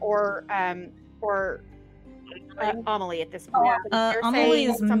Alyssa or Amelie at this point. Amelie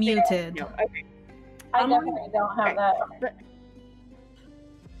is muted. No. Okay. I definitely don't have that. But,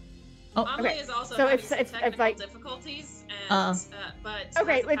 Amelie is also so having if some technical like difficulties, and, but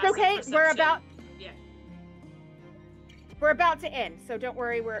okay, has a it's passive okay. perception. We're about to end, so don't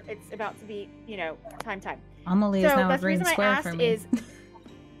worry. It's about to be, time. Amelie is now a green square for me. Is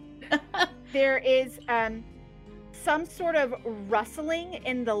there is some sort of rustling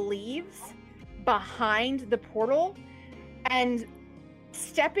in the leaves behind the portal, and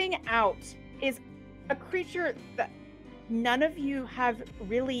stepping out is a creature that none of you have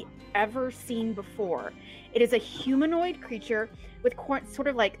really ever seen before. It is a humanoid creature with sort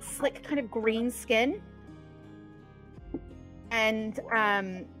of like slick kind of green skin and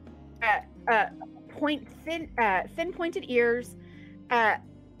thin pointed ears,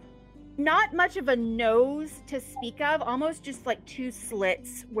 not much of a nose to speak of, almost just like two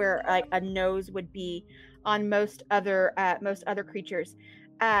slits where like a nose would be on most other creatures.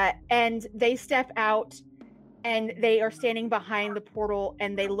 And they step out and they are standing behind the portal,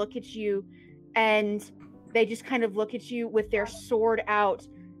 and they look at you, and they just kind of look at you with their sword out,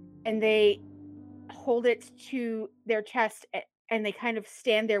 and they hold it to their chest, and they kind of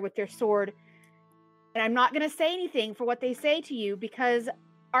stand there with their sword. And I'm not going to say anything for what they say to you, because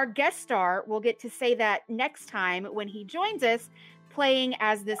our guest star will get to say that next time when he joins us playing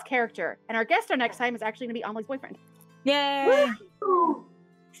as this character. And our guest star next time is actually going to be Amelie's boyfriend. Yay! Woo!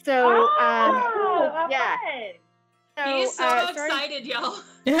 So, yeah. So, He's so excited, y'all.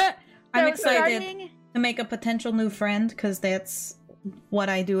 I'm excited to make a potential new friend, because that's what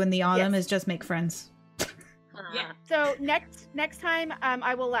I do in the autumn, is just make friends. Yeah. So next time,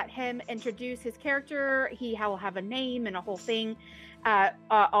 I will let him introduce his character. He will have a name and a whole thing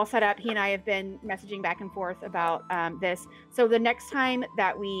all set up. He and I have been messaging back and forth about this. So the next time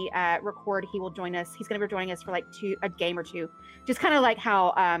that we record, he will join us. He's going to be joining us for like a game or two, just kind of like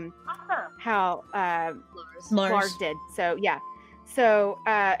how Lars did. So yeah. So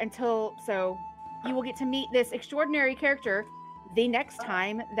you will get to meet this extraordinary character the next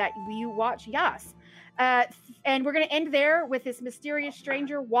time that you watch Yas. And we're going to end there with this mysterious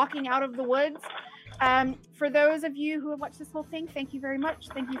stranger walking out of the woods. For those of you who have watched this whole thing, thank you very much.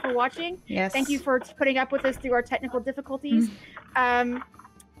 Thank you for watching. Yes. Thank you for putting up with us through our technical difficulties. When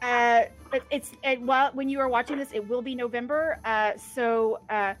you are watching this, it will be November. So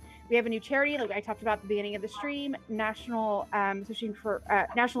we have a new charity, like I talked about at the beginning of the stream, National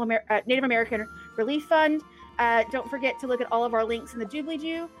Native American Relief Fund. Don't forget to look at all of our links in the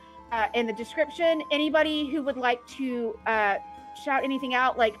doobly-doo. In the description. Anybody who would like to shout anything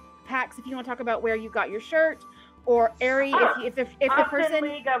out, like Pax, if you want to talk about where you got your shirt, or Ari, if the person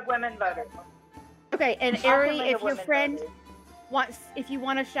League of Women Voters. Okay, and Ari, if your friend if you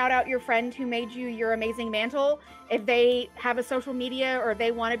want to shout out your friend who made you your amazing mantle, if they have a social media or if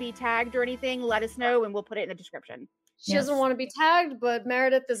they want to be tagged or anything, let us know and we'll put it in the description. She doesn't want to be tagged, but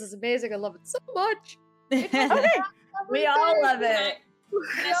Meredith, this is amazing. I love it so much. Okay, we all love it.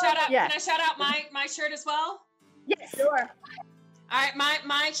 Can I shout out my shirt as well? Yes. Sure. All right,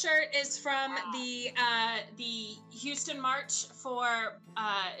 my shirt is from the Houston March for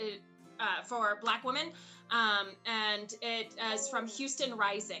Black women, and it is from Houston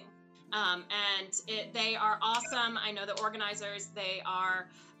Rising, and they are awesome. I know the organizers; they are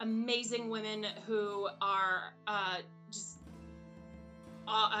amazing women who are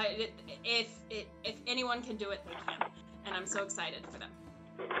if anyone can do it, they can, and I'm so excited for them.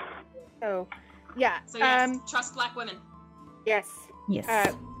 So, yeah. So yes, trust Black women. Yes.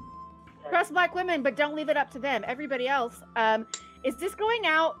 Yes. Trust Black women, but don't leave it up to them. Everybody else. Is this going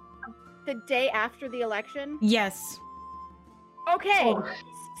out the day after the election? Yes. Okay.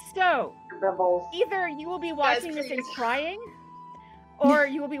 So either you will be watching this and crying, or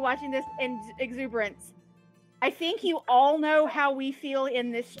you will be watching this in exuberance. I think you all know how we feel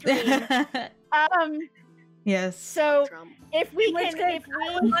in this stream. Yes. So if we can, I'd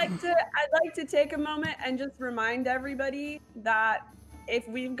like to take a moment and just remind everybody that if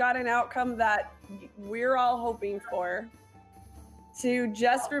we've got an outcome that we're all hoping for, to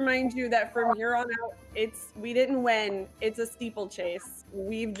just remind you that from here on out, we didn't win. It's a steeplechase.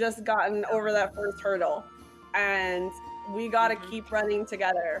 We've just gotten over that first hurdle, and we gotta keep running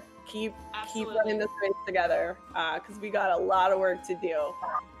together. Keep running this race together, because we got a lot of work to do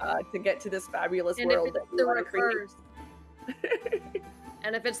to get to this fabulous world that we want to create.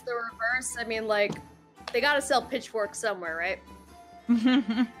 And if it's the reverse, I mean, like, they gotta sell pitchforks somewhere, right?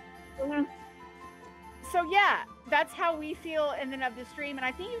 So yeah, that's how we feel in and of the stream, and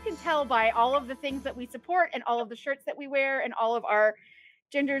I think you can tell by all of the things that we support and all of the shirts that we wear and all of our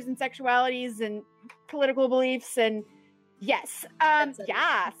genders and sexualities and political beliefs and yes,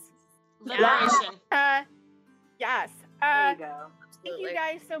 yes. Liberation. Yes. There you go. Thank you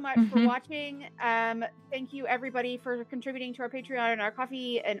guys so much for watching. Thank you everybody for contributing to our Patreon and our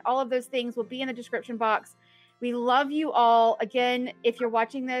coffee, and all of those things will be in the description box. We love you all. Again, if you're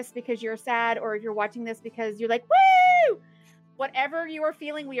watching this because you're sad, or if you're watching this because you're like, woo! Whatever you are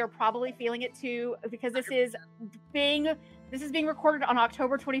feeling, we are probably feeling it too, because this is being recorded on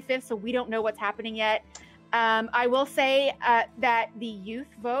October 25th, so we don't know what's happening yet. I will say that the youth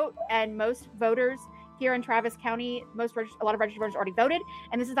vote, and most voters here in Travis County, a lot of registered voters already voted,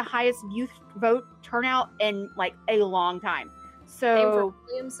 and this is the highest youth vote turnout in like a long time. So same for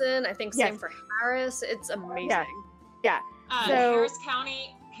Williamson, I think same for Harris. It's amazing. Yeah. Harris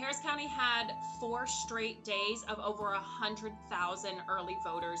County had 4 straight days of over 100,000 early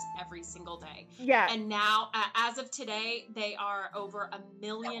voters every single day. Yeah. And now, as of today, they are over 1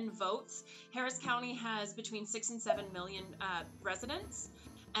 million votes. Harris County has between 6 and 7 million residents.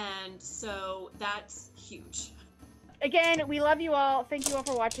 And so that's huge. Again, we love you all. Thank you all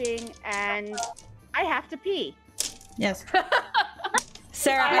for watching. And I have to pee. Yes.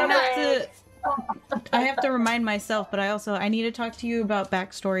 Sarah, I have to remind myself, but I need to talk to you about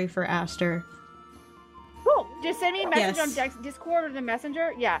backstory for Aster. Cool. Just send me a message on Discord or the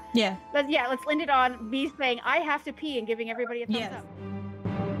Messenger. Yeah. Yeah. Let's end it on me saying I have to pee and giving everybody a thumbs up.